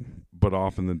with him, but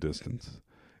off in the distance.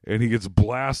 And he gets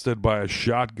blasted by a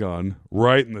shotgun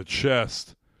right in the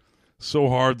chest so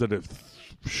hard that it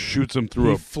shoots him through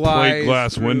He a flies plate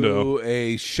glass through window.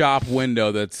 a shop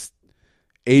window that's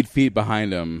 8 feet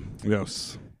behind him.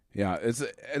 Yes. Yeah, it's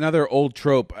another old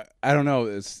trope. I don't know.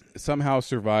 It's somehow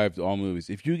survived all movies.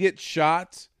 If you get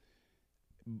shot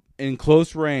in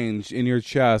close range in your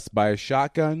chest by a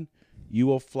shotgun, you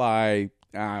will fly,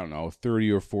 I don't know,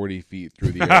 30 or 40 feet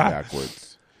through the air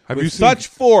backwards. Have With you seen- such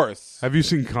force? Have you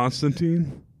seen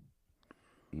Constantine?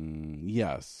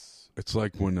 Yes. It's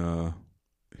like when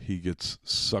he gets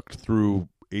sucked through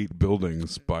 8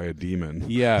 buildings by a demon.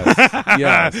 Yes.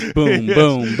 Yes. Boom, Yes.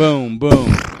 boom, boom,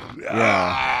 boom.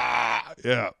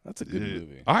 Yeah. That's a good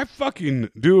movie. I fucking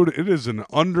dude, it is an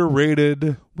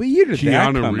underrated What year did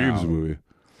that Keanu come Reeves out? movie.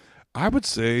 I would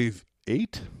say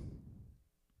 8.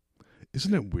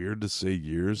 Isn't it weird to say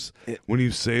years when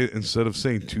you say it instead of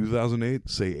saying 2008,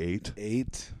 say 8?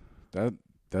 8.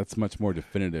 That's much more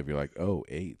definitive. You're like,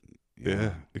 8.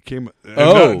 Yeah, it came.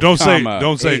 Oh, don't say. comma,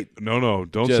 Don't say. 8. No.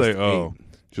 Don't Just say. Oh, 8.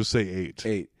 just say 8.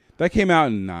 8. That came out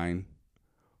in 9.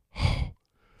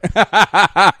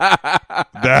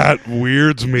 That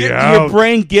weirds me out. Your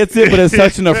brain gets it, but it's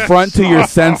such an affront to your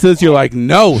senses. You're like,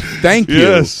 no, thank you.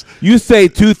 Yes. You say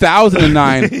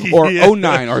 2009 or Yeah.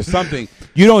 09 or something.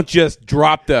 You don't just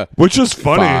drop the Which is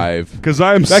funny 5. because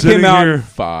I am That sitting came out here. in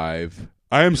 5.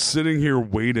 I am sitting here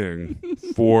waiting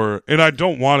for, and I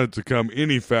don't want it to come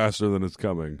any faster than it's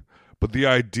coming. But the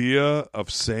idea of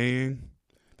saying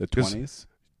The 'cause 20s.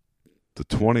 the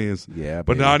 20s, Yeah,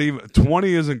 but baby. not even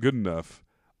 20 isn't good enough.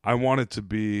 I want it to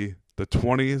be the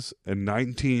 20s and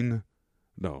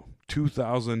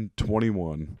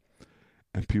 2021,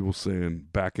 and people saying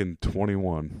back in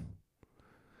 21,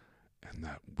 and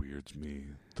that weirds me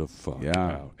the fuck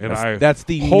out. And that's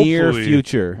the near hopefully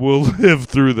future. We'll live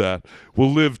through that.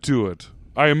 We'll live to it.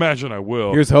 I imagine I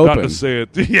will. Here's Not hoping. to say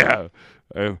it, yeah,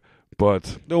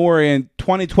 but Don't worry. In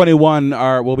 2021,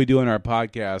 we'll be doing our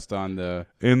podcast on the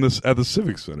at the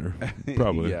Civic Center,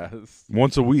 probably yes.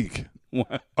 once a week.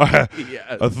 Yes.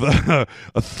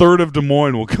 A third of Des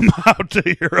Moines will come out to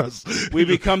hear us. We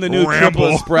become the new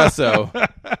ramble. triple espresso.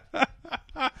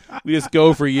 We just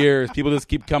go for years. People just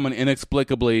keep coming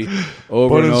inexplicably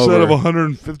over But and instead over. of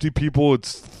 150 people,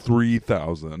 it's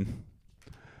 3,000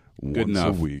 once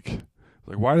enough. a week.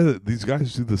 Like, why do these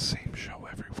guys do the same show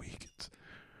every week? It's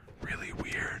really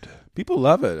weird. People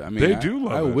love it. I mean, They do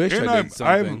love I it. wish And I did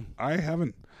something. I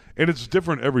haven't. And it's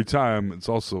different every time. It's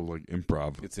also like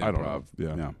improv. It's I don't know.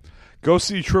 improv. Yeah. Go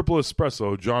see Triple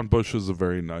Espresso. John Bush is a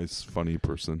very nice, funny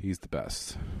person. He's the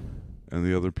best. And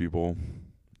the other people.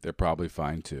 They're probably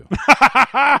fine too.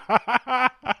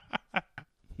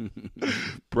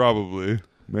 Probably.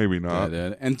 Maybe not.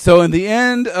 And so, in the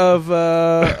end of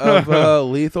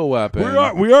Lethal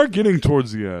Weapon, We are getting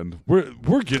towards the end.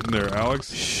 We're getting there,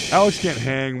 Alex. Alex can't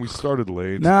hang. We started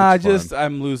late. Nah, It's fine.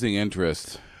 I'm losing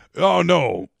interest. Oh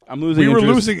no, I'm losing. we were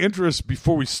interest. losing interest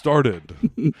before we started.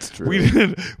 It's true.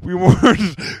 We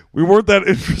weren't that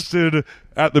interested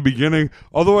at the beginning.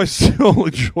 Although I still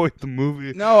enjoyed the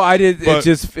movie. No, I did. But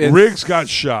it's Riggs got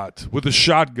shot with a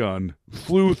shotgun.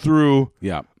 Flew through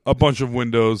a bunch of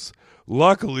windows.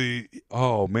 Luckily,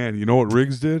 oh man, you know what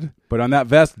Riggs did? But on that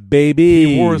vest, baby,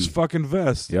 He wore his fucking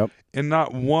vest. Yep. And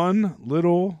not one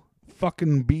little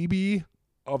fucking BB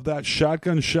of that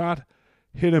shotgun shot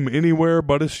hit him anywhere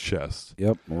but his chest.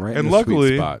 Yep. Right. And in the luckily,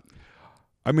 sweet spot.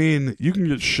 I mean, you can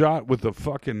get shot with a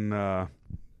fucking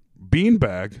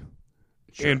beanbag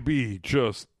and be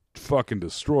just fucking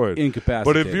destroyed. Incapacitated.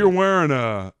 But if you're wearing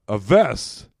a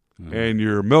vest and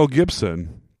you're Mel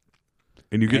Gibson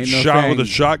and you get Ain't no shot with a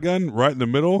thing. shotgun right in the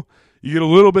middle, you get a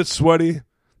little bit sweaty.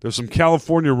 There's some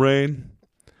California rain.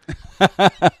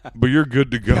 But you're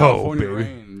good to go, California baby.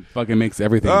 rain fucking makes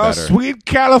everything better. Sweet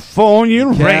California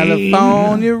rain.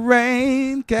 California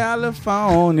rain,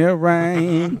 California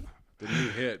rain. The new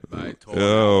hit by Toll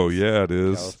Oh, House, yeah, it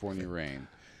is. California Rain.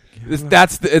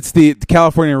 The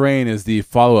California Rain is the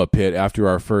follow-up hit after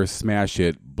our first smash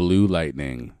hit, Blue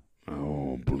Lightning.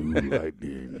 Oh, Blue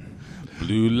Lightning.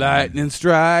 Blue lightning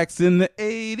strikes in the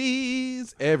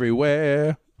 80s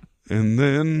everywhere. And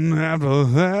then after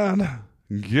that,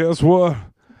 guess what?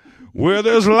 Where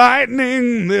there's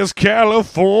lightning, there's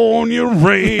California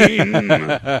rain.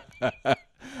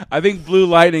 I think Blue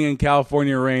Lightning and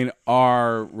California Rain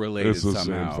are related It's the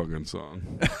somehow. same fucking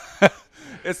song.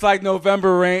 It's like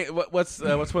November Rain. What's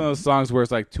one of those songs where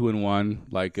it's like 2 in 1?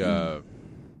 Like Darling,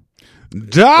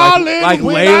 like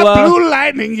when Layla. I blue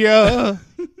lightning, yeah.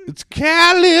 It's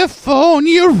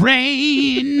California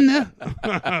rain.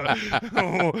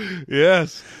 Oh,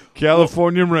 yes,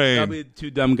 California rain. that'll be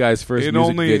Two Dumb Guys' first It music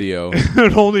only- video.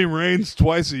 It only rains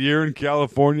twice a year in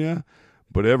California,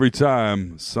 but every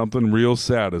time something real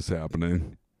sad is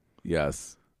happening.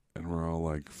 Yes. And we're all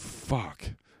like, fuck.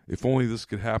 If only this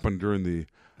could happen during the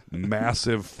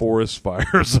massive forest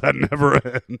fires that never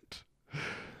end.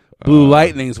 Blue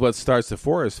Lightning is what starts the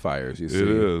forest fires, you see. It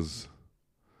is.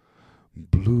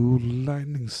 Blue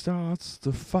lightning starts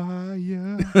the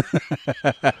fire.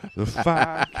 The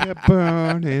fire kept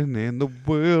burning and the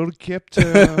world kept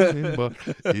turning, but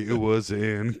it was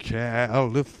in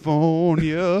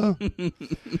California.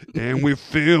 And we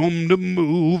filmed a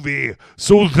movie,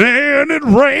 so then it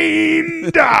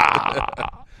rained.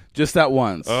 Just that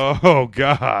once. Oh,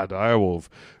 God. I will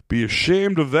Be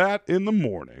ashamed of that in the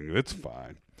morning. It's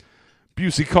fine.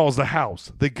 Busey calls the house.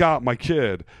 They got my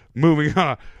kid. Moving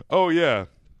on. Oh, yeah.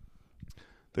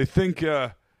 They think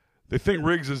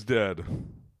Riggs is dead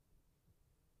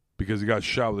because he got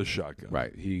shot with a shotgun.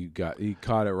 Right. He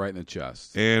caught it right in the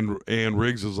chest. And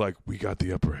Riggs is like, we got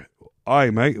the upper hand. Aye,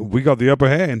 mate, we got the upper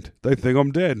hand. They think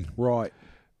I'm dead. Right.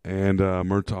 And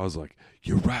Murtaugh's like,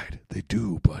 you're right, they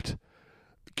do, but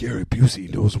Gary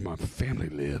Busey knows where my family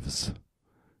lives.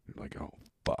 You're like, oh,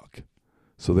 fuck.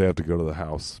 So they have to go to the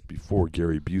house before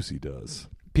Gary Busey does.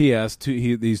 P.S.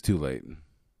 He's too late.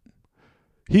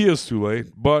 He is too late,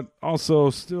 but also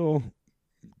still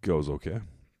goes okay.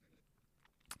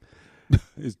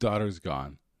 His daughter's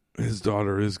gone. His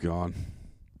daughter is gone.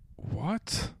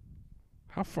 What?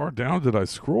 How far down did I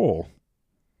scroll?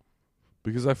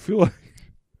 Because I feel like...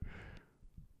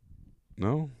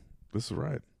 No, this is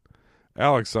right.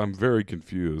 Alex, I'm very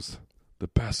confused. The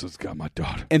bastard's got my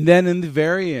daughter. And then in the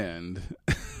very end...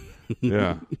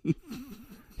 Yeah.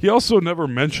 He also never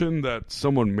mentioned that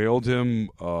someone mailed him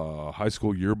a high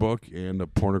school yearbook and a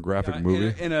pornographic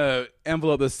movie. In a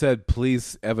envelope that said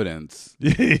police evidence.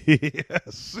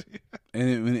 Yes.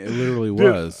 And it literally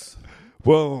was.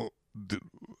 Well,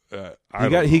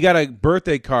 he got a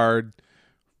birthday card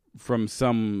from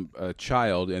some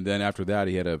child, and then after that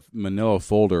he had a manila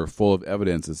folder full of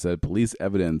evidence that said police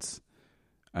evidence.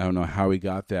 I don't know how he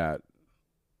got that.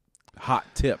 Hot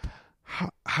tip.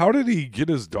 How did he get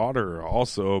his daughter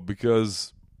also?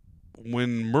 Because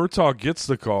when Murtaugh gets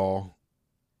the call,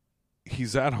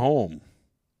 he's at home.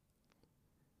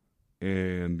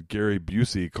 And Gary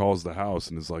Busey calls the house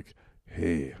and is like,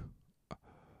 hey,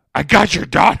 I got your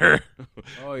daughter.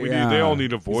 Oh, yeah. They all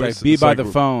need a voice. He's like, be by the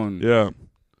phone. Yeah.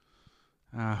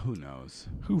 Who knows?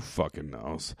 Who fucking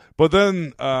knows? But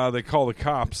then they call the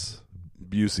cops.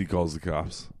 Busey calls the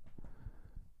cops.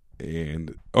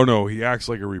 And, oh no, he acts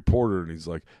like a reporter, and he's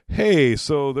like, hey,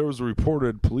 so there was a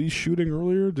reported police shooting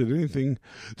earlier? Did anything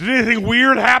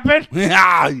weird happen?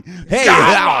 Hey!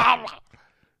 It's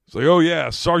like, oh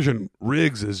yeah, Sergeant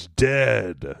Riggs is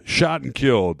dead. Shot and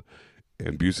killed.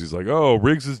 And Busey's like, oh,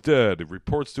 Riggs is dead. It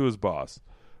reports to his boss,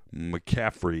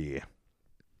 McCaffrey.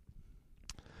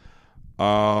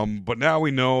 But now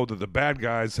we know that the bad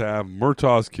guys have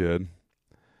Murtaugh's kid.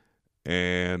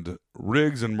 And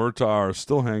Riggs and Murtaugh are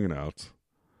still hanging out.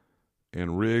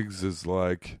 And Riggs is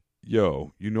like,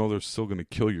 yo, you know they're still going to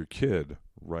kill your kid,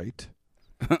 right?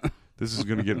 This is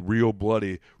going to get real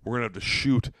bloody. We're going to have to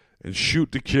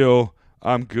shoot to kill.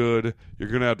 I'm good. You're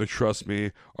going to have to trust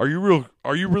me. Are you really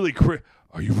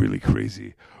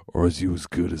crazy? Or is you as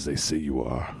good as they say you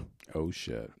are? Oh,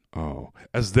 shit. Oh,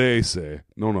 as they say.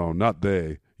 No, not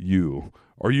they. You.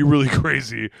 Are you really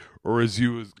crazy? Or is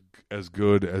you as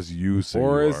good as you say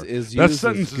or you are? Is that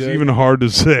sentence is even hard to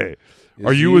say.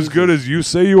 Are you as good as you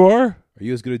say you are? Are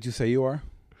you as good as you say you are?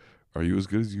 Are you as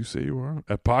good as you say you are?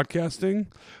 At podcasting?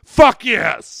 Fuck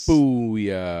yes!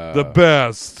 Booyah. The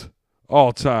best.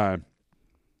 All time.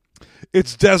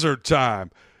 It's desert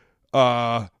time.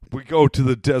 We go to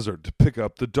the desert to pick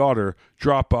up the daughter,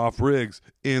 drop off Riggs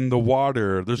in the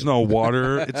water. There's no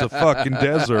water. It's a fucking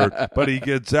desert. But he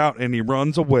gets out and he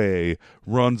runs away.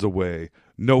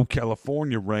 No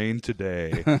California rain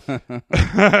today.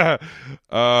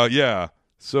 Yeah.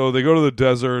 So they go to the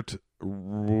desert.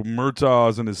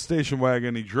 Murtaugh's in his station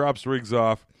wagon. He drops Riggs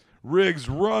off. Riggs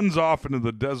runs off into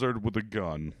the desert with a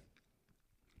gun.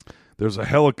 There's a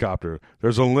helicopter.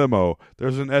 There's a limo.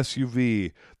 There's an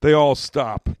SUV. They all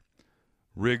stop.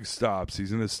 Riggs stops.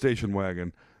 He's in his station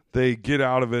wagon. They get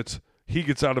out of it. He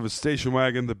gets out of his station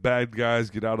wagon. The bad guys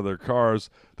get out of their cars.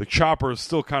 The chopper is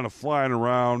still kind of flying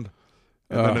around.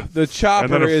 The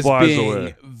chopper is being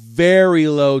away. Very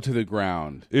low to the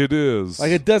ground. It is.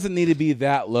 Like, it doesn't need to be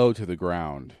that low to the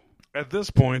ground. At this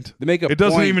point, they make it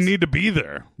doesn't even need to be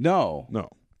there. No.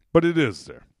 But it is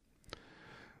there.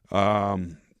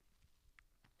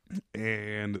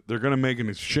 And they're going to make an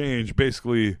exchange,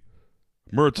 basically,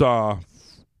 Murtaugh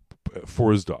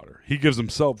for his daughter. He gives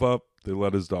himself up. They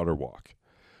let his daughter walk.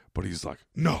 But he's like,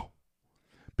 no.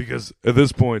 Because at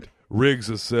this point, Riggs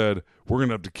has said, we're going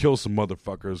to have to kill some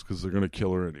motherfuckers because they're going to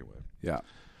kill her anyway. Yeah.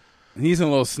 And he's in a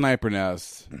little sniper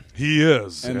nest. He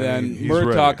is. And then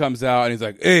Murtaugh comes out and he's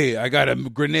like, hey, I got a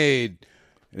grenade.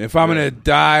 And if I'm going to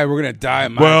die, we're going to die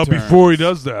in my terms. Before he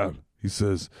does that, he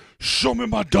says, show me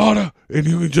my daughter and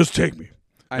you can just take me.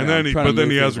 But then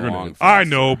he has a grenade. I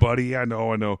know, buddy. I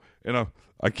know. And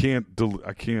I can't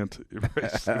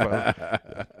erase.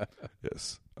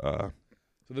 Yes. So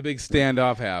the big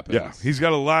standoff happens. Yeah. He's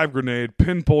got a live grenade,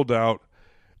 pin pulled out,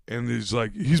 and he's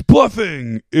like, he's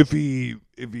bluffing. If he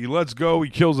lets go, he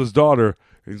kills his daughter.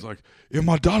 And he's like, if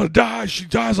my daughter dies, she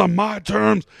dies on my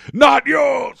terms, not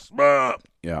yours.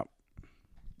 Yeah.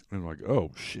 And I'm like,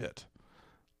 oh, shit.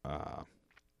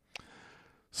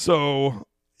 So,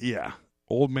 yeah.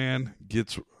 Old man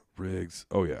gets Riggs.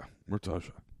 Oh, yeah. Murtaugh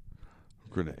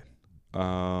grenade.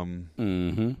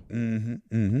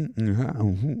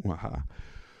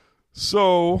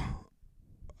 So,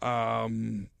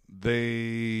 somebody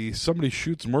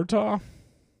shoots Murtaugh,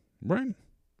 right?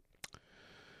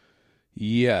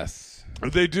 Yes.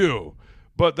 They do.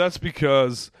 But that's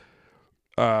because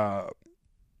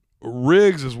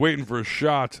Riggs is waiting for a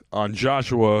shot on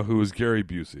Joshua, who is Gary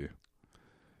Busey.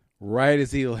 Right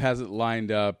as he has it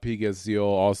lined up, he gets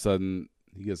all of a sudden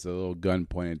he gets a little gun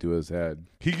pointed to his head.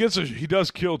 He does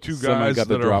kill two Someone guys got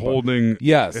the that are drop on.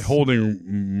 holding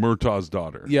Murtaugh's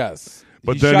daughter. Yes.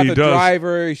 But he then shot he the does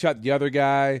driver, he shot the other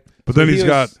guy. But then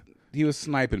he was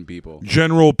sniping people.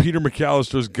 General Peter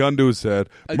McAllister's gun to his head.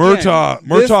 Again,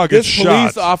 Murtaugh gets this shot.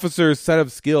 Police officer's set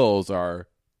of skills are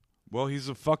Well, he's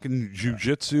a fucking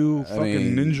jujitsu,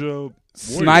 ninja warrior.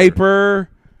 Sniper,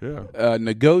 Yeah.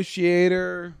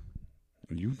 Negotiator.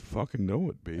 You fucking know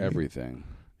it, baby. Everything.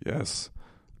 Yes.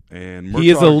 And He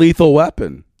is a lethal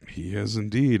weapon. He is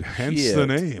indeed. Hence Shit. the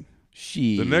name.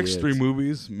 Shit. The next three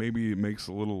movies, maybe it makes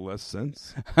a little less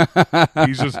sense.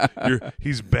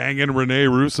 He's banging Rene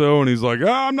Russo, and he's like,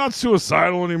 I'm not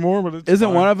suicidal anymore. But it's Isn't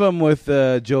fine. one of them with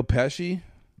Joe Pesci?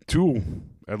 2,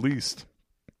 at least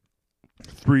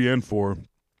 3 and 4,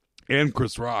 and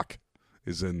Chris Rock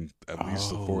is in at least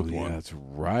the fourth one. That's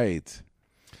right. Is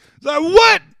that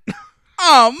what?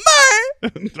 Oh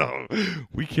man! No,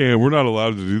 we can't. We're not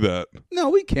allowed to do that. No,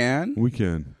 we can. We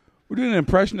can. We're doing an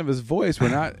impression of his voice. We're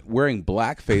not wearing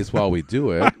blackface while we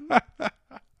do it.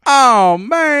 Oh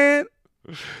man!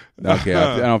 Okay,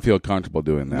 I don't feel comfortable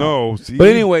doing that. No, see, but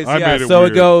anyways, I yeah. made it So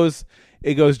weird.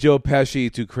 it goes Joe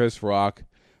Pesci to Chris Rock.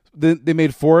 They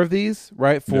made 4 of these,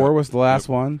 right? 4 was the last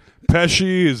one.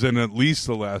 Pesci is in at least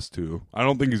the last 2. I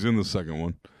don't think he's in the second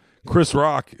one. Chris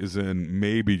Rock is in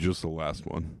maybe just the last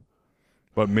one,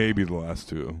 but maybe the last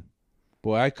 2.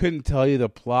 Boy, I couldn't tell you the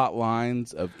plot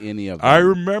lines of any of them. I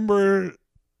remember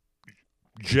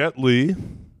Jet Li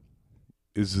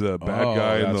is the bad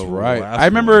guy in the right. last I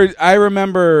remember. one. I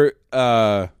remember.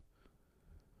 I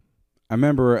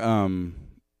remember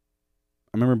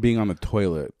being on the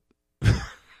toilet.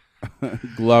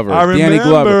 Glover. I Danny remember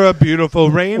Glover. a beautiful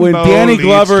rainbow. When Danny leads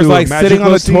Glover is to a like sitting on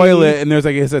the magical toilet, scene. and there's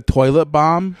like it's a toilet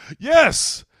bomb.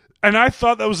 Yes, and I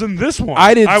thought that was in this one.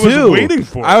 I did too. I was waiting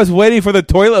for it. I was waiting for the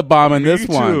toilet bomb in this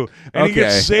Me one. too. And he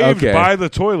gets saved by the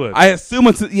toilet. I assume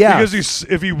it's because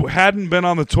if he hadn't been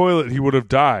on the toilet, he would have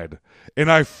died.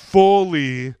 And I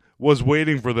fully was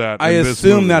waiting for that. I in this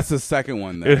assume movie. that's the second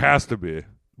one. Then. It has to be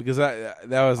because that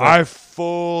was. Like, I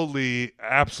fully,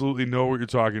 absolutely know what you're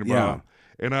talking about. Yeah.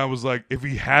 And I was like, if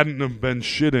he hadn't have been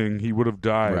shitting, he would have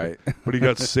died. Right. But he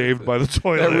got saved by the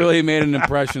toilet. That really made an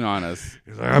impression on us.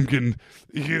 He's like, I'm getting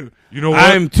you know what?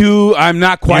 I'm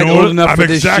not quite old enough for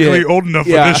this shit. I'm exactly old enough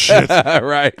for this shit.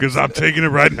 Right. Because I'm taking it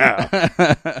right now.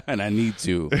 And I need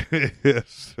to.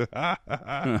 Yes.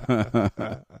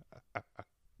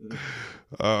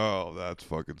 Oh, that's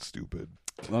fucking stupid.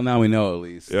 Well, now we know at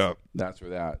least. Yeah. That's where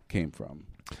that came from.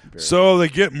 So they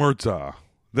get Murtaugh.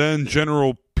 Then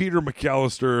General Peter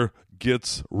McAllister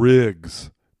gets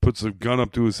Riggs. Puts a gun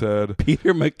up to his head.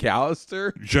 Peter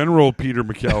McAllister? General Peter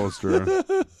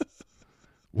McAllister.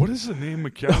 What is the name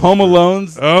McAllister? Home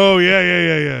Alone's. Oh,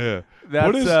 yeah. That's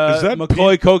what is that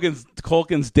Macaulay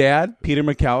Culkin's dad, Peter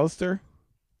McAllister.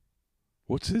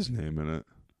 What's his name in it?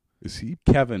 Is he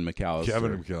Kevin McAllister?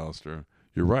 Kevin McAllister.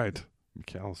 You're right.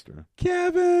 McAllister.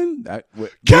 Kevin.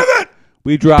 Kevin!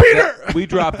 We dropped Peter! we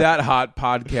dropped that hot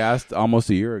podcast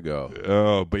almost a year ago.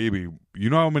 Oh, baby. You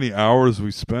know how many hours we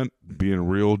spent being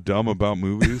real dumb about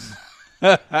movies?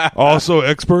 Also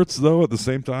experts, though, at the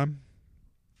same time?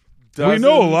 We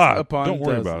know a lot. Don't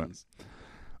worry about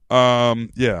it.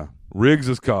 Yeah. Riggs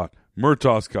is caught.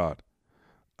 Murtaugh's caught.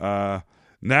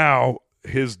 Now,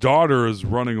 his daughter is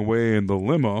running away in the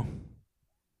limo.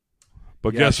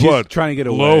 But guess she's what? trying to get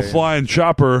away. Low-flying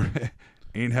chopper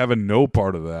ain't having no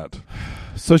part of that.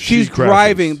 So she's She crashes.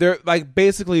 driving. They're like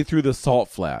basically through the salt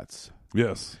flats.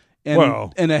 Yes.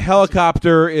 And, and a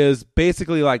helicopter is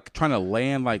basically like trying to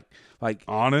land like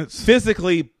on it.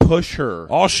 Physically push her.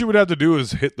 All she would have to do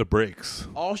is hit the brakes.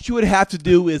 All she would have to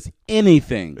do is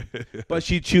anything. But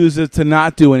she chooses to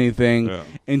not do anything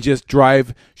and just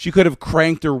drive. She could have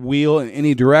cranked her wheel in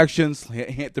any directions,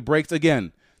 hit the brakes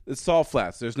again. It's salt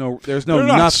flats. There's no They're nothing.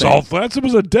 not salt flats. It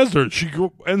was a desert. She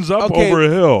ends up over a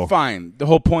hill. Fine. The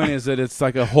whole point is that it's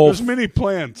like a whole There's many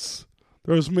plants.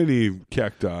 There's many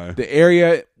cacti. The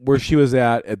area where she was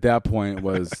at that point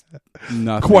was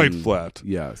nothing. Quite flat.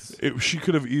 Yes. She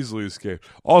could have easily escaped.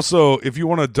 Also, if you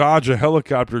want to dodge a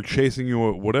helicopter chasing you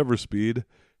at whatever speed,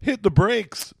 hit the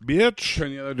brakes, bitch. Turn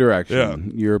the other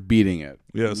direction. Yeah. You're beating it.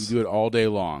 Yes. You do it all day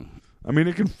long. I mean,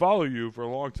 it can follow you for a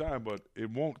long time, but it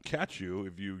won't catch you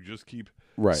if you just keep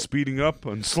speeding up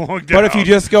and slowing down. But if you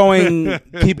just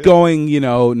keep going,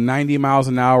 90 miles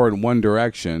an hour in one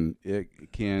direction, it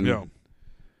can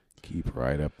keep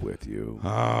right up with you.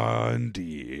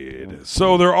 Indeed.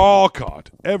 So they're all caught.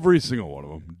 Every single one of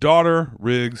them. Daughter,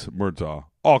 Riggs, Murtaugh,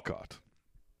 all caught.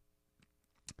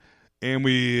 And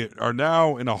we are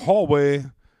now in a hallway.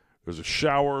 There's a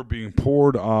shower being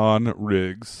poured on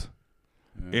Riggs.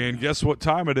 And guess what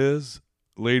time it is,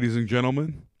 ladies and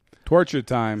gentlemen? Torture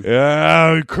time.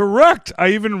 Yeah, correct. I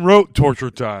even wrote torture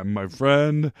time, my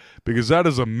friend, because that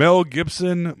is a Mel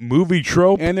Gibson movie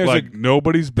trope and there's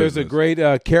nobody's business. There's a great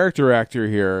character actor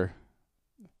here.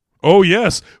 Oh,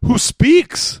 yes. Who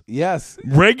speaks? Yes.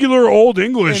 Regular old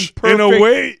English. In a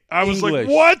way, I was like,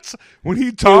 what? When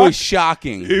he talked. It was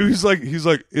shocking. He's like,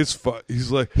 it's fun.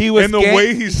 He's like, and the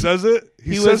way he says it,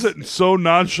 he says it so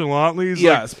nonchalantly. He's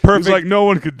perfect. He's like, no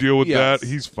one could deal with that.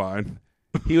 He's fine.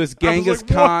 He was Genghis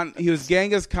Khan. He was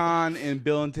Genghis Khan in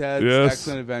Bill and Ted's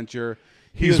Excellent Adventure.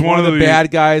 He was one of the bad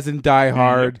guys in Die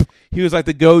Hard. Yep. He was like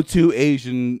the go-to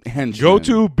Asian henchman.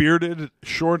 Go-to bearded,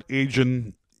 short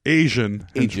Asian. Yeah.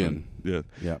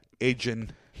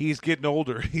 Asian. He's getting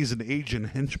older. He's an Asian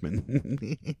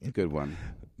henchman. Good one.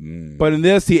 But in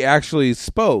this, he actually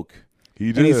spoke.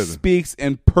 He did. And he speaks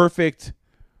in perfect,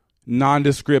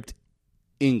 nondescript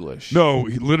English. No,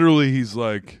 he's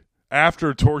like,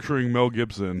 after torturing Mel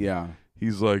Gibson,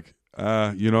 he's like,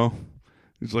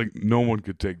 he's like, no one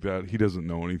could take that. He doesn't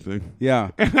know anything. Yeah.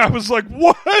 And I was like,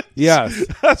 what? Yes.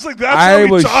 I was like, that's I how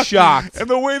he was talked. shocked. And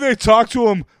the way they talk to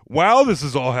him while this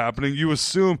is all happening, you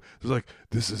assume, it's like,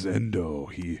 this is Endo.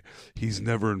 He's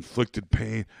never inflicted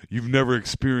pain. You've never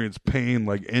experienced pain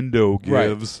like Endo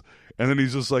gives. Right. And then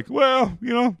he's just like, well,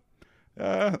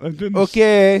 I didn't.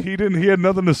 Okay. He had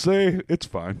nothing to say. It's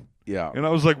fine. Yeah. And I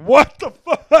was like, what the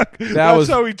fuck? That's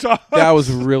how he talked. That was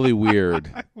really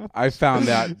weird. I found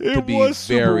that to be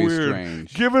very weird.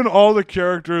 Strange. Given all the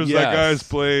characters that guy's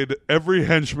played, every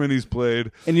henchman he's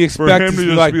played, and you expect him to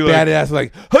be like badass,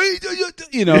 like,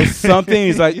 hey, something.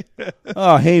 He's like,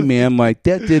 oh, hey, man, like,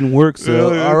 that didn't work,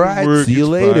 so all right, see you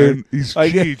later. Fine. He's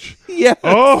Cheech. Yeah.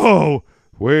 Oh,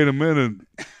 wait a minute.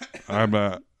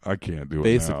 I can't do it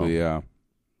Basically, now.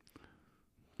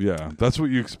 Yeah, that's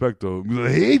what you expect, though.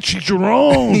 Like, hey,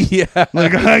 Chicharron. Yeah.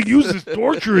 Like, I used this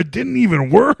torture. It didn't even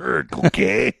work.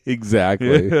 Okay.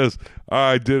 Exactly. Yes.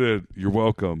 I did it. You're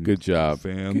welcome. Good job.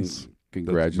 Fans.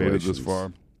 Congratulations. Made it this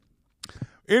far.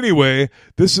 Anyway,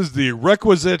 this is the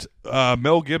requisite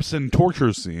Mel Gibson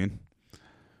torture scene.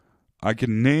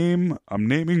 I'm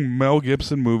naming Mel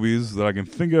Gibson movies that I can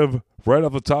think of right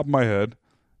off the top of my head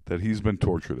that he's been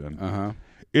tortured in. Uh-huh.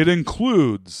 It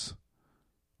includes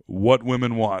What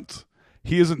Women Want.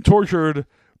 He isn't tortured,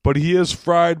 but he is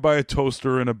fried by a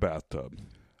toaster in a bathtub.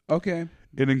 Okay.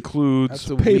 It includes That's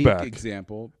a Payback. Weak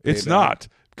example. It's not,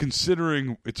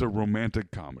 considering it's a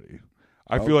romantic comedy.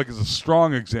 I feel like it's a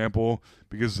strong example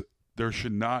because there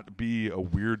should not be a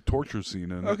weird torture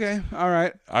scene in it. Okay, all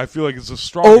right. I feel like it's a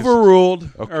strong... Overruled.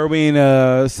 Okay.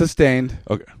 Or sustained.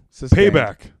 Okay. Sustained.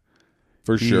 Payback.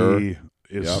 For sure. He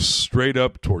is straight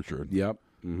up tortured. Yep.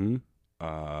 Mm-hmm.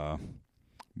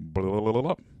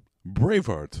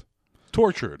 Braveheart.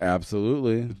 Tortured.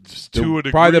 Absolutely. To a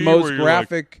degree, probably the most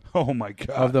graphic like, oh my God.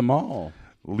 of them all.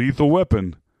 Lethal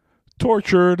Weapon.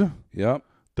 Tortured. Yep.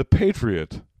 The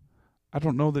Patriot. I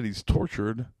don't know that he's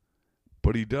tortured,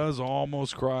 but he does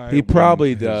almost cry. He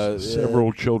probably does.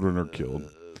 Several children are killed.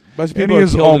 Bunch of people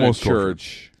are almost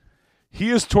church. He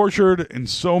is tortured in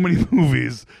so many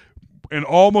movies and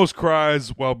almost cries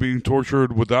while being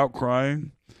tortured without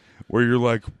crying, where you're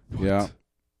like, what?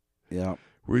 Yeah.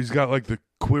 Where he's got like the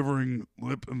quivering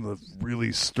lip and the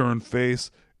really stern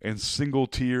face and single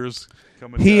tears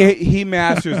coming down. He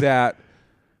masters that.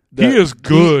 He is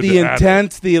good. The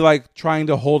intense, the like trying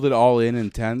to hold it all in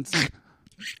intense.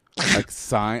 Like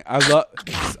Sign.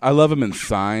 I love him in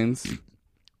Signs.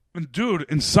 And dude,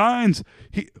 in Signs,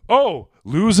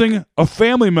 losing a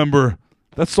family member.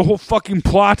 That's the whole fucking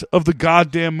plot of the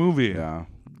goddamn movie. Yeah.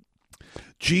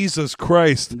 Jesus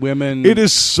Christ. Women. It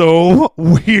is so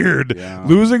weird. Yeah.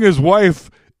 Losing his wife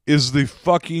is the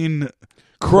fucking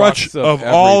crutch of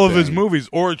all of his movies,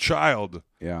 or a child.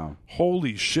 Yeah.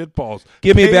 Holy shitballs.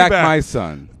 Give me back my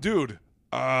son. Dude,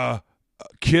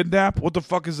 Kidnap? What the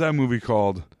fuck is that movie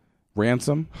called?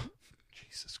 Ransom?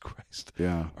 Jesus Christ.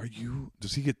 Yeah.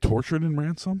 Does he get tortured in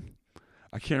Ransom?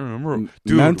 I can't remember.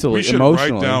 Dude, mentally, we should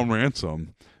emotionally. write down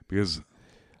Ransom because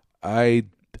I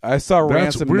saw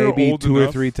Ransom we're maybe old 2 or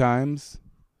enough. 3 times.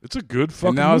 it's a good fucking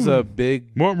And that was movie. a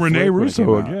big. Well, Renee flick when it Russo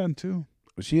came out. again, too.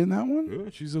 Was she in that one? Yeah,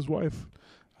 she's his wife.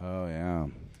 Oh, yeah.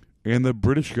 And the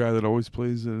British guy that always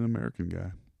plays an American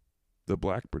guy. The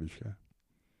black British guy.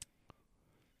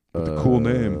 With the cool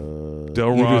name.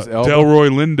 Idris Elba? Delroy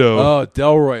Lindo. Oh,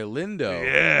 Delroy Lindo.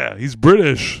 Yeah, he's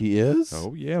British. He is?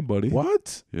 Oh, yeah, buddy.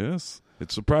 What? Yes.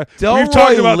 It's surprising. Delroy We've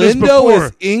talked about this Lindo before.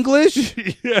 is English?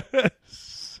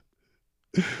 Yes.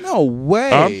 No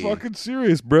way. I'm fucking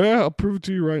serious, bruh. I'll prove it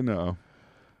to you right now.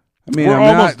 I mean, We're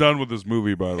I'm almost not, done with this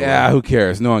movie, by the way. Yeah, who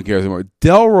cares? No one cares anymore.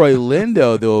 Delroy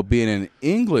Lindo, though, being an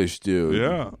English dude.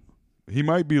 Yeah. He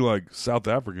might be like South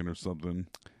African or something.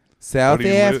 South But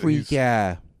he Africa.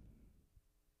 Yeah.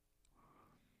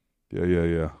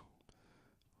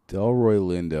 Delroy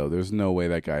Lindo. There's no way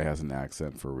that guy has an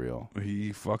accent for real.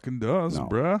 He fucking does, No.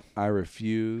 bruh. I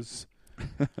refuse.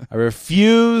 I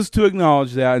refuse to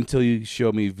acknowledge that until you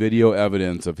show me video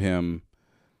evidence of him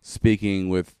speaking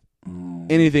with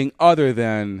anything other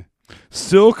than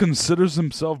Still considers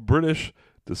himself British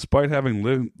despite having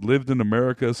lived in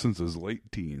America since his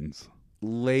late teens.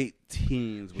 late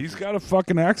teens. He's got a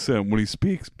fucking accent when he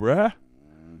speaks, bruh.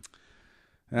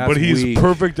 That's but he's weak.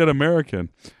 perfect at American.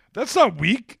 That's not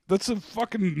weak. That's a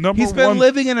fucking number He's one. been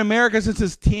living in America since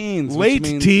his teens. late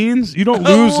which means teens. You don't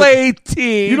lose. late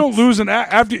teens. You don't lose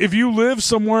after if you live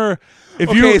somewhere. If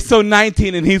okay, you so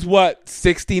 19, and he's what,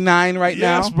 69 right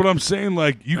yes, now? but I'm saying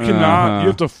like you cannot. You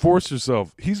have to force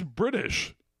yourself. He's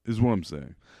British, is what I'm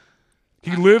saying.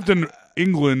 He lived in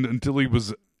England until he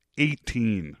was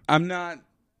 18. I'm not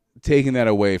taking that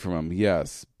away from him,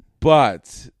 yes.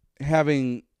 But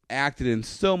having acted in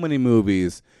so many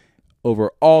movies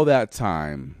over all that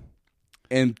time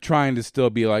and trying to still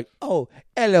be like, oh,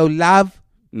 hello, love.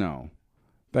 No.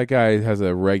 That guy has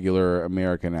a regular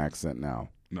American accent now.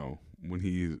 No, when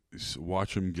he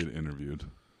watch him get interviewed,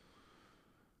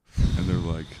 and they're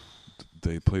like,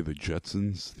 they play the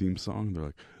Jetsons theme song. They're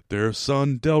like, their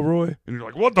son Delroy, and you're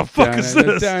like, what the fuck is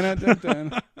this?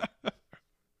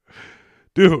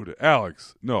 Dude,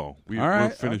 Alex, no. All right, we're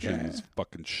finishing okay. this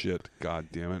fucking shit. God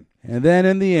damn it. And then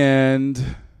in the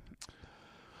end,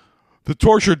 The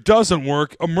torture doesn't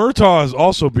work. Murtaugh is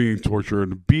also being tortured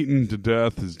and beaten to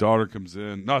death. His daughter comes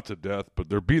in. Not to death, but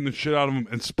they're beating the shit out of him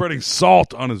and spreading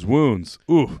salt on his wounds.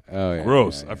 Ooh,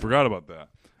 gross. I forgot about that.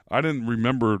 I didn't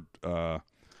remember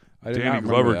Danny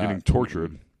Glover getting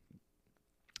tortured.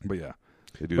 But yeah.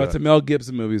 But it's a Mel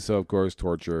Gibson movie, so of course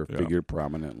torture figured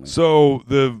prominently. So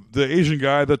the Asian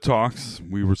guy that talks,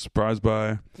 we were surprised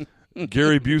by.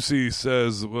 Gary Busey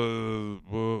says,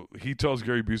 he tells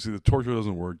Gary Busey that torture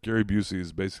doesn't work. Gary Busey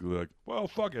is basically like, well,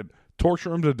 fuck it.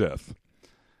 Torture him to death.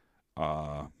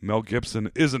 Mel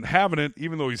Gibson isn't having it,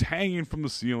 even though he's hanging from the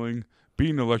ceiling,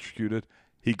 being electrocuted.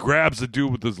 He grabs the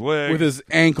dude with his leg. With his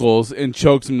ankles and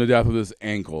chokes him to death with his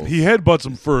ankles. He headbutts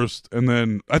him first, and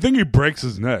then I think he breaks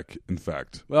his neck, in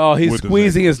fact. Well, he's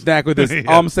squeezing his neck with his... Yeah.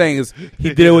 All I'm saying is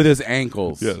he did it with his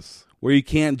ankles. Yes. Where you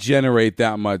can't generate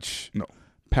that much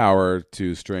power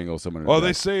to strangle someone. Well,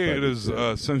 they say it is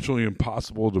essentially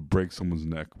impossible to break someone's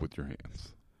neck with your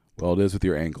hands. Well, it is with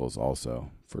your ankles also,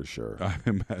 for sure. I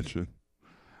imagine.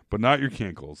 But not your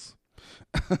cankles.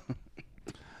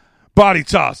 Body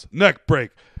toss, neck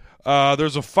break.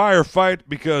 There's a firefight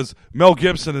because Mel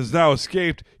Gibson has now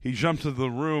escaped. He jumps into the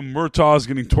room. Murtaugh is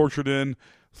getting tortured in.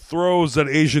 Throws that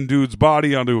Asian dude's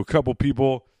body onto a couple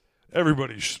people.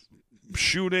 Everybody's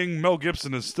shooting. Mel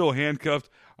Gibson is still handcuffed.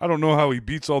 I don't know how he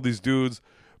beats all these dudes,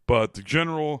 but the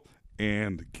general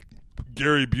and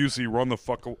Gary Busey run the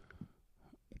fuck away.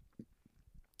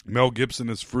 Mel Gibson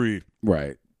is free.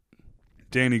 Right.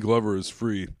 Danny Glover is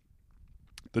free.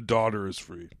 The daughter is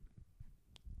free.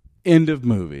 End of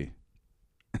movie.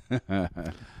 The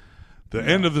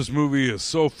end of this movie is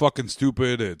so fucking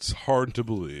stupid, it's hard to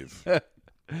believe.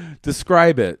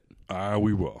 Describe it.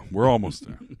 We will. We're almost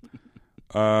there.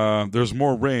 There's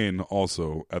more rain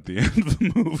also at the end of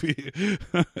the movie.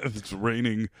 It's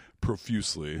raining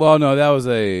profusely. Well, no, that was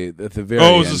at the very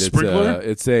end. Oh, it's a sprinkler?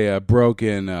 It's a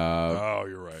broken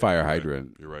you're right. fire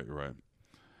hydrant. You're right.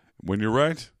 When you're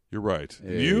right, you're right.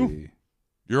 Hey.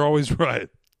 You're always right.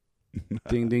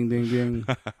 Ding, ding, ding, ding.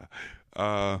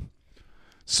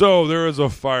 So there is a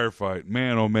firefight.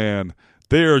 Man, oh man.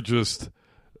 They are just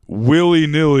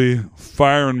willy-nilly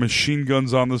firing machine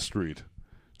guns on the street.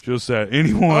 Just at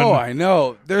anyone. Oh, I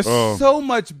know. There's so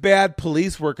much bad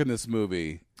police work in this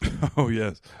movie. Oh,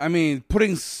 yes. I mean,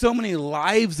 putting so many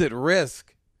lives at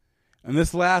risk. And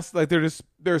this last, like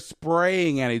they're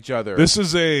spraying at each other. This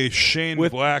is a Shane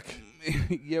With- Black.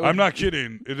 Yeah, I'm not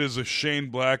kidding. It is a Shane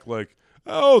Black. Like,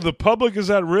 oh, the public is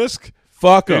at risk.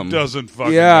 Fuck them. It doesn't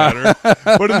fucking Yeah. matter.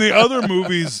 But in the other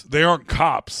movies, they aren't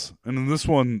cops, and in this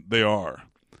one, they are.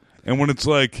 And when it's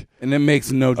like And it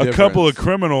makes no difference. a couple of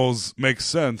criminals, makes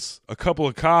sense. A couple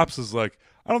of cops is like,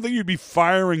 I don't think you'd be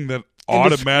firing that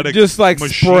automatic, just like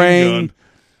machine spraying, gun.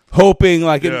 hoping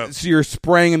like Yeah. so you're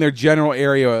spraying in their general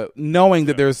area, knowing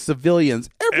that there's civilians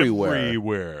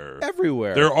everywhere.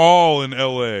 Everywhere. They're all in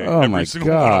L.A. Oh every my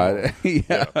single one of god! them.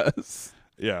 Yes.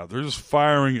 Yeah, they're just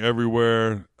firing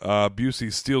everywhere.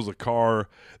 Busey steals a car.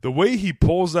 The way he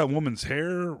pulls that woman's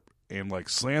hair and like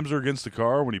slams her against the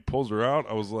car when he pulls her out,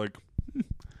 I was like,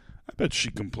 I bet she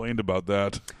complained about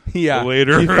that. Yeah.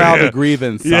 Later, She filed Yeah. a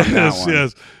grievance on Yes, that one.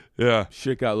 yes, yeah.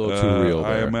 Shit got a little too real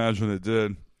I there. imagine it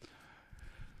did.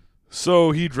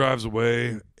 So he drives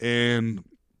away, and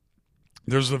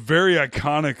there's a very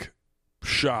iconic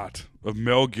shot of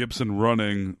Mel Gibson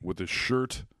running with his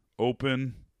shirt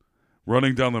open,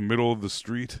 running down the middle of the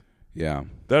street. Yeah.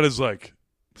 That is like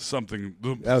something,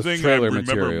 the That was thing I trailer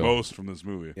remember material. most from this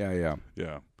movie. Yeah.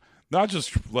 Yeah. Not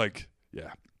just like,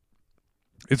 yeah.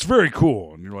 It's very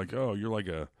cool. And you're like, oh, you're like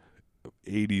a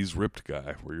 80s ripped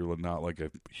guy where you're not like a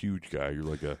huge guy. You're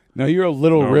like a. No, you're a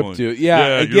little normally- ripped dude.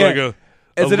 Yeah. You're Again, like a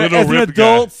as an little ripped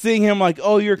adult, guy. seeing him like,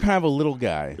 oh, you're kind of a little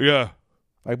guy. Yeah.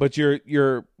 Like, but you're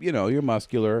you're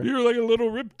muscular. You're like a little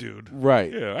ripped dude.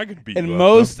 Right. Yeah, I could beat And you up,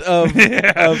 most though. of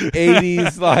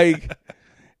 80s like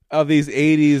of these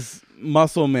 80s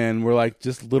muscle men were like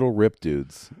just little ripped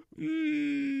dudes.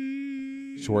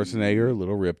 Schwarzenegger,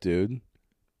 little ripped dude.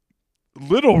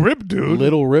 Little ripped dude?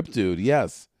 Little ripped dude,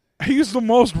 yes. He's the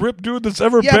most ripped dude that's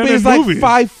ever Yeah, been but in he's like movies.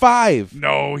 5'5".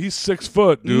 No, he's 6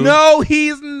 foot, dude. No,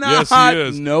 he's not. Yes, he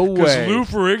is. No way. Because Lou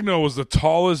Ferrigno was the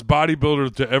tallest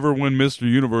bodybuilder to ever win Mr.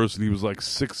 Universe, and he was like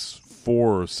 6'4"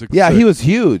 or 6'6". Yeah, he was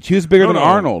huge. He was bigger than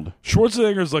Arnold.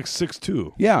 Schwarzenegger's like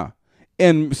 6'2". Yeah.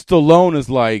 And Stallone is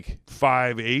like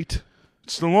 5'8".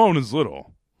 Stallone is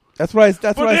little. That's what I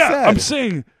said. I'm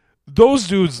saying those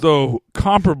dudes, though,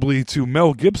 comparably to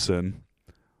Mel Gibson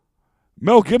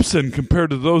compared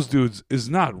to those dudes is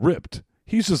not ripped.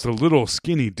 He's just a little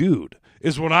skinny dude,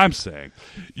 is what I'm saying.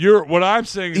 What I'm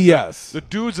saying is Yes. that the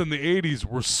dudes in the 80s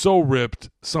were so ripped,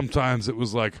 sometimes it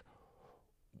was like,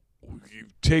 you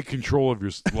take control of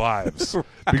your lives.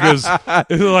 Because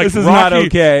it's like This is not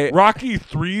okay. Rocky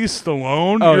 3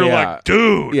 Stallone, Oh, you're yeah. like,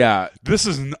 dude, Yeah. this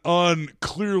is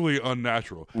clearly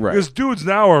unnatural. Right. Because dudes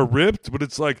now are ripped, but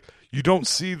it's like you don't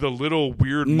see the little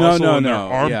weird muscle in their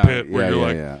armpit Yeah, where you're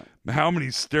like, yeah. how many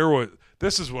steroids?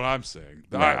 This is what I'm saying.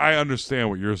 Right. I understand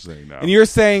what you're saying now. And you're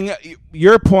saying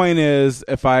your point is,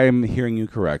 if I'm hearing you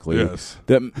correctly, Yes.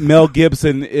 that Mel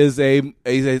Gibson is a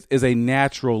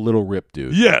natural little rip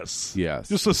dude. Yes. Yes.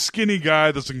 Just a skinny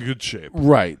guy that's in good shape.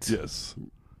 Right. Yes.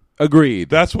 Agreed.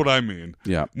 That's what I mean.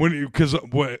 Yeah. Because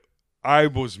what I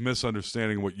was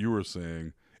misunderstanding what you were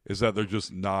saying is that they're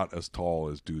just not as tall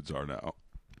as dudes are now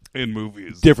in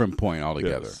movies. Different point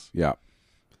altogether. Yes. Yeah.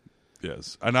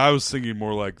 Yes, and I was thinking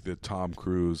more like the Tom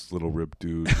Cruise little ripped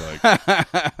dude, like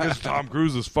because Tom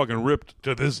Cruise is fucking ripped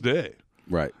to this day,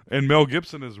 Right. and Mel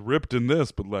Gibson is ripped in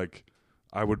this, but like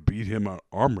I would beat him at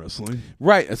arm wrestling.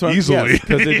 Right. That's what Easily.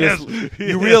 because Yes.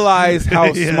 you realize how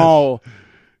Yes. small.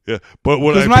 Yeah, but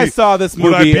when 'Cause when I saw this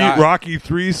would I movie, beat I- Rocky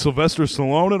 3 Sylvester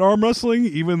Stallone at arm wrestling,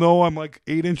 even though I'm like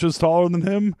 8 inches taller than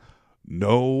him?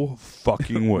 No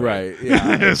fucking way. Right,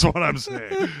 yeah. That's what I'm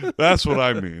saying. That's what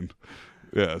I mean.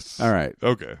 Yes. All right.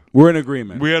 Okay. We're in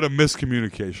agreement. We had a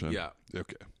miscommunication. Yeah.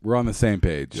 Okay. We're on the same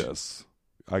page. Yes.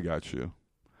 I got you.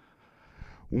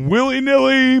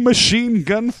 Willy-nilly machine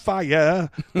gun fire.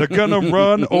 They're gonna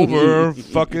run over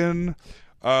fucking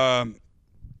the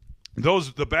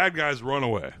bad guys run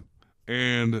away.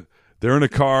 And they're in a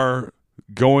car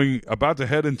about to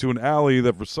head into an alley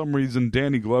that for some reason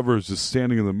Danny Glover is just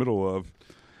standing in the middle of.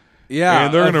 Yeah.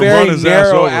 And they're a gonna very run his ass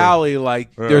narrow over. alley. Like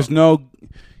Yeah. there's no.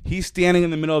 He's standing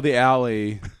in the middle of the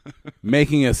alley,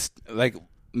 making a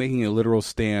literal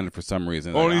stand for some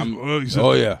reason. Oh, Like, he says,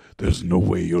 oh yeah. There's no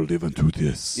way you'll live into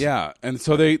this. Yeah, and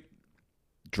so they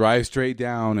drive straight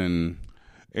down,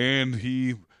 And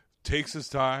he takes his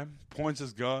time, points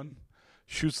his gun,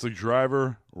 shoots the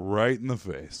driver right in the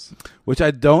face. which I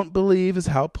don't believe is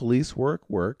how police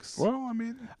works. Well, I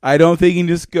mean, I don't think he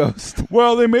just goes.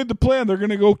 well, they made the plan. They're going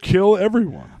to go kill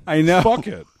everyone. I know. Fuck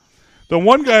it. The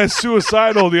one guy's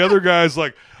suicidal. The other guy's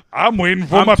like, I'm waiting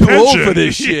for I'm my too pension. old for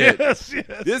this shit. Yes.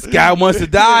 This guy wants to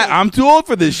die. I'm too old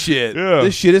for this shit. Yeah.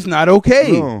 This shit is not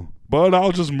okay. No, but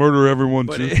I'll just murder everyone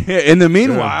But too. in the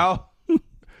meanwhile,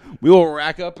 We will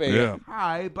rack up a Yeah.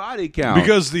 high body count.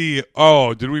 Because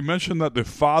did we mention that the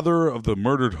father of the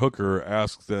murdered hooker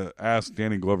asked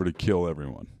Danny Glover to kill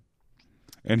everyone?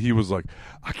 And he was like,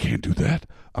 I can't do that.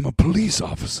 I'm a police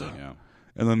officer. Yeah.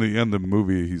 And then at the end of the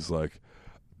movie, he's like,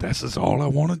 this is all I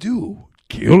want to do.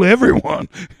 Kill everyone.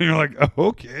 And you're like, oh,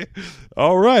 okay.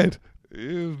 All right.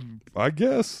 I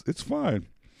guess it's fine.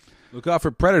 Look out for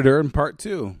Predator in part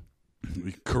 2.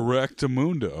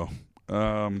 Correctamundo.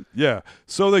 Yeah.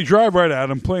 So they drive right at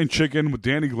him, playing chicken with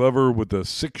Danny Glover with a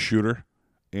 6-shooter.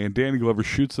 And Danny Glover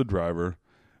shoots the driver,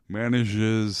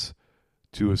 manages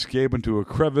to escape into a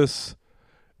crevice,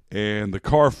 and the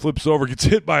car flips over, gets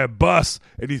hit by a bus,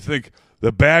 and you think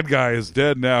the bad guy is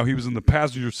dead now. He was in the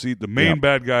passenger seat. The main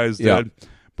bad guy is dead,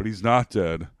 but he's not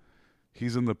dead.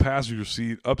 He's in the passenger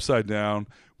seat, upside down,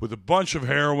 with a bunch of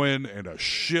heroin and a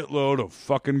shitload of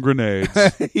fucking grenades.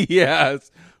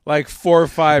 Yes. Like 4 or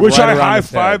 5. Which right I around his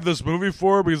high-fived head. this movie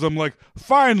for, because I'm like,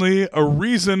 finally, a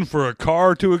reason for a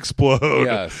car to explode.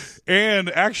 Yes. And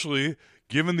actually,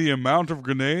 given the amount of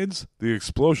grenades, the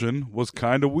explosion was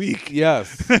kind of weak.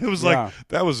 Yes. It was like,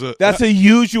 that's a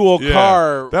usual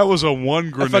car. That was a one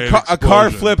If grenade a car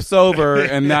explosion. flips over,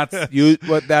 and that's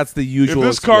that's the If usual.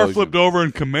 this car explosion. flipped over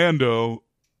in Commando,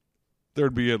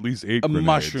 there'd be at least 8 A grenades.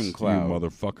 mushroom cloud. You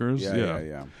motherfuckers.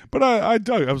 Yeah. But I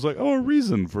dug. I was like, oh, a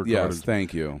reason for Yes, cars.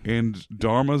 thank you. And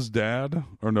Greg's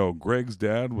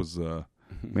dad was,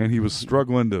 man, he was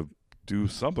struggling to do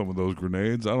something with those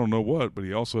grenades. I don't know what, but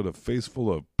he also had a face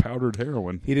full of powdered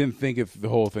heroin. He didn't think the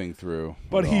whole thing through.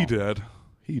 But at he all. did.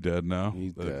 He dead now.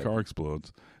 He's The dead. car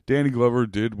explodes. Danny Glover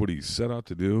did what he set out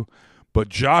to do. But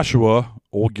Joshua,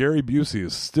 old Gary Busey,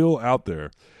 is still out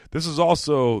there. This is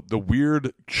also the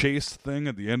weird chase thing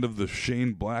at the end of the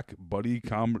Shane Black buddy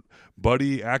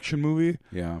action movie.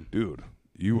 Yeah. Dude,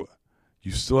 you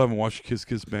still haven't watched Kiss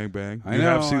Kiss Bang Bang? I You know,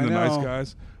 have seen I The know. Nice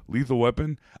Guys? Lethal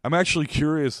Weapon? I'm actually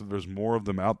curious if there's more of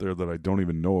them out there that I don't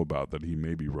even know about that he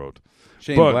maybe wrote.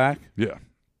 Shane But, Black? Yeah.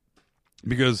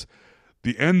 Because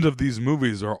the end of these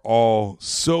movies are all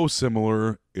so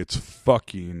similar, it's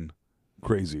fucking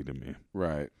crazy to me.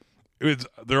 Right.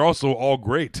 They're also all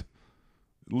great.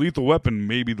 Lethal Weapon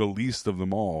may be the least of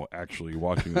them all, actually,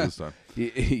 watching it this time.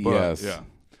 But, Yes. Yeah.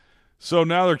 So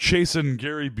now they're chasing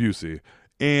Gary Busey.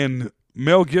 And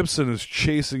Mel Gibson is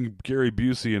chasing Gary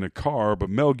Busey in a car, but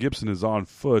Mel Gibson is on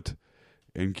foot,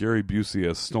 and Gary Busey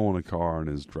has stolen a car and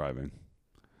is driving.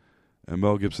 And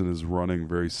Mel Gibson is running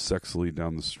very sexily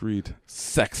down the street.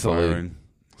 Sexily. Firing.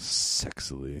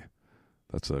 Sexily.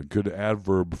 That's a good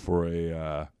adverb for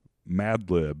a Mad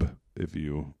Lib, if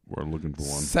you were looking for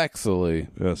one. Sexily.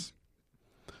 Yes.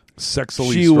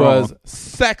 Sexily She strong. was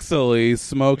sexily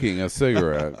smoking a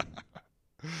cigarette.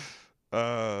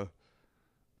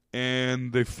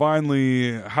 And they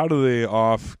finally, how do they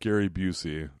off Gary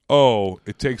Busey? Oh,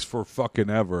 it takes for fucking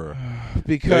ever.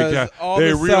 Because all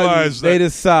they of a realize sudden, they that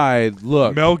decide,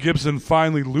 look. Mel Gibson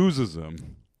finally loses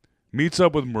him. Meets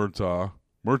up with Murtaugh.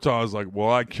 Murtaugh is like, well,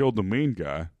 I killed the main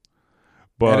guy.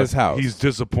 But At his house. he's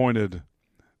disappointed.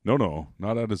 No,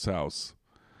 not at his house.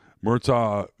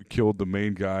 Murtaugh killed the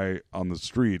main guy on the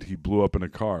street. He blew up in a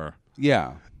car.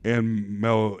 Yeah.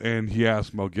 And he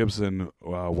asked Mel Gibson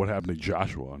what happened to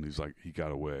Joshua, and he's like, he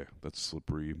got away. That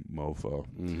slippery mofo.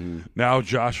 Mm-hmm. Now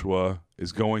Joshua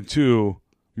is going to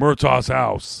Murtaugh's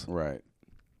house, Right.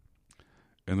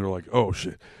 and they're like, oh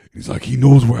shit. He's like, he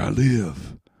knows where I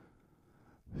live.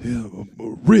 Yeah,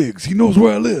 Riggs, he knows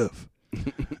where I live.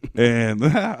 And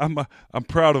I'm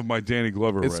proud of my Danny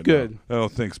Glover. It's right good. now. Oh,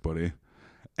 thanks, buddy.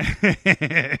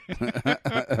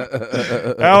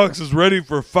 Alex is ready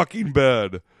for fucking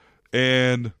bed.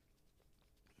 And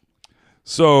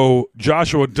so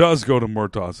Joshua does go to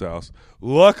Murtaugh's house.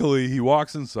 Luckily, he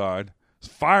walks inside,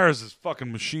 fires his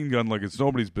fucking machine gun like it's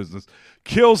nobody's business,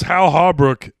 kills Hal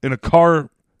Holbrook in a cop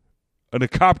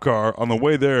car on the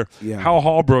way there. Yeah. Hal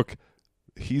Holbrook,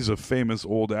 he's a famous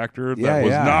old actor that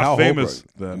was not Hal famous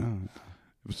Holbrook. then.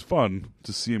 It was fun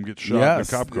to see him get shot in a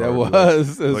cop car. It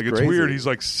was. It was Like, it's crazy. weird. He's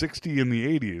like 60 in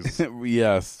the 80s.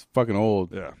 Yes. Fucking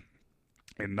old. Yeah.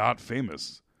 And not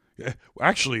famous. Yeah.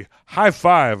 Actually, high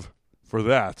five for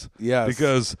that. Yes.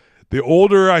 Because the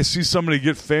older I see somebody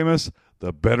get famous,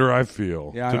 the better I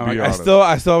feel. Yeah, to I be know. I honest. still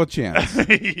have a chance.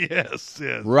 yes.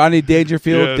 Rodney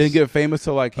Dangerfield Yes. didn't get famous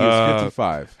till like he was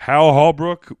 55. Hal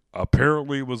Holbrook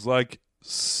apparently was like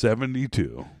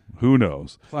 72. Who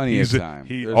knows? Plenty of time.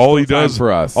 There's All he still time does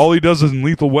for us. All he does in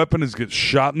Lethal Weapon is get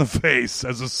shot in the face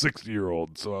as a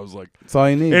 60-year-old. So I was like, That's all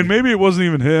you need. and maybe it wasn't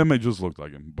even him; it just looked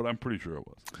like him. But I'm pretty sure it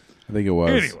was. I think it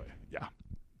was. Anyway, yeah,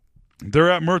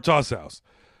 they're at Murtaugh's house,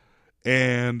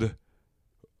 and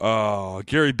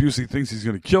Gary Busey thinks he's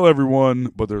going to kill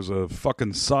everyone, but there's a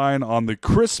fucking sign on the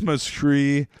Christmas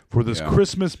tree for this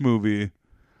Christmas movie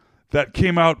that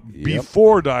came out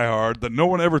before Die Hard that no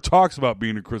one ever talks about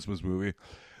being a Christmas movie.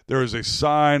 There is a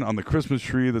sign on the Christmas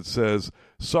tree that says,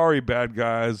 "Sorry, bad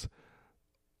guys,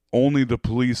 only the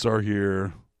police are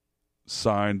here,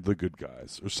 signed the good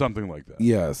guys," or something like that.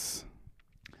 Yes.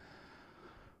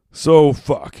 So,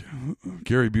 fuck.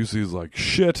 Gary Busey is like,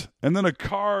 shit. And then a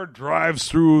car drives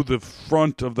through the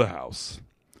front of the house.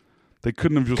 They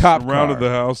couldn't have just surrounded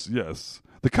the house. Yes.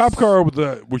 The cop car,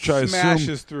 which I assume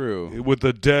smashes through. With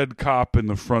the dead cop in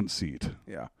the front seat.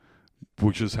 Yeah.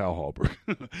 Which is Hal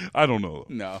Hallberg. I don't know.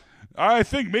 No. I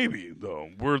think maybe, though.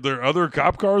 Were there other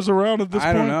cop cars around at this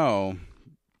point? I don't know.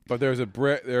 But there's a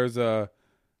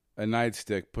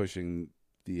nightstick pushing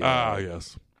the...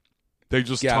 yes. They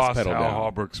just gas tossed pedal Hal down.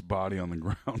 Hallberg's body on the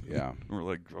ground. Yeah. We're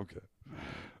like, okay.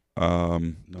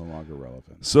 No longer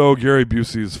relevant. So Gary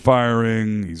Busey is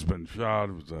firing. He's been shot.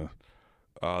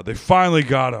 They finally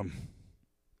got him.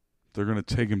 They're going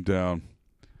to take him down.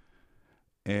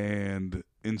 And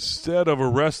instead of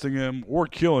arresting him or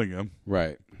killing him,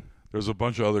 right, there's a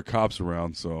bunch of other cops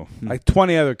around. So like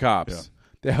 20 other cops. Yeah.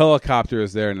 The helicopter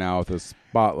is there now with a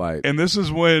spotlight. And this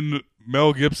is when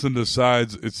Mel Gibson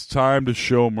decides it's time to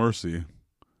show mercy.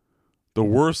 The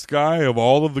worst guy of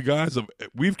all of the guys.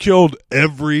 We've killed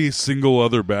every single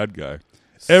other bad guy.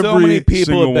 So many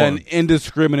people have been one.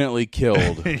 indiscriminately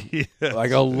killed. Yes. Like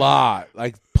a lot.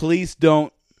 Like police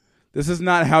don't. This is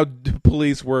not how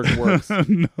police work works.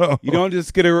 No. You don't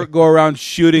just get to go around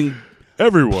shooting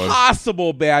everyone.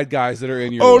 Possible bad guys that are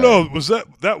in your way. No, was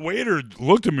that waiter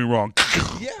looked at me wrong.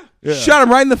 Yeah. Shot him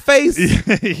right in the face.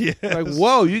 Yes. Like,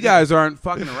 whoa, you guys aren't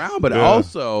fucking around, but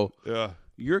also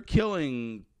you're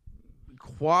killing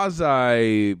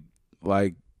quasi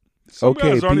like some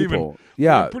okay guys aren't people.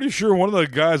 Even, I'm pretty sure one of the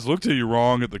guys looked at you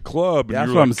wrong at the club. And That's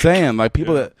you what were I'm saying. Like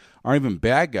people that aren't even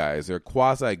bad guys, they're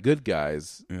quasi good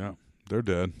guys. Yeah, they're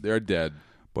dead. They're dead.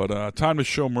 But time to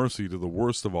show mercy to the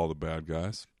worst of all the bad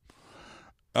guys.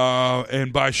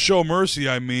 And by show mercy,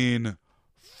 I mean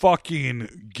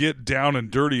fucking get down and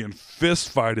dirty and fist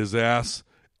fight his ass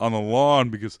on the lawn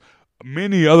because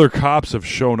many other cops have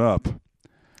shown up.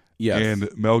 Yes.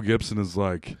 And Mel Gibson is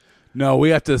like, no, we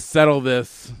have to settle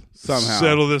this somehow.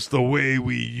 Settle this the way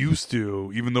we used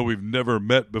to, even though we've never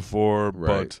met before.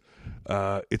 Right.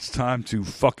 But it's time to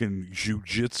fucking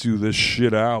jujitsu this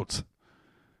shit out.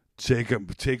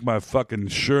 Take my fucking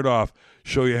shirt off,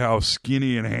 show you how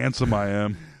skinny and handsome I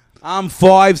am. I'm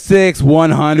 5'6",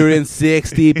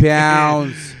 160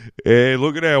 pounds. Hey,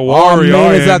 look at that warrior. My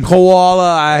name is a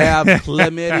koala. I have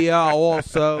chlamydia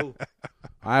also.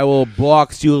 I will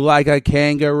box you like a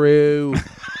kangaroo.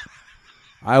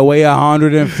 I weigh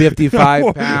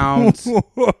 155 pounds.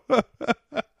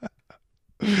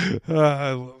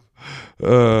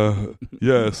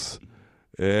 Yes.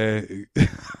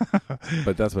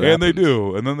 But that's what and happens. they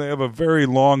do. And then they have a very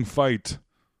long fight.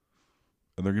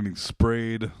 And they're getting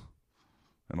sprayed.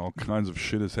 And all kinds of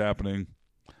shit is happening.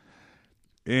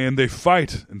 And they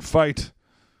fight and fight.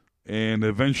 And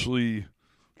eventually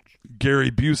Gary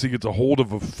Busey gets a hold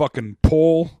of a fucking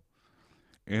pole.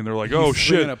 And they're like, oh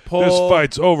shit, this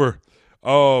fight's over.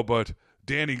 Oh, but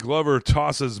Danny Glover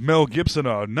tosses Mel Gibson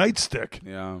a nightstick.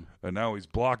 Yeah. And now he's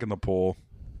blocking the pole.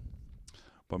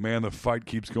 But man, the fight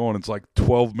keeps going. It's like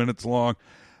 12 minutes long.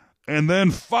 And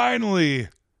then finally,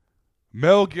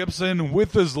 Mel Gibson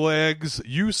with his legs,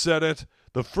 you said it,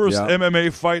 the first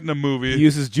MMA fight in a movie. He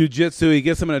uses jiu-jitsu. He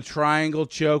gets him in a triangle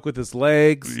choke with his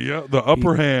legs. Yeah, the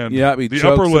upper hand. Yeah, he the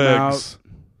chokes upper him legs. Out.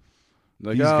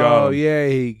 Like, He's got him. yeah,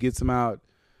 he gets him out.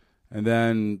 And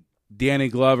then Danny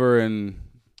Glover and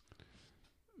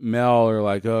Mel are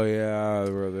like, oh, yeah,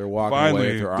 they're walking finally,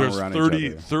 away with their arm there's around 30,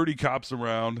 each other. 30 cops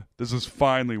around. This is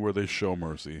finally where they show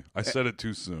mercy. I said it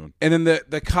too soon. And then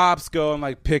the cops go and,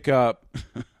 like, pick up.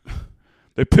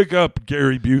 They pick up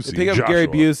Gary Busey. They pick up Joshua. Gary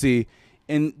Busey,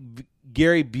 and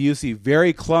Gary Busey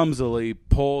very clumsily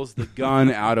pulls the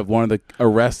gun out of one of the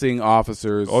arresting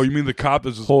officers. Oh, you mean the cop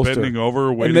is just holster. bending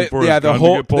over, waiting for his gun the to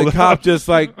get pulled the cop out? just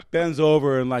like bends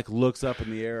over and like looks up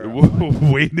in the air,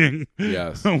 waiting.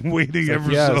 Yes, waiting like,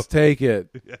 ever yes, so. take it.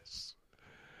 Yes.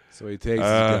 So he takes his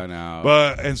gun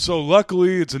out. And so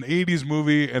luckily it's an 80s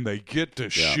movie and they get to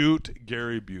shoot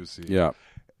Gary Busey. Yeah.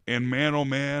 And man, oh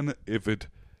man, if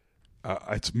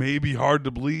it's maybe hard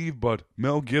to believe, but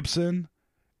Mel Gibson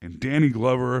and Danny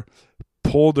Glover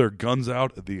pulled their guns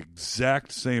out at the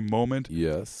exact same moment.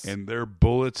 Yes. And their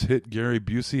bullets hit Gary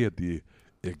Busey at the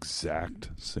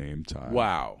exact same time.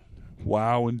 Wow.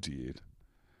 Wow, indeed.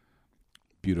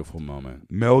 Beautiful moment.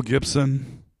 Mel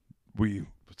Gibson, we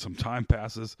some time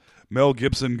passes. Mel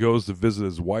Gibson goes to visit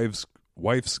his wife's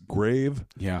grave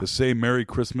to say Merry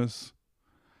Christmas.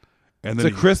 And it's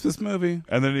then a Christmas movie.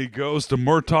 And then he goes to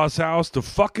Murtaugh's house to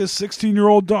fuck his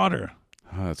 16-year-old daughter.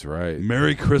 Oh, that's right.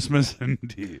 Merry Christmas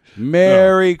indeed.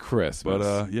 Merry Christmas. But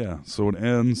so it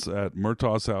ends at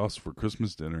Murtaugh's house for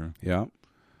Christmas dinner. Yeah.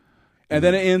 And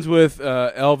then it ends with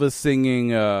Elvis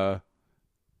singing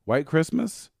White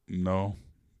Christmas? No,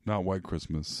 not White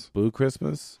Christmas. Blue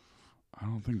Christmas? I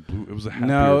don't think Blue. It was a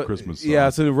happier Christmas song. Yeah,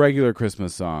 it's a regular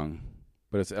Christmas song,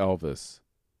 but it's Elvis.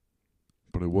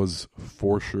 But it was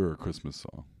for sure a Christmas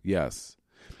song. Yes.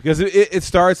 Because it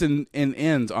starts and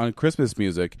ends on Christmas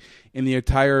music, and the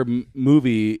entire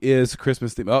movie is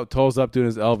Christmas theme. Oh, Toll's up doing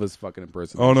his Elvis fucking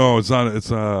impersonation. Oh no, it's not.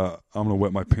 It's I'm gonna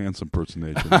wet my pants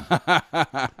impersonation.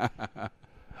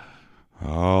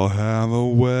 I'll have a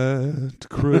wet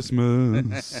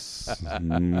Christmas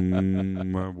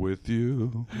with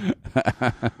you.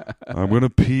 I'm gonna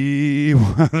pee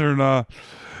whether or not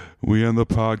we end the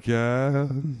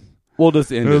podcast. We'll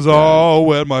just end it. Because I'll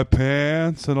wet my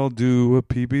pants and I'll do a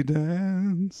pee-pee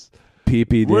dance.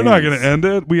 Pee-pee dance. We're not going to end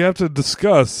it. We have to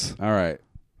discuss. All right.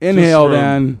 Inhale,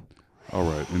 then. All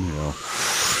right. Inhale.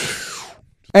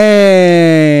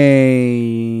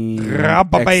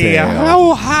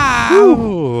 Exhale.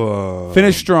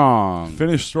 Finish strong.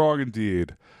 Finish strong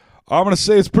indeed. I'm going to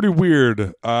say it's pretty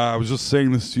weird. I was just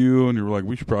saying this to you, and you were like,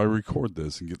 we should probably record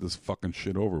this and get this fucking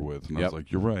shit over with. And I was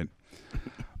like, you're right.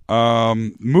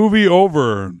 Movie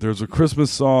over. There's a Christmas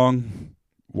song.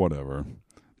 Whatever.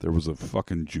 There was a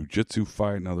fucking jiu-jitsu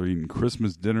fight. Now they're eating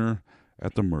Christmas dinner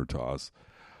at the Murtaughs.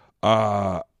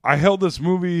 I held this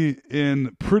movie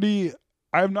in pretty...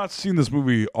 I have not seen this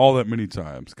movie all that many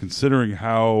times, considering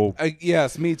how...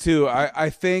 yes, me too. I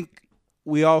think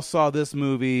we all saw this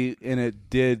movie, and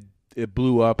it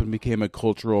blew up and became a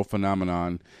cultural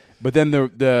phenomenon. But then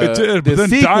the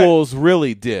sequels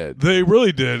really did. They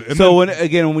really did. And so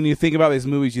when you think about these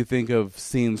movies, you think of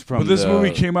scenes from. But this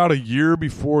movie came out a year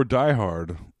before Die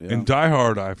Hard, and Die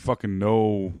Hard I fucking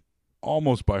know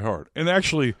almost by heart. And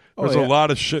actually, there's a lot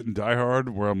of shit in Die Hard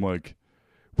where I'm like,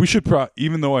 we should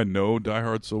even though I know Die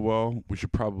Hard so well, we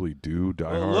should probably do Die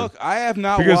Hard. Look, I have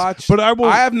not watched. But I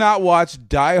have not watched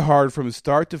Die Hard from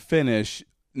start to finish.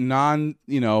 Not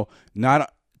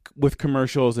with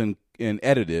commercials and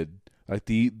edited, like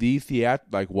the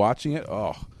like watching it.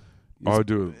 I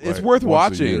do. It's worth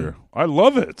watching. I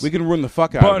love it. We can ruin the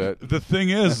fuck out of it. The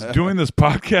thing is, doing this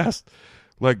podcast,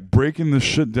 like breaking this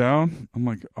shit down, I'm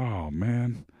like, oh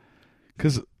man,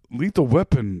 because Lethal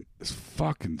Weapon is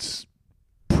fucking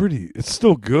pretty. It's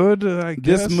still good. I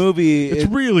guess this movie, it's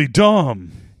really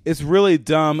dumb. It's really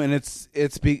dumb, and it's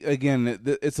become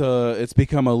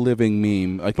a living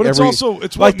meme. Like, but it's like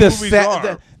what movies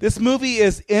are. This movie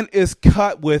is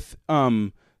cut with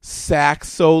sax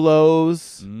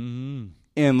solos and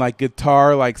like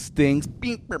guitar like stings. But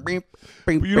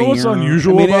you know what's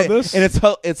unusual about this? And it's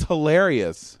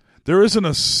hilarious. There isn't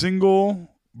a single,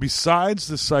 besides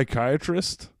the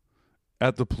psychiatrist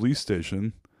at the police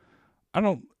station,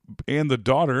 and the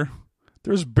daughter.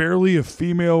 There's barely a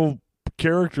female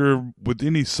character with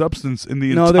any substance in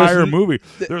the entire movie.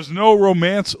 There's no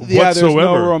romance whatsoever. There's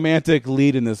no romantic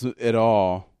lead in this at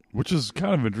all, which is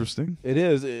kind of interesting. It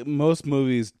is. Most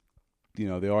movies,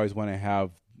 they always want to have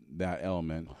that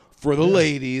element for the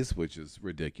ladies, which is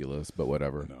ridiculous, but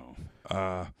whatever. No.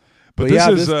 But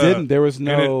this didn't. There was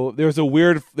no. There's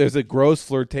a gross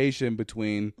flirtation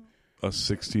between a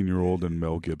 16-year-old and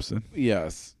Mel Gibson.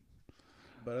 Yes,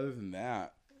 but other than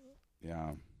that,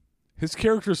 yeah. His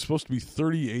character is supposed to be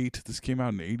 38. This came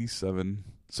out in 87.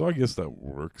 So I guess that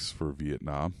works for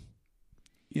Vietnam.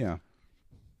 Yeah.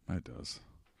 It does.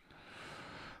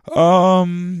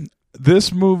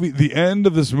 This movie, the end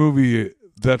of this movie,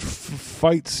 that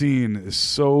fight scene is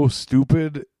so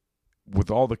stupid with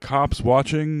all the cops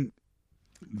watching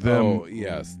them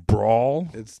brawl.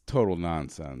 It's total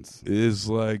nonsense. Is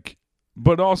like...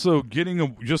 But also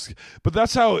but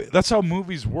that's how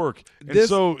movies work. And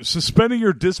so suspending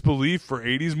your disbelief for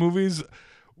 80s movies,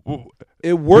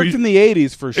 it worked in the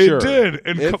 80s for sure. It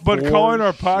did. But calling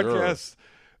our podcast,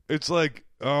 it's like,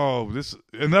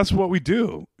 and that's what we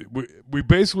do. We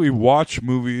basically watch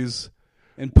movies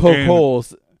and poke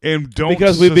holes and don't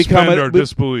suspend our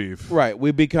disbelief. Right.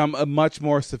 We become a much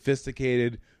more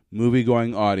sophisticated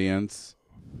movie-going audience,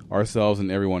 ourselves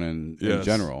and everyone in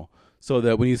general. So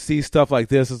that when you see stuff like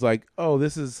this, it's like, oh,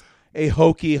 this is a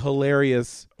hokey,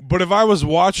 hilarious. But if I was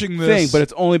watching this thing, but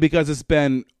it's only because it's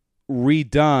been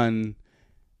redone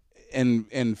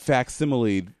and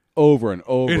facsimile over and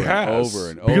over and over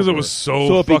and over. Because it was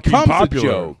so fucking it becomes popular.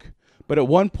 a joke. But at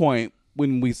one point,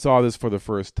 when we saw this for the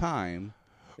first time,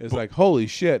 it's like, holy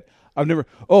shit! I've never.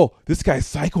 Oh, this guy's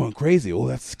psycho and crazy. Oh,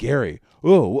 that's scary.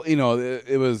 Oh,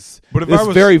 it was. But if it's I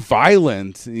was very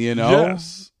violent,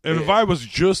 yes. And if I was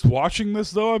just watching this,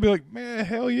 though, I'd be like, man,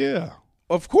 hell yeah.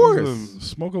 Of course.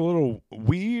 Smoke a little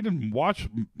weed and watch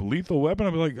Lethal Weapon.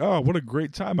 I'd be like, oh, what a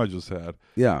great time I just had.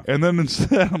 Yeah. And then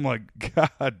instead, I'm like,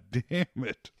 God damn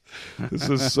it. This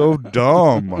is so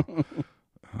dumb.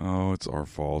 Oh, it's our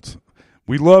fault.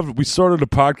 We started a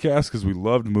podcast because we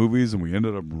loved movies, and we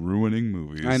ended up ruining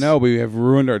movies. I know, we have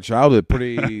ruined our childhood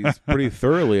pretty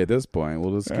thoroughly at this point.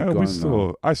 We'll just keep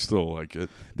going. I still like it.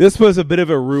 This was a bit of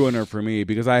a ruiner for me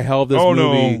because I held this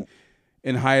movie no.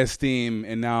 in high esteem,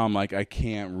 and now I'm like, I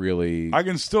can't really. I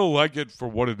can still like it for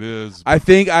what it is. I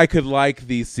think I could like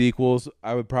these sequels.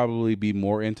 I would probably be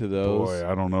more into those. Boy,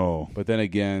 I don't know. But then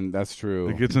again, that's true.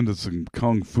 It gets into some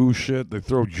kung fu shit. They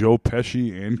throw Joe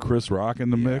Pesci and Chris Rock in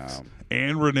the mix.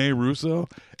 And Rene Russo.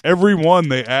 Every one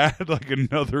they add like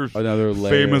another layer.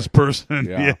 Famous person.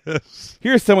 Yeah. Yes.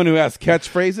 Here's someone who has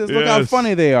catchphrases. Look how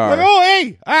funny they are. Like, oh,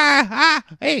 hey.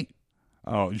 Hey.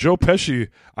 Oh, Joe Pesci,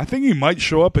 I think he might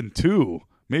show up in 2.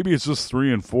 Maybe it's just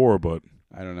 3 and 4, but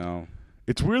I don't know.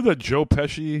 It's weird that Joe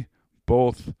Pesci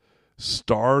both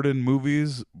starred in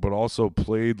movies but also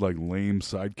played like lame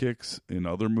sidekicks in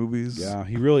other movies. Yeah,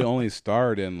 he really only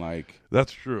starred in like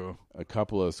that's true. A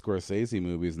couple of Scorsese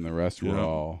movies, and the rest were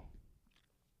all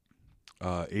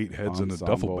 8 heads in a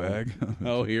duffel bag.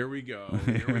 Oh, here we go.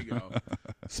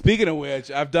 Speaking of which,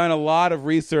 I've done a lot of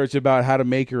research about how to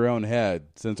make your own head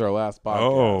since our last podcast.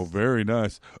 Oh, very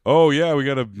nice. Oh, yeah, we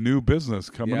got a new business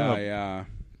coming up. Yeah.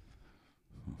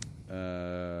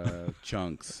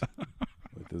 Chunks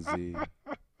with a Z.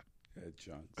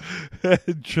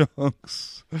 Head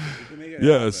chunks.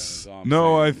 Yes.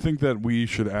 No, I think that we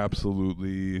should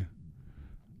absolutely.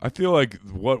 I feel like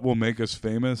what will make us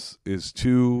famous is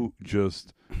 2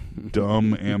 just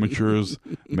dumb amateurs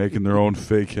making their own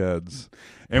fake heads.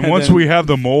 And once we have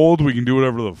the mold, we can do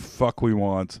whatever the fuck we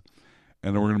want.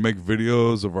 And then we're going to make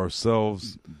videos of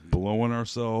ourselves blowing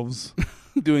ourselves.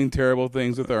 Doing terrible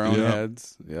things with our own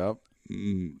heads. Yep.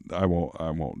 I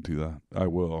won't do that. I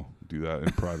will do that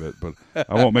in private, but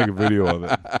I won't make a video of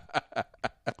it.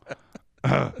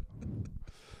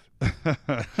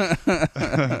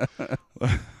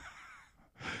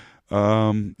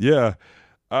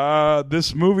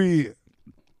 This movie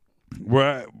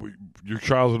where your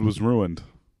childhood was ruined.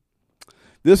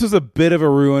 This was a bit of a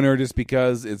ruiner just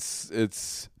because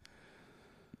it's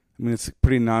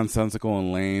pretty nonsensical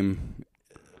and lame.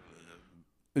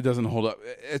 It doesn't hold up.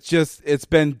 It's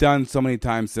been done so many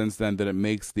times since then that it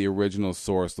makes the original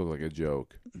source look like a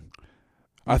joke.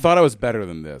 I thought it was better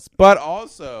than this, but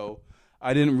also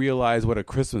I didn't realize what a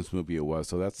Christmas movie it was.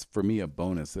 So that's for me a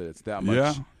bonus that it's that much.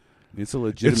 Yeah. It's a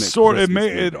legitimate.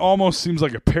 It almost seems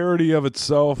like a parody of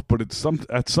itself, but at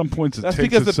some points it that's takes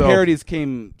because itself. The parodies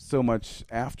came so much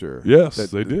after. Yes,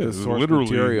 they did. The source literally,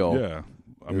 material yeah.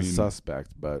 I mean,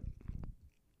 suspect, but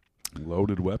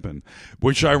Loaded Weapon,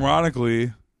 which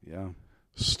ironically,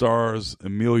 stars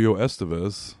Emilio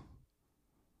Estevez,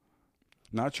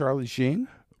 not Charlie Sheen.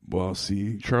 Well,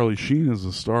 see, Charlie Sheen is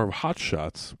the star of Hot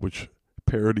Shots, which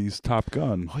parodies Top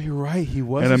Gun. Oh, you're right. He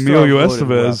was. And Emilio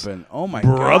Estevez, oh my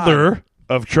brother God.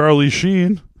 of Charlie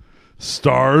Sheen,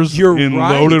 stars in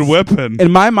Loaded Weapon.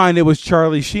 In my mind, it was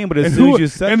Charlie Sheen, but as soon as you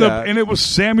said that, and it was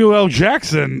Samuel L.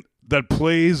 Jackson that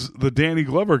plays the Danny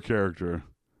Glover character.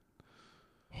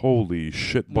 Holy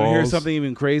shit balls! Want to hear something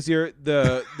even crazier?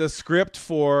 The script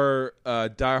for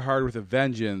Die Hard with a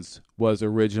Vengeance was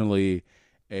originally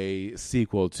a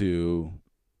sequel to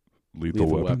Lethal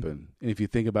Weapon. And if you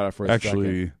think about it for a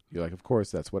second, you're like, of course,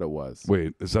 that's what it was.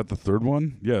 Wait, is that the third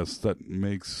one? Yes, that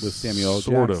makes with Samuel L.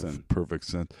 sort Jackson. Of perfect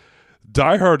sense.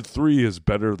 Die Hard 3 is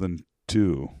better than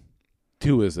 2.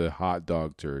 2 is a hot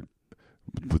dog turd.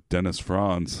 With Dennis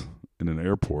Franz in an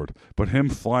airport. But him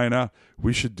flying out,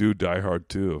 we should do Die Hard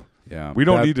 2. Yeah. We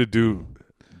don't need to do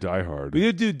Die Hard. We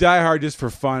could do Die Hard just for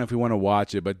fun if we want to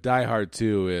watch it, but Die Hard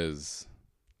 2 is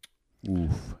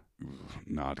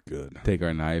not good. Take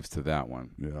our knives to that one.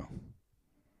 Yeah.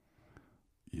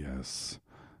 Yes.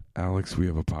 Alex, we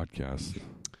have a podcast.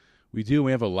 We do.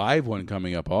 We have a live one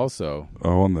coming up also.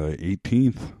 Oh, on the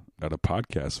 18th at a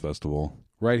podcast festival.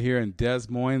 Right here in Des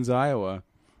Moines, Iowa.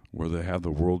 Where they have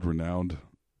the world-renowned,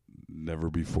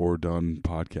 never-before-done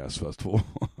podcast festival.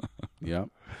 Yep.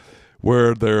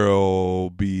 Where there'll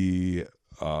be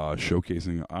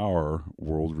showcasing our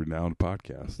world-renowned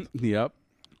podcast. Yep.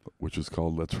 Which is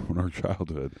called Let's Ruin Our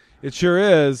Childhood. It sure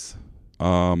is.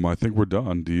 I think we're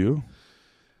done. Do you?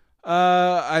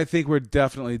 I think we're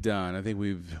definitely done. I think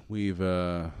we've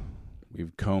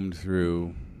we've combed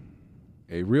through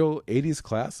a real 80s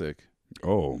classic.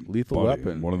 Oh, Lethal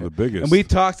Weapon. One of the biggest. And we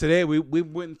talked today, we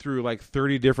went through like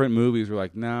 30 different movies. We're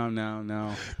like,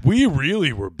 no. We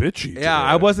really were bitchy today.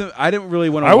 Yeah, I didn't really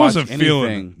want to I watch wasn't anything.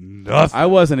 feeling nothing. I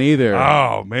wasn't either.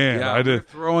 Oh, man. Yeah, I did.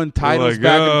 Throwing titles like,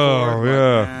 back and oh, forth.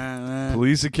 yeah. Like,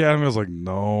 Police Academy, I was like,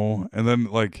 no. And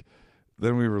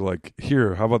then we were like,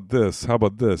 here, how about this? How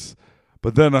about this?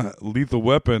 But then Lethal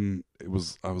Weapon, I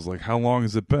was like, how long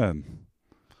has it been?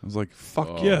 I was like,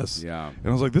 fuck yes. Yeah. And I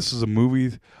was like, this is a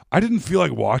movie. I didn't feel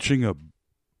like watching a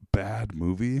bad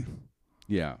movie.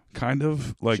 Yeah. Kind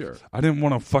of. Like, Sure. I didn't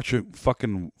want to fucking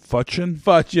futchin.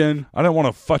 Futchin. I didn't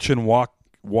want to futchin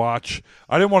watch.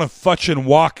 I didn't want to futchin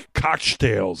walk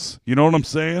cocktails. You know what I'm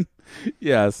saying?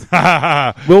 Yes.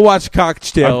 We'll watch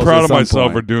Cocktails. I'm proud at of some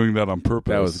myself point. for doing that on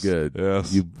purpose. That was good.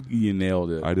 Yes. You nailed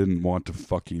it. I didn't want to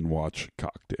fucking watch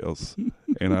Cocktails.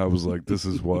 And I was like, this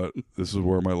is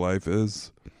where my life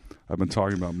is. I've been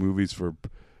talking about movies for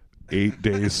 8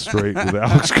 days straight with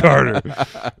Alex Carter,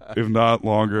 if not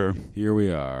longer. Here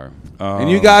we are. And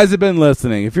you guys have been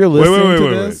listening. If you're listening to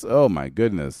this, oh my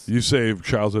goodness. You say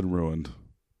childhood ruined.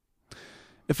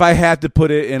 If I had to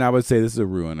put it in, I would say this is a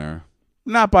ruiner.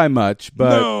 Not by much,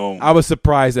 but No. I was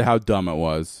surprised at how dumb it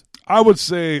was. I would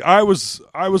say I was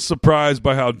surprised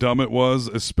by how dumb it was,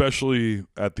 especially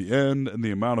at the end and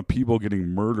the amount of people getting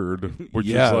murdered, which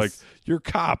Yes. is like, you're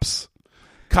cops.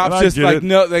 Cops And I just get it.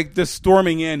 no, like just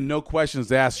storming in, no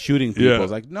questions asked, shooting people. Yeah.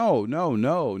 It's like no. No.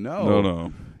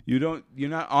 You're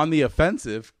not on the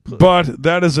offensive. But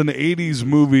that is an 80s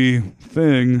movie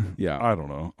thing. Yeah. I don't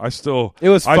know. It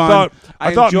was fun.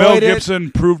 I thought Mel enjoyed it.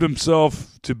 Gibson proved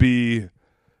himself to be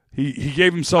he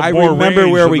gave himself I more remember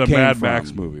range where than we the came Mad from.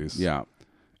 Max movies. Yeah.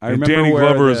 I And remember Danny where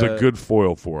Glover is the- a good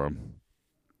foil for him.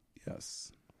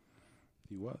 Yes.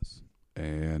 He was.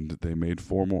 And they made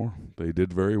 4 more. They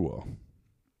did very well.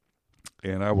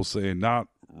 And I will say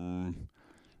I'm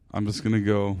just going to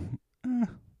go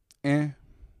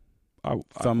I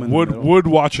Thumb in the would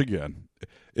middle. watch again.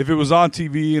 If it was on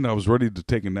TV and I was ready to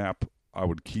take a nap, I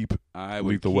would keep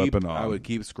Lethal Weapon on. I would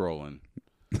keep scrolling.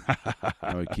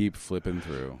 I would keep flipping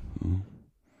through.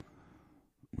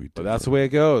 But that's the way it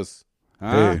goes.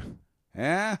 Huh? Hey.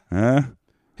 Yeah? Huh?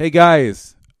 Hey,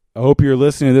 guys. I hope you're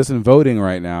listening to this and voting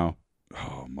right now.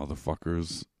 Oh,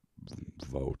 motherfuckers,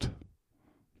 vote.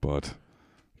 But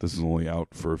this is only out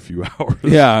for a few hours.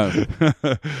 Yeah.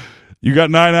 You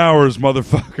got 9 hours,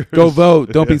 motherfuckers. Go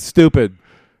vote. Don't be stupid.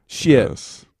 Shit.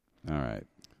 Yes. All right.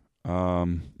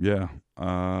 Yeah.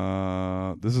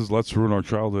 This is Let's Ruin Our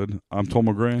Childhood. I'm Tom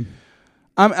McGrain.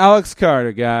 I'm Alex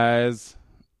Carter, guys.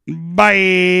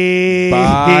 Bye.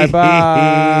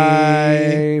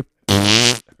 Bye-bye.